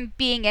see them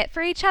being it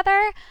for each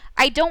other.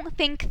 I don't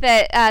think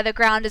that the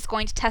ground is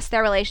going to test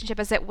their relationship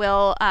as it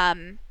will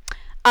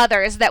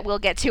others that we'll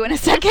get to in a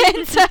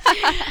second.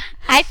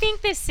 I think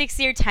this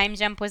 6-year time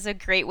jump was a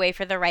great way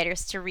for the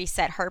writers to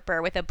reset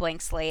Harper with a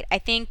blank slate. I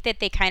think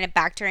that they kind of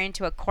backed her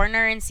into a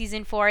corner in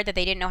season 4 that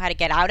they didn't know how to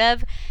get out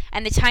of,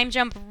 and the time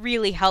jump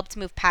really helped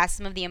move past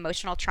some of the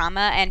emotional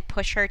trauma and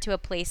push her to a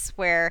place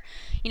where,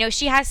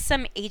 she has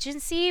some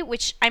agency,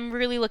 which I'm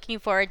really looking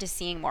forward to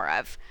seeing more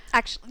of.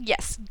 Actually,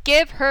 yes,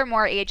 give her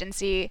more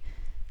agency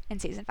in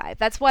season 5.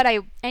 That's what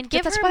I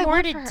give her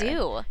more to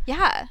do.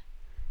 Yeah.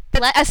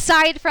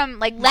 Aside from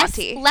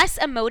Monty. Less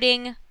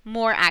emoting,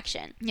 more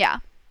action. Yeah,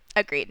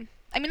 agreed.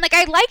 I mean,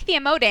 I like the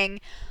emoting,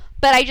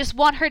 but I just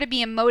want her to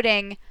be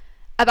emoting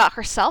about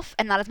herself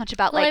and not as much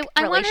about I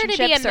want her to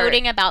be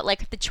emoting or about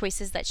the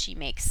choices that she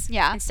makes.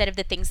 Yeah. Instead of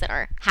the things that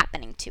are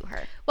happening to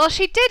her. Well,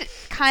 she did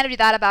kind of do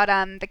that about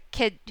the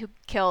kid who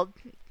killed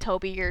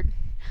Toby or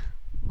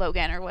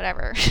Logan or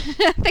whatever.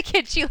 The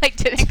kid she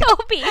didn't.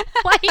 Toby.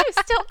 Why do you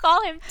still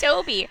call him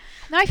Toby?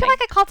 No, I feel like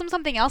I called him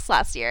something else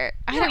last year.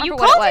 I don't remember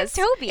what it was.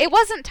 Him Toby. It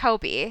wasn't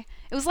Toby.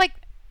 It was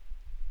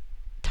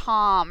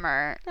Tom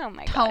or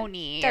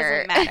Tony.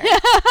 Doesn't matter.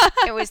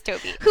 It was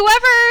Toby.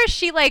 Whoever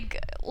she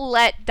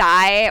let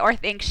die or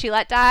thinks she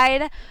let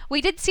died.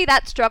 We did see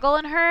that struggle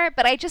in her,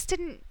 but I just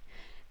didn't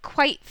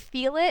quite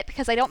feel it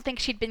because I don't think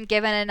she'd been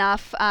given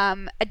enough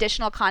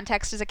additional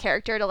context as a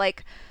character to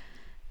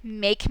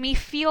make me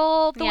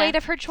feel the weight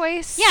of her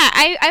choice. Yeah,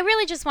 I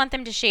really just want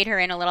them to shade her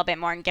in a little bit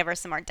more and give her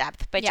some more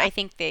depth, which I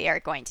think they are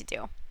going to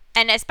do.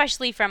 and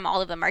especially from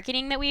all of the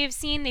marketing that we have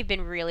seen, they've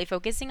been really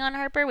focusing on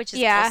Harper, which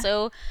is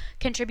also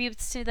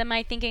contributes to them,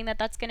 I thinking that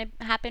that's going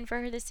to happen for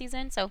her this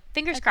season. So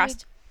fingers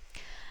crossed.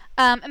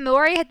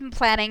 Mori had been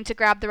planning to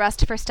grab the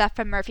rest of her stuff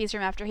from Murphy's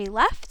room after he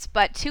left,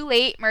 but too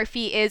late.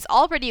 Murphy is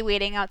already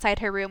waiting outside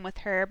her room with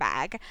her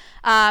bag.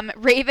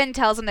 Raven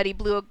tells him that he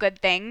blew a good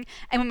thing,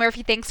 and when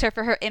Murphy thanks her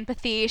for her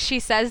empathy, she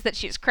says that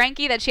she's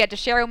cranky that she had to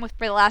share a room with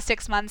for the last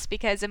 6 months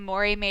because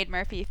Mori made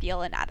Murphy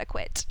feel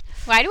inadequate.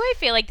 Why do I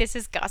feel like this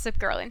is Gossip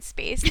Girl in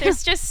space?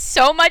 There's just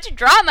so much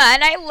drama,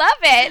 and I love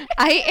it.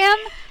 I am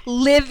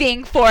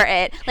living for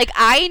it. Like,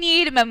 I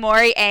need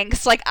Mamori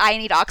angst. Like, I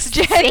need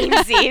oxygen.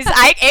 Samesies.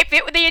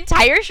 If the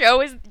entire show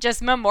was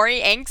just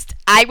Mamori angst,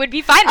 I would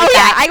be fine with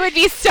that. I would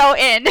be so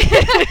in.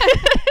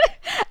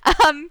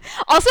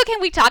 Also,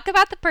 can we talk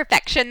about the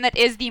perfection that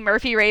is the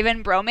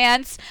Murphy-Raven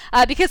bromance?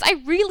 Because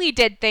I really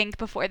did think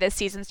before this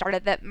season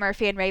started that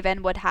Murphy and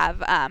Raven would have,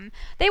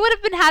 they would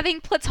have been having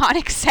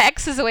platonic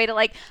sex as a way to,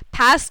 like,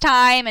 pass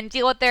time and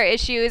deal with their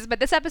issues. But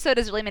this episode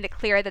has really made it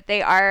clear that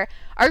they are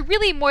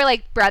really more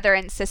like brother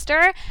and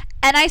sister.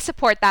 And I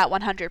support that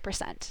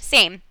 100%.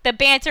 Same. The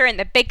banter and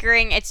the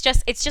bickering, it's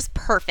just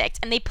perfect.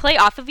 And they play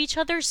off of each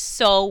other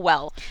so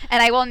well.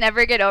 And I will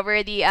never get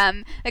over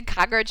the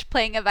cockroach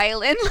playing a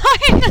violin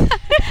line.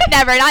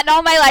 Never. Not in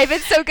all my life.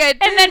 It's so good.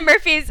 And then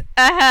Murphy's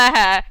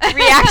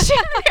reaction.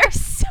 They're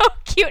so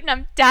cute and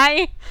I'm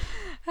dying.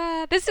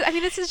 This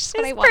is just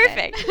what I wanted.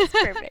 Perfect. It's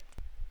perfect.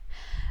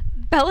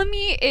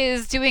 Bellamy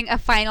is doing a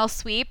final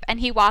sweep, and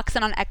he walks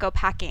in on Echo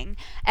packing.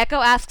 Echo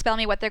asks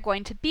Bellamy what they're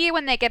going to be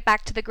when they get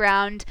back to the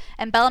ground,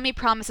 and Bellamy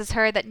promises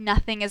her that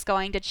nothing is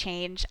going to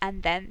change,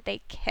 and then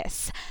they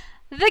kiss.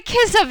 The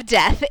kiss of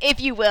death, if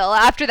you will,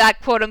 after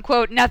that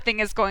quote-unquote nothing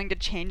is going to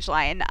change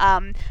line,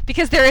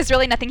 because there is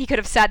really nothing he could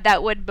have said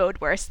that would bode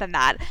worse than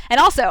that. And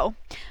also,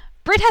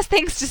 Britt has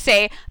things to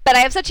say, but I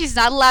have said she's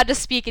not allowed to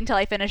speak until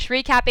I finish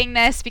recapping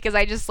this, because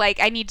I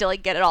need to,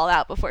 get it all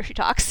out before she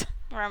talks.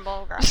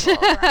 Grumble, grumble,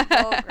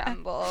 grumble,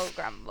 grumble,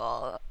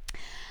 grumble.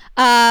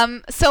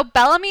 So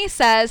Bellamy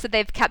says that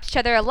they've kept each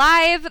other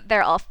alive,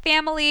 they're all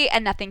family,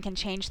 and nothing can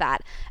change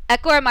that.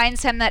 Echo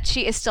reminds him that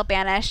she is still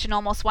banished and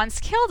almost once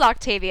killed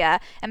Octavia,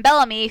 and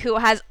Bellamy, who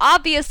has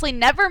obviously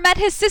never met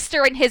his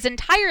sister in his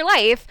entire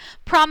life,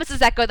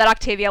 promises Echo that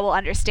Octavia will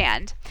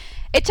understand.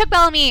 It took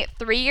Bellamy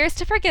 3 years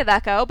to forgive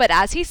Echo, but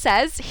as he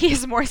says,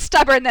 he's more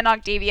stubborn than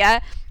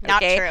Octavia.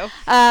 Not true.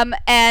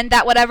 And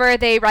that whatever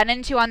they run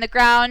into on the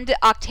ground,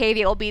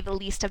 Octavia will be the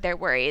least of their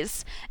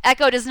worries.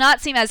 Echo does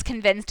not seem as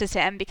convinced as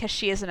him because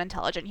she is an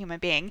intelligent human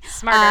being.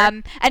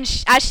 Smarter.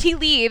 And as she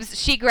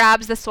leaves, she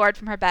grabs the sword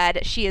from her bed.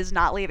 She is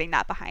not leaving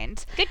that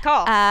behind. Good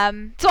call.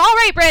 So all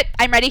right, Britt,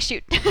 I'm ready.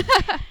 Shoot.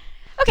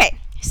 Okay.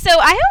 So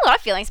I have a lot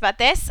of feelings about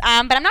this,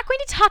 but I'm not going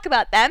to talk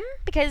about them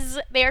because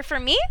they are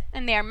for me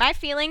and they are my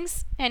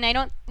feelings, and I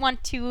don't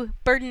want to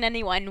burden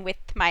anyone with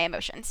my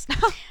emotions.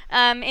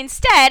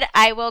 Instead,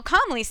 I will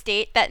calmly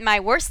state that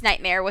my worst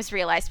nightmare was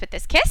realized with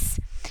this kiss,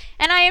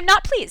 and I am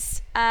not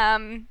pleased,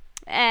 and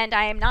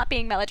I am not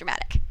being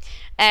melodramatic.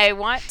 I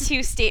want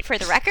to state for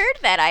the record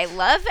that I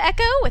love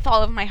Echo with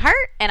all of my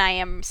heart, and I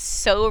am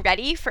so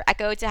ready for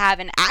Echo to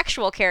have an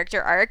actual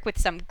character arc with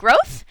some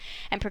growth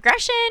and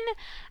progression.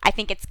 I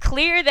think it's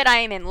clear that I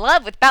am in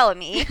love with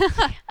Bellamy, but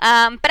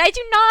I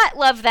do not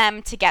love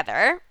them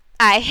together.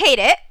 I hate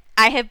it.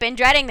 I have been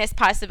dreading this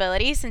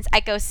possibility since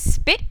Echo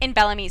spit in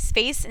Bellamy's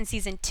face in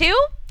season 2.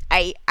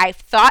 I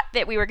thought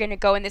that we were going to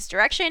go in this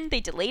direction. They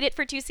delayed it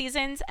for 2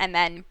 seasons, and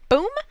then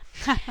boom.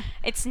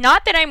 It's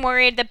not that I'm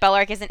worried that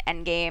Bellarke isn't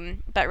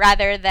endgame, but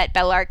rather that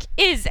Bellarke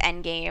is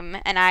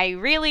endgame, and I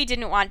really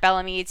didn't want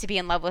Bellamy to be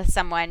in love with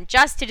someone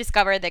just to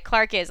discover that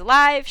Clarke is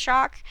alive,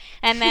 shock,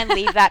 and then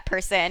leave that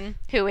person,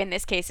 who in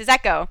this case is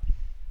Echo.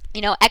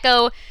 You know,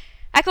 Echo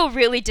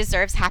really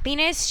deserves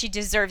happiness. She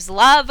deserves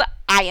love.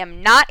 I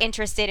am not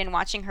interested in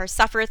watching her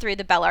suffer through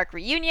the Bellarke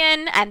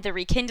reunion and the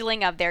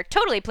rekindling of their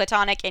totally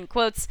platonic, in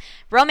quotes,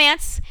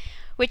 romance,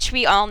 which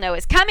we all know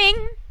is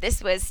coming.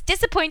 This was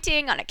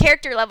disappointing on a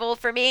character level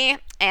for me,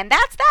 and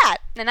that's that.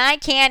 And I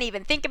can't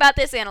even think about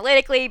this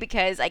analytically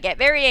because I get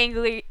very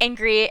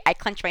angry. I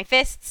clench my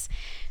fists.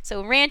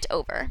 So rant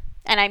over.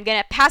 And I'm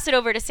going to pass it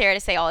over to Sarah to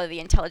say all of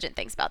the intelligent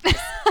things about this.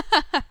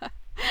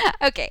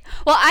 Okay.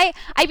 Well, I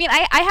mean,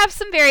 I have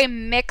some very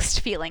mixed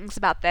feelings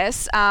about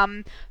this.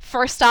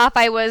 First off,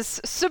 I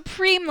was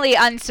supremely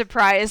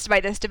unsurprised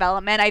by this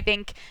development. I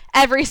think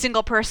every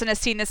single person has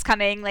seen this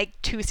coming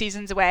 2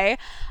 seasons away.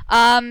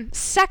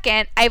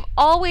 Second, I've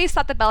always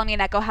thought that Bellamy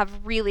and Echo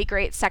have really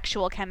great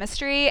sexual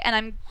chemistry, and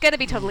I'm gonna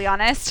be totally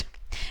honest.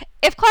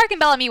 If Clarke and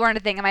Bellamy weren't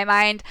a thing in my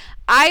mind,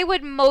 I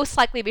would most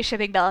likely be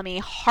shipping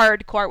Bellamy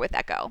hardcore with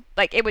Echo.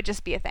 It would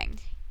just be a thing.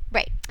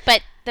 Right.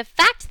 But the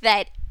fact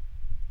that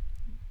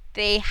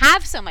they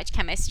have so much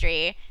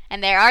chemistry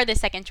and they are the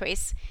second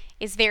choice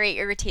is very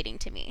irritating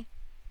to me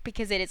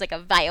because it is a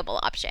viable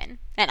option,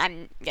 and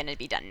I'm gonna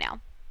be done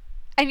now.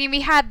 I mean,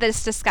 we had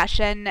this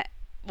discussion.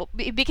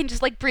 We can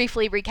just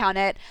briefly recount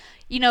it.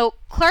 You know,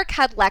 Clarke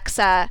had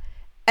Lexa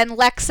and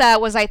Lexa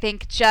was, I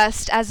think,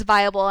 just as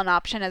viable an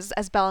option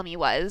as Bellamy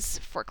was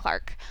for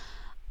Clarke.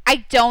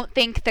 I don't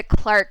think that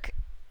Clarke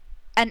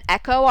and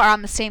Echo are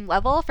on the same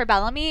level for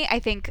Bellamy. I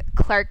think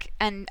Clarke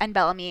and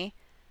Bellamy,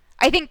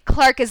 I think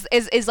Clarke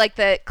is like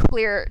the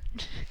clear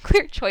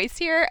choice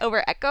here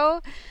over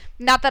Echo.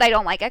 Not that I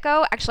don't like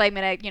Echo. Actually, I'm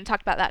gonna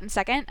talk about that in a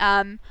second.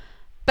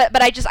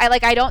 But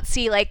I don't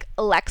see like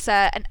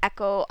Alexa and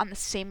Echo on the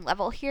same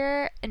level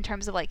here in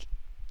terms of like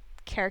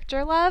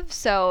character love.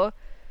 So,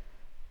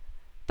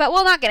 but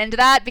we'll not get into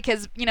that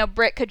because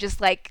Britt could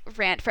just like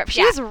rant forever.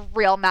 She was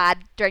real mad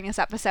during this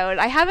episode.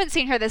 I haven't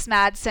seen her this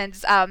mad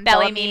since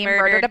Bellamy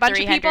murdered a bunch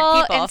of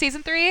people in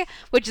season 3,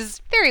 which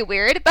is very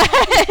weird. But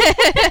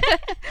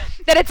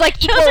that it's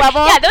like equal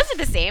level. Yeah, those are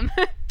the same.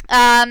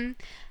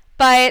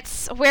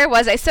 But where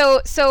was I?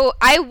 So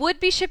I would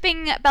be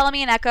shipping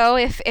Bellamy and Echo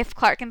if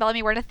Clarke and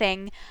Bellamy weren't a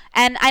thing.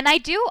 And I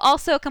do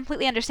also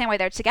completely understand why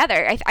they're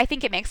together. I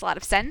think it makes a lot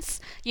of sense.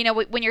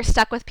 When you're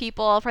stuck with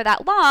people for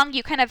that long,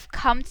 you kind of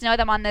come to know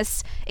them on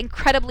this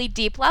incredibly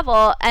deep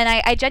level. And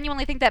I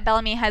genuinely think that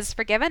Bellamy has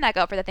forgiven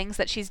Echo for the things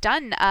that she's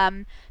done.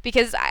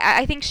 Because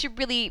I think she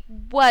really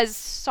was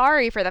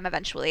sorry for them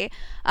eventually.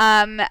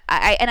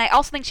 I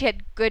also think she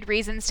had good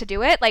reasons to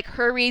do it. Like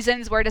her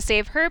reasons were to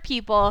save her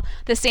people,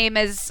 the same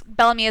as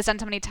Bellamy has done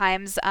so many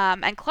times,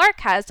 and Clarke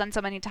has done so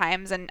many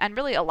times, and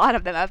really a lot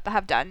of them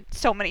have done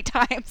so many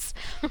times.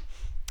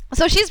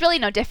 So she's really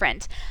no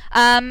different.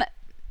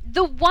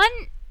 The one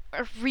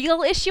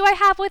real issue I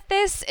have with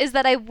this is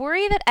that I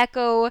worry that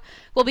Echo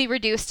will be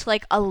reduced to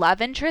like a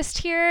love interest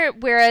here,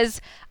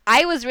 whereas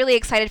I was really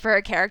excited for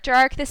her character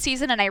arc this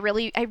season, and I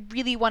really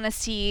want to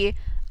see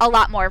a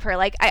lot more of her.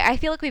 Like I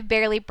feel like we've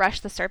barely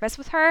brushed the surface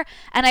with her,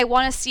 and I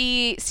want to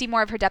see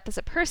more of her depth as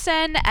a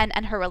person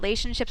and her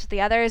relationships with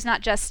the others, not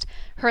just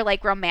her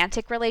like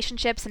romantic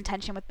relationships and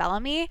tension with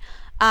Bellamy.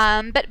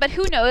 But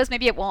who knows?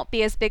 Maybe it won't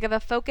be as big of a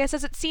focus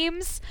as it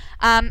seems.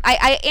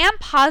 I am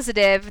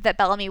positive that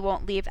Bellamy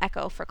won't leave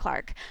Echo for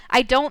Clarke.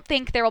 I don't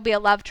think there will be a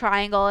love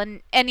triangle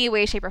in any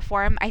way, shape, or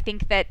form. I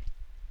think that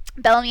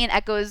Bellamy and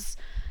Echo's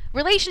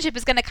relationship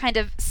is going to kind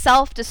of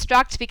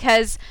self-destruct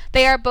because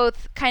they are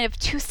both kind of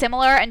too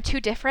similar and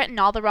too different in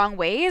all the wrong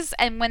ways.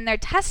 And when they're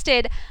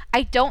tested,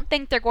 I don't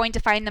think they're going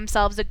to find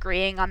themselves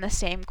agreeing on the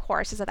same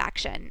courses of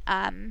action.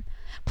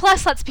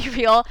 Plus, let's be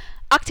real,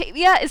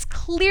 Octavia is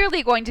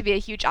clearly going to be a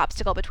huge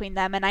obstacle between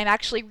them, and I'm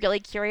actually really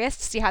curious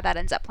to see how that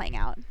ends up playing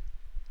out.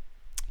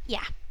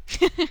 Yeah.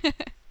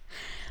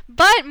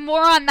 But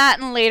more on that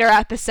in later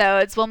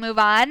episodes. We'll move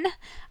on.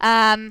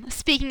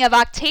 Speaking of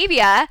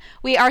Octavia,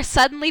 we are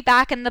suddenly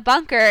back in the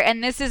bunker,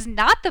 and this is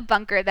not the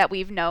bunker that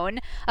we've known.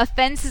 A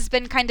fence has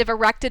been kind of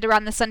erected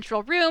around the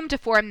central room to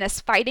form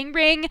this fighting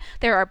ring.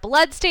 There are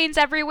bloodstains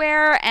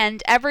everywhere,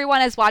 and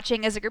everyone is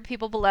watching as a group of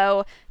people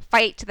below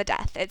fight to the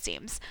death, it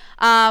seems.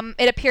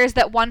 It appears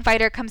that one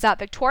fighter comes out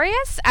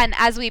victorious, and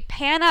as we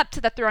pan up to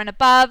the throne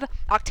above,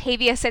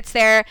 Octavia sits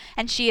there,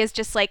 and she is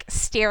just like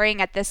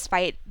staring at this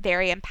fight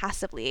very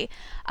impassively.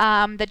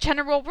 The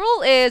general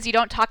rule is you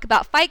don't talk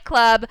about Fight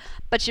Club,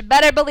 but you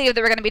better believe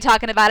that we're going to be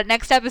talking about it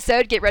next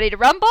episode. Get ready to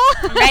rumble.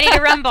 Ready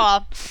to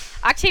rumble.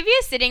 Octavia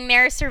sitting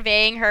there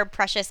surveying her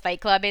precious Fight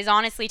Club is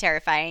honestly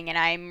terrifying, and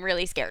I'm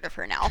really scared of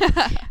her now.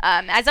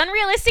 As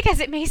unrealistic as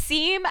it may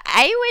seem,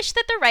 I wish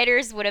that the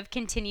writers would have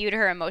continued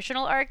her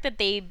emotional arc that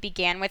they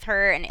began with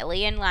her and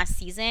Ilian last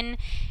season.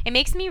 It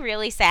makes me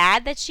really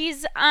sad that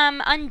she's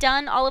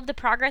undone all of the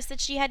progress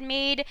that she had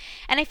made,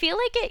 and I feel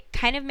like it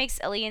kind of makes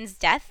Ilian's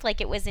death like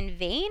it was in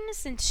vain,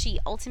 since she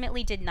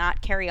ultimately did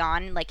not carry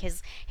on like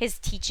his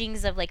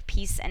teachings of like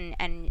peace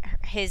and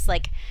his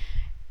like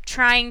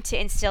trying to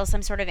instill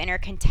some sort of inner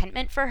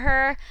contentment for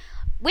her.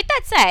 With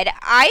that said,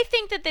 I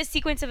think that this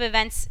sequence of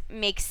events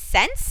makes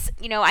sense.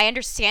 I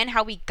understand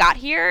how we got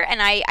here,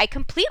 and I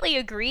completely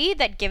agree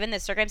that given the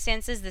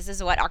circumstances, this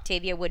is what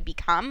Octavia would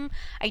become.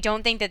 I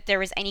don't think that there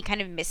was any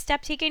kind of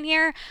misstep taken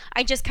here.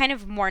 I just kind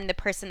of mourn the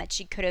person that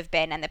she could have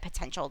been and the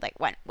potential that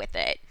went with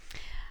it.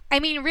 I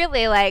mean,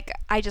 really, like,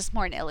 I just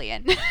mourn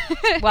Ilian.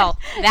 Well,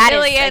 that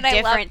Ilian, is a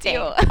different thing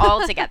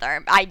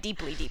altogether. I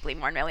deeply, deeply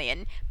mourn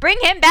Ilian. Bring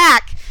him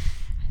back!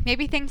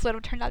 Maybe things would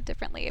have turned out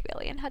differently if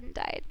Ilian hadn't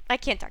died. I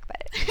can't talk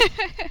about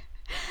it.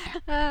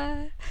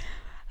 Remember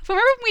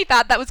when we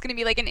thought that was going to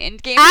be like an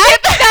end game? I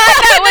thought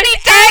that was an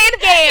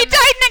end game. He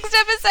died next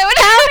episode.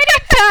 How many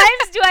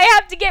times do I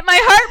have to get my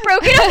heart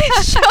broken on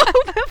this show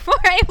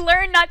before I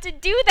learn not to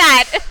do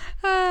that?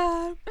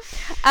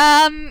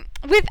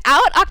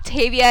 Without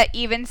Octavia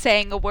even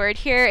saying a word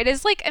here, it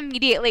is like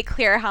immediately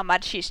clear how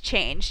much she's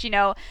changed.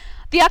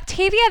 The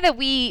Octavia that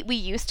we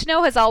used to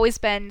know has always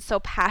been so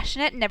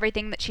passionate in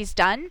everything that she's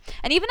done.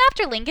 And even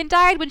after Lincoln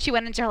died, when she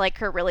went into like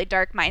her really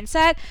dark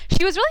mindset,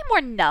 she was really more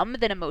numb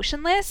than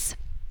emotionless.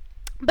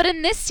 But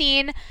in this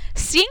scene,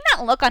 seeing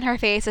that look on her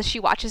face as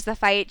she watches the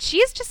fight, she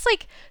is just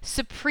like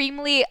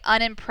supremely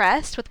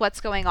unimpressed with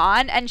what's going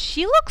on, and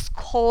she looks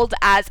cold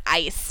as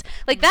ice.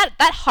 Like that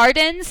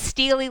hardened,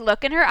 steely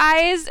look in her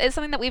eyes is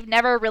something that we've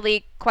never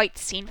really quite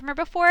seen from her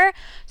before.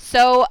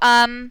 So,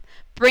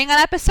 bring on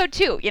episode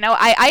 2. You know,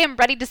 I am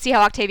ready to see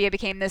how Octavia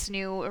became this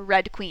new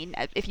Red Queen,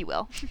 if you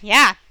will.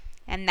 Yeah.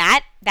 And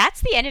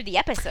that's the end of the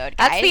episode,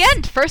 guys. That's the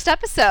end. First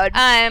episode.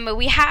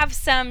 We have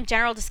some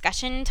general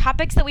discussion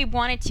topics that we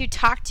wanted to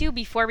talk to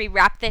before we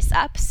wrap this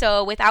up.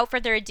 So without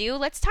further ado,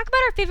 let's talk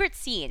about our favorite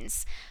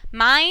scenes.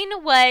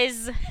 Mine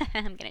was,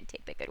 I'm going to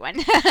take the good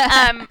one.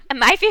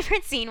 My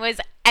favorite scene was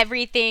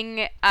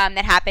everything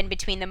that happened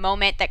between the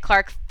moment that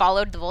Clarke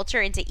followed the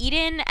Vulture into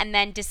Eden and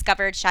then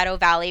discovered Shadow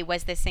Valley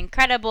was this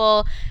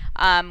incredible,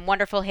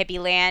 wonderful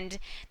hippie land.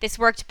 This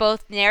worked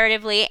both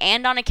narratively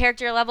and on a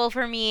character level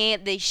for me.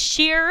 The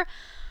sheer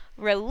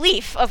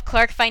relief of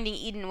Clarke finding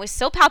Eden was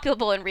so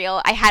palpable and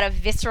real. I had a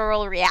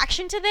visceral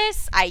reaction to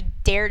this. I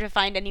dare to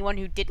find anyone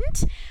who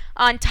didn't.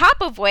 On top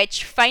of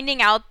which,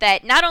 finding out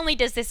that not only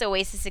does this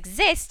oasis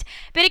exist,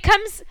 but it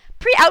comes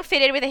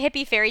pre-outfitted with a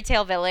hippie fairy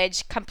tale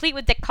village, complete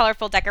with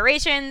colorful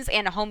decorations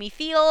and a homey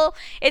feel.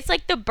 It's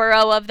like the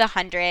Burrow of the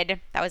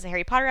 100. That was a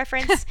Harry Potter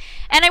reference.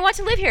 And I want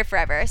to live here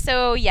forever.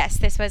 So yes,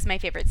 this was my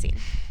favorite scene.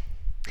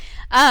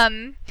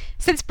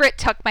 Since Britt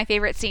took my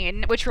favorite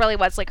scene, which really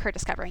was like her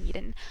discovering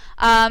Eden,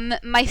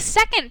 my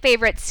second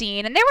favorite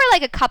scene, and there were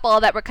like a couple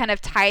that were kind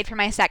of tied for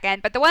my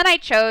second, but the one I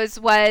chose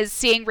was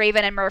seeing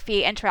Raven and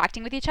Murphy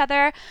interacting with each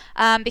other,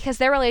 because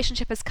their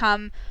relationship has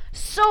come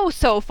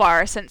so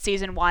far since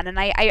season 1, and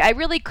I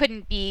really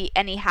couldn't be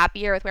any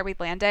happier with where we've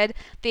landed.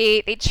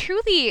 They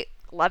truly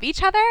love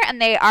each other,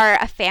 and they are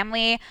a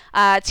family,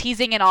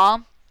 teasing and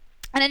all.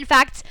 And in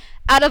fact,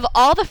 out of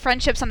all the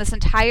friendships on this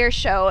entire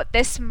show,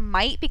 this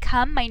might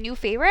become my new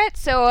favorite.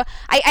 So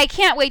I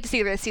can't wait to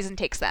see where this season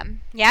takes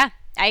them. Yeah,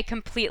 I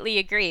completely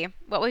agree.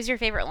 What was your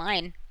favorite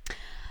line?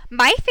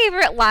 My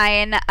favorite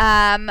line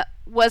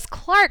was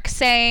Clarke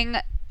saying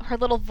her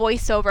little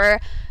voiceover,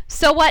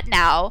 "So what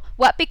now?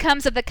 What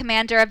becomes of the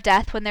commander of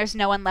death when there's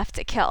no one left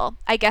to kill?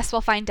 I guess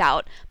we'll find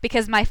out,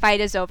 because my fight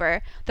is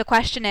over. The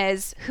question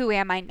is, who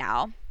am I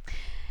now?"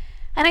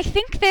 And I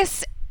think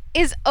this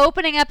is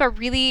opening up a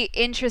really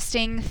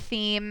interesting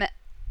theme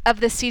of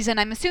this season.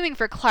 I'm assuming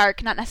for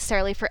Clarke, not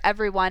necessarily for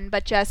everyone,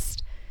 but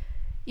just,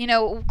 you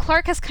know,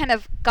 Clarke has kind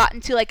of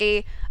gotten to like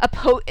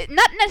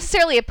not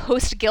necessarily a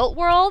post-guilt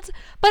world,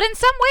 but in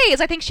some ways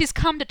I think she's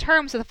come to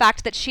terms with the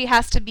fact that she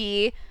has to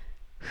be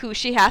who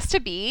she has to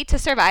be to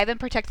survive and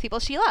protect people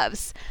she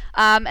loves.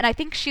 And I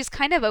think she's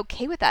kind of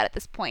okay with that at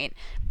this point.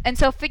 And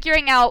so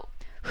figuring out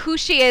who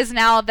she is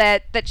now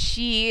that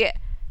she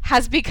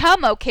has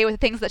become okay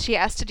with things that she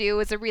has to do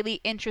is a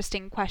really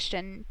interesting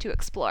question to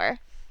explore.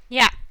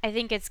 Yeah, I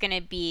think it's going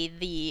to be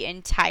the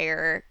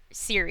entire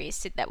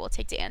series that will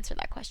take to answer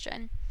that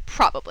question.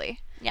 Probably.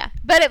 Yeah.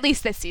 But at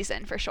least this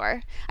season, for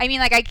sure. I mean,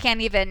 like, I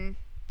can't even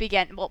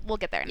begin. We'll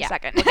get there in a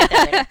second. We'll get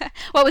there later.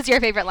 What was your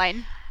favorite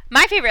line?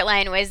 My favorite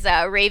line was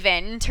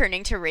Raven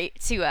turning to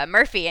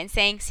Murphy and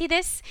saying, "See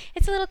this?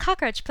 It's a little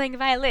cockroach playing a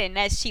violin,"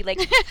 as she like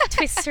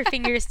twists her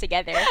fingers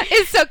together.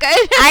 It's so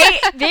good.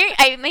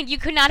 I mean, you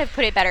could not have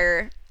put it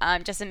better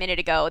just a minute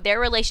ago.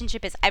 Their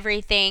relationship is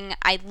everything.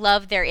 I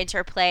love their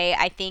interplay.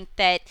 I think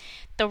that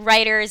the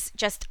writers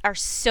just are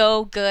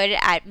so good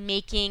at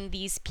making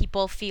these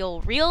people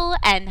feel real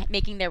and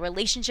making their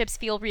relationships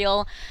feel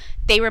real.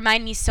 They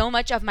remind me so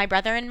much of my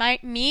brother and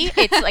me.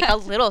 It's like a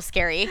little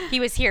scary. He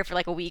was here for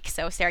like a week,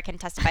 so Sarah can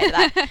testify to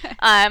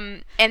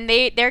that. And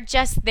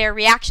their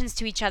reactions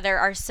to each other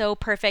are so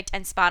perfect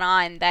and spot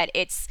on that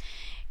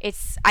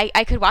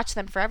I could watch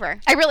them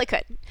forever. I really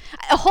could.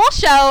 A whole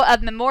show of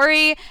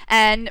Memori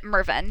and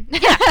Mervyn.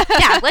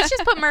 Yeah. Let's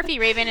just put Murphy,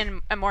 Raven,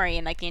 and Memori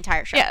in like the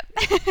entire show. Yeah.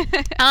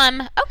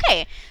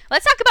 Okay.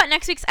 Let's talk about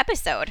next week's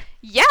episode.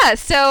 Yeah.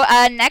 So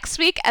next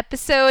week,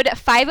 episode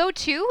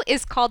 502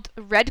 is called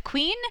Red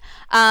Queen.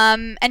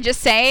 And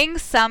just saying,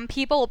 some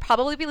people will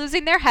probably be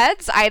losing their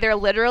heads, either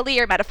literally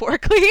or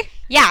metaphorically.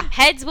 Yeah,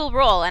 heads will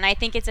roll, and I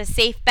think it's a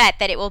safe bet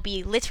that it will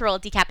be literal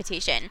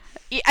decapitation.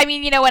 I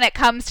mean, you know, when it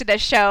comes to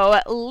this show,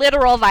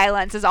 literal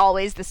violence is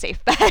always the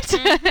safe bet.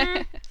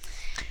 Mm-hmm.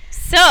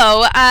 So,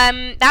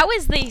 that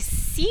was the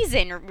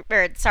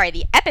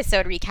the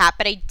episode recap,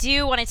 but I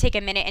do want to take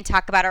a minute and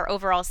talk about our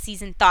overall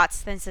season thoughts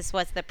since this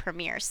was the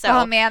premiere. So,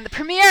 oh man, the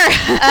premiere!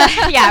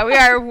 Yeah, we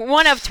are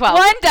 1 of 12.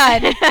 One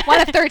done.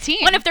 1 of 13.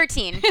 1 of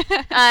 13.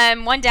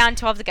 1 down,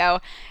 12 to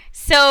go.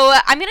 So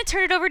I'm going to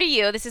turn it over to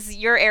you. This is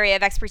your area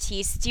of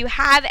expertise. Do you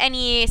have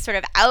any sort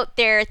of out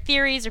there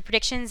theories or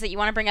predictions that you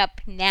want to bring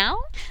up now?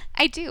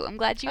 I do. I'm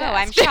glad you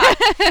I'm asked.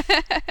 shocked.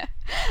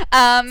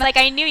 It's like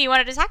I knew you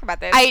wanted to talk about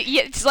this.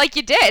 It's like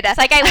you did. It's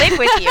like I live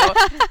with you.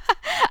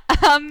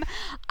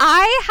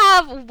 I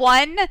have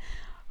one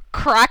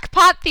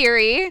crackpot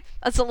theory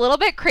that's a little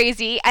bit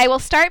crazy. I will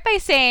start by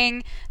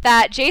saying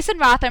that Jason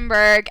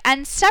Rothenberg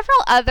and several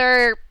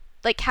other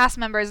like cast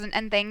members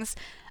and things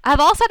have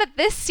all said that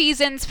this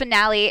season's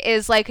finale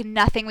is like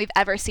nothing we've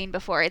ever seen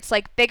before. It's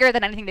like bigger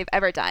than anything they've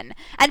ever done.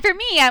 And for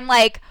me, I'm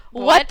like,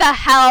 what the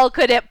hell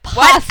could it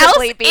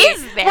possibly be?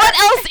 What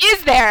else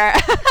is there?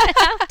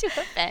 How to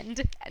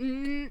offend.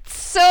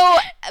 So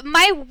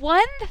my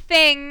one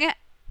thing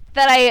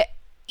that I,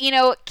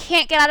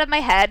 can't get out of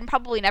my head and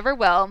probably never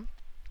will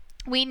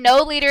We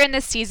know later in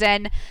this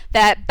season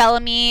that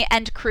Bellamy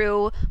and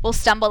crew will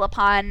stumble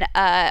upon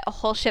a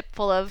whole ship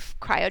full of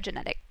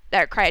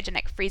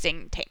cryogenic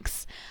freezing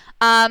tanks.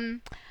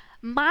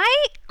 My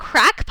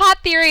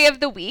crackpot theory of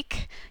the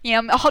week,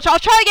 I'll try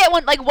to get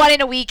one in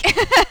a week.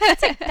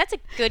 That's a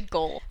good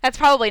goal. That's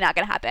probably not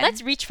going to happen.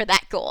 Let's reach for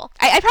that goal.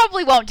 I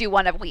probably won't do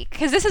one a week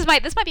because this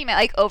might be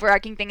my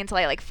overarching thing until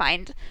I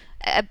find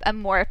a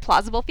more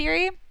plausible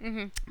theory.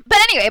 Mm-hmm. But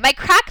anyway, my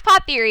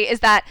crackpot theory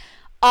is that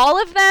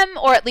all of them,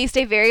 or at least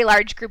a very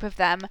large group of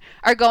them,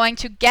 are going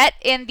to get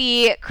in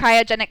the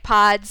cryogenic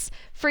pods,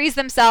 freeze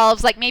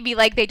themselves, maybe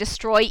they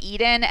destroy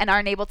Eden and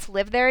aren't able to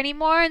live there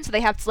anymore, and so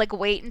they have to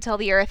wait until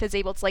the Earth is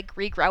able to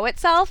regrow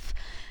itself.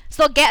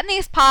 So they'll get in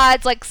these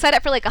pods, set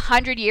it for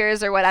 100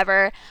 years or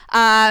whatever,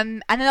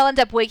 and then they'll end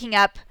up waking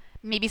up.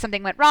 Maybe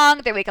something went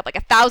wrong. They wake up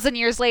 1,000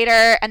 years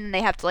later, and then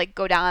they have to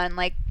go down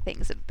and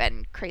things have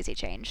been crazy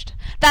changed.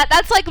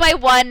 That's my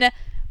one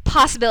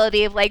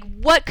possibility of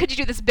what could you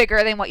do this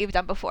bigger than what you've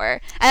done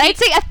before. And I'd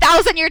say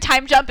 1,000-year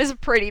time jump is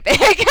pretty big.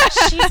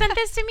 She sent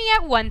this to me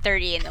at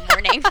 1:30 in the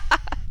morning.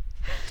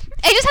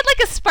 I just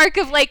had a spark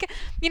of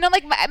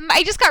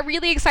I just got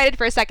really excited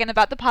for a second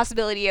about the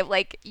possibility of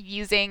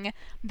using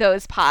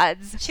those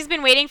pods. She's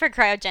been waiting for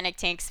cryogenic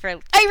tanks for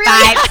 5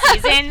 really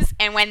seasons,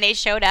 and when they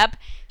showed up,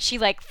 she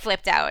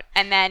flipped out.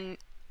 And then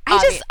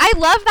I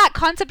love that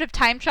concept of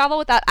time travel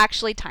without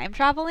actually time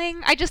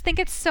traveling. I just think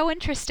it's so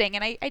interesting,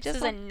 and I just this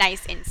is a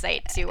nice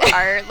insight to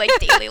our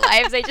daily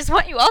lives. I just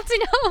want you all to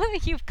know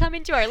that you've come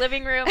into our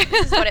living room.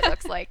 This is what it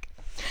looks like.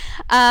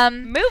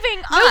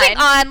 Moving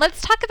on,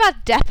 let's talk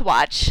about Death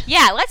Watch.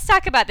 Yeah, let's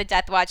talk about the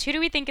Death Watch. Who do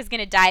we think is going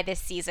to die this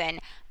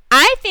season?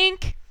 I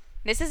think,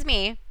 this is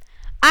me,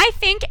 I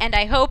think and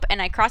I hope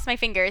and I cross my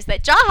fingers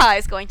that Jaha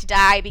is going to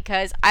die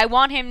because I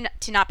want him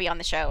to not be on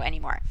the show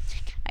anymore.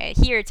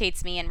 He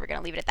irritates me, and we're going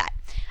to leave it at that.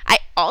 I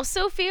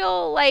also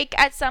feel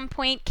at some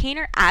point Kane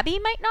or Abby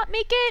might not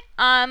make it,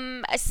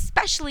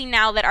 especially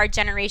now that our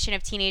generation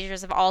of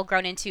teenagers have all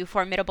grown into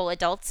formidable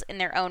adults in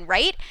their own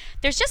right.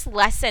 There's just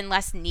less and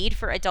less need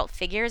for adult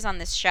figures on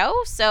this show,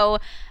 so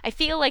I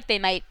feel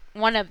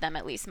one of them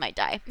at least might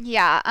die.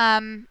 Yeah,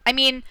 I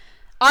mean,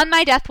 on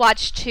my Death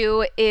Watch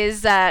too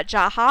is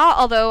Jaha,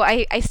 although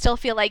I still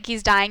feel like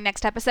he's dying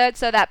next episode,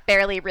 so that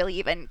barely really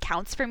even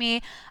counts for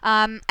me.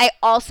 I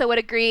also would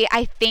agree,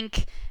 I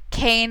think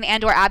Kane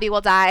and or Abby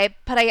will die,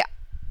 but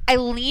I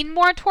lean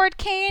more toward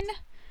Kane.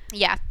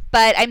 Yeah.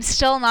 But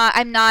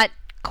I'm not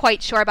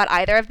quite sure about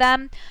either of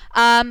them.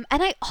 And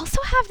I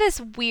also have this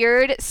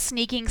weird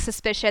sneaking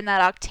suspicion that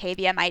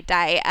Octavia might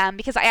die,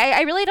 because I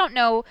really don't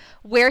know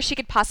where she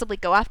could possibly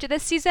go after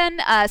this season,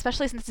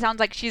 especially since it sounds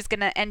like she's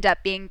going to end up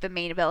being the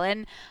main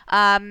villain.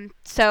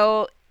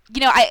 So,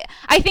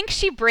 I think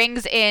she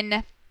brings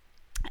in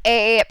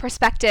a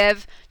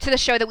perspective to the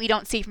show that we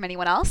don't see from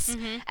anyone else.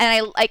 Mm-hmm.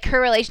 And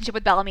her relationship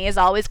with Bellamy is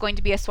always going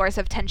to be a source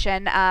of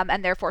tension,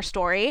 and therefore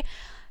story.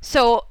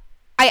 So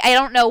I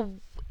don't know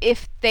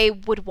if they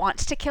would want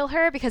to kill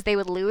her because they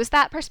would lose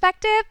that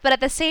perspective, but at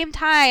the same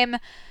time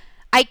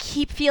I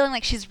keep feeling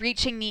like she's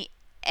reaching the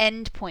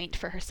end point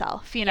for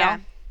herself, Yeah.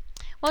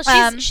 Well,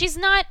 she's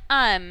not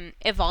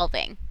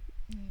evolving.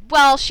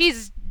 Well,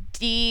 she's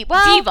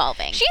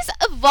devolving. She's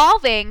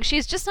evolving.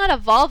 She's just not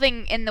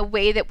evolving in the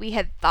way that we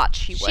had thought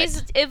she would.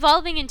 She's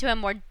evolving into a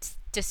more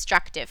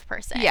destructive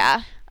person.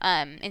 Yeah.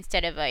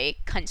 Instead of a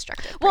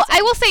constructive person. Well,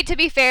 I will say, to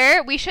be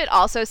fair, we should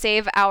also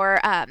save our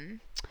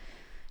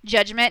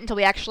judgment until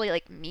we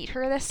actually meet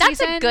her this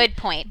season. That's a good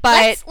point.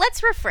 But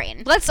let's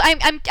refrain.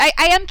 I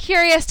am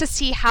curious to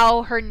see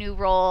how her new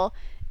role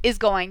is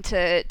going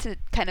to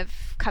kind of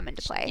come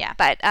into play. Yeah.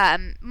 But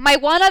my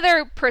one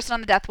other person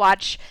on the Death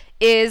Watch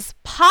is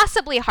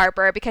possibly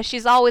Harper, because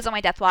she's always on my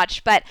Death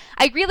Watch, but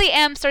I really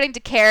am starting to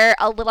care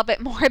a little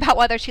bit more about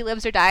whether she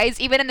lives or dies,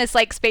 even in this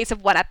space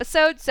of one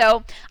episode.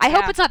 So I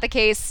hope it's not the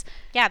case.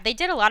 Yeah, they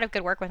did a lot of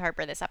good work with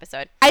Harper this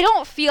episode. I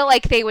don't feel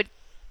like they would.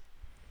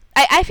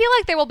 I feel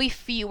like there will be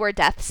fewer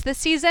deaths this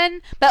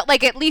season, but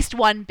at least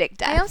one big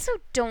death. I also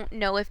don't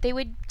know if they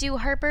would do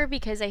Harper,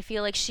 because I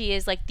feel like she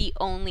is the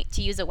only,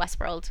 to use a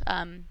Westworld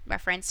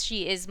reference,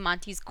 she is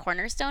Monty's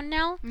cornerstone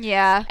now.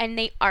 Yeah. And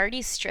they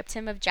already stripped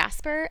him of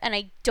Jasper,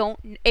 and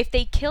if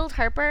they killed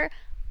Harper,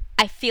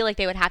 I feel like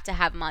they would have to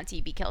have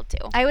Monty be killed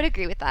too. I would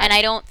agree with that. And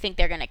I don't think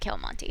they're going to kill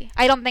Monty.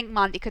 I don't think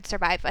Monty could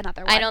survive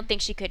another one. I don't think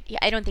she could. Yeah,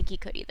 I don't think he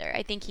could either.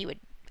 I think he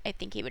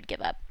would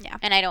give up. Yeah.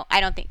 And I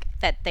don't think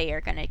that they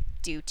are going to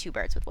do two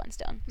birds with one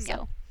stone. So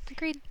yeah.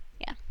 Agreed.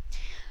 Yeah.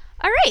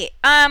 All right.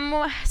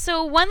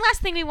 So one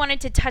last thing we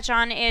wanted to touch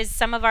on is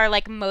some of our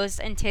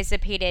most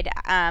anticipated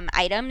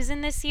items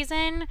in this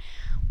season.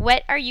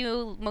 What are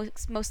you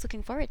most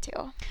looking forward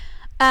to?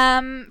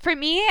 For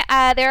me,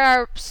 there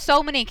are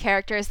so many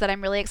characters that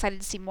I'm really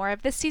excited to see more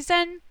of this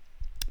season.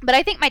 But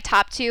I think my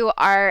top two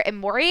are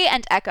Emori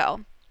and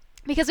Echo.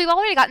 because we've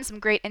already gotten some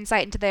great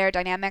insight into their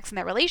dynamics and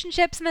their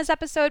relationships in this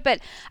episode, but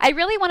I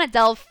really want to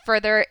delve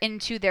further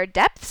into their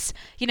depths.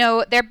 You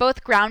know, they're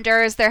both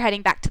grounders. They're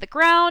heading back to the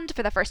ground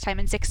for the first time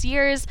in 6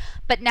 years,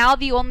 but now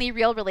the only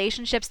real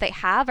relationships they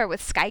have are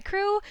with Sky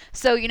Crew.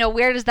 So, you know,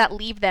 where does that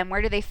leave them?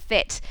 Where do they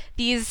fit?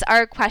 These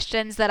are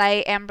questions that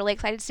I am really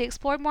excited to see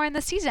explored more in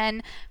this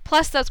season.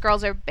 Plus, those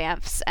girls are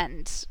BAMFs,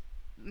 and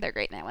they're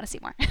great, and I want to see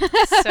more.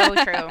 So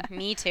true.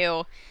 Me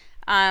too.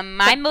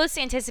 My most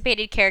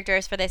anticipated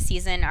characters for this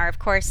season are, of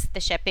course, the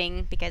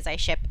shipping, because I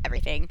ship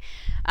everything.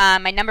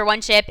 My number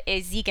one ship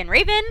is Zeke and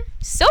Raven.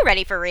 So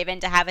ready for Raven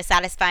to have a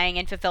satisfying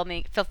and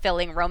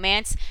fulfilling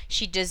romance.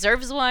 She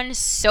deserves one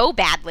so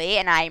badly,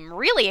 and I'm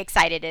really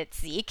excited it's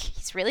Zeke.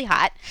 He's really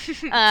hot.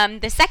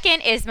 The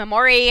second is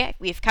Memori.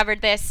 We've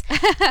covered this.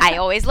 I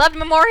always loved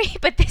Memori,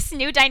 but this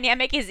new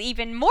dynamic is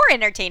even more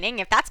entertaining,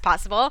 if that's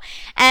possible.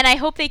 And I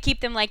hope they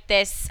keep them like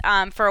this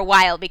for a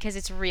while, because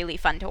it's really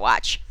fun to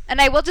watch. And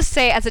I will just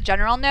say, as a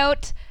general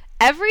note,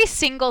 every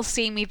single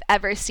scene we've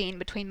ever seen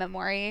between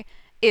Memori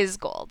is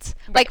gold.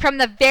 Right. Like, from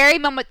the very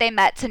moment they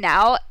met to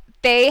now,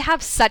 they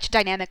have such a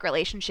dynamic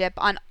relationship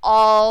on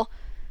all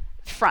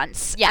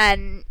fronts. Yeah.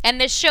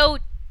 And the show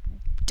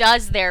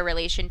does their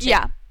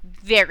relationship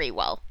very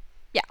well.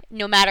 Yeah.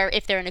 No matter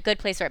if they're in a good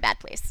place or a bad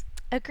place.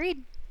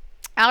 Agreed.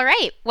 All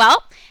right.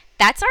 Well,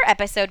 that's our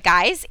episode,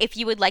 guys. If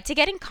you would like to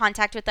get in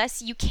contact with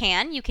us, you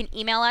can. You can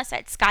email us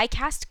at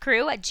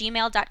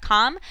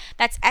skycastkrew@gmail.com.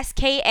 That's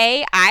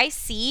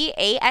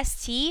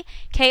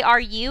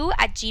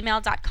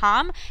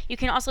SKAICASTKRU@gmail.com. You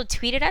can also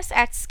tweet at us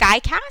at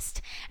Skycast.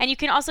 And you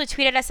can also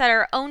tweet at us at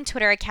our own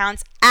Twitter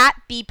accounts at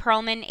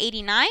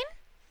bperlman89.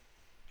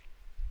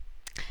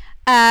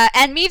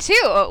 And me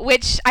too,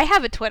 which I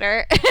have a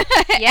Twitter.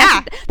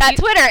 Yeah. That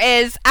Twitter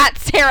is at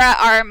Sarah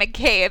R.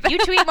 McCabe. You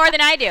tweet more than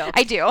I do.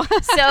 I do.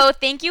 So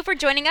thank you for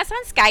joining us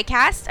on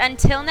Skycast.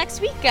 Until next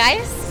week,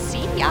 guys.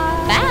 See ya.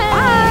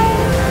 Bye.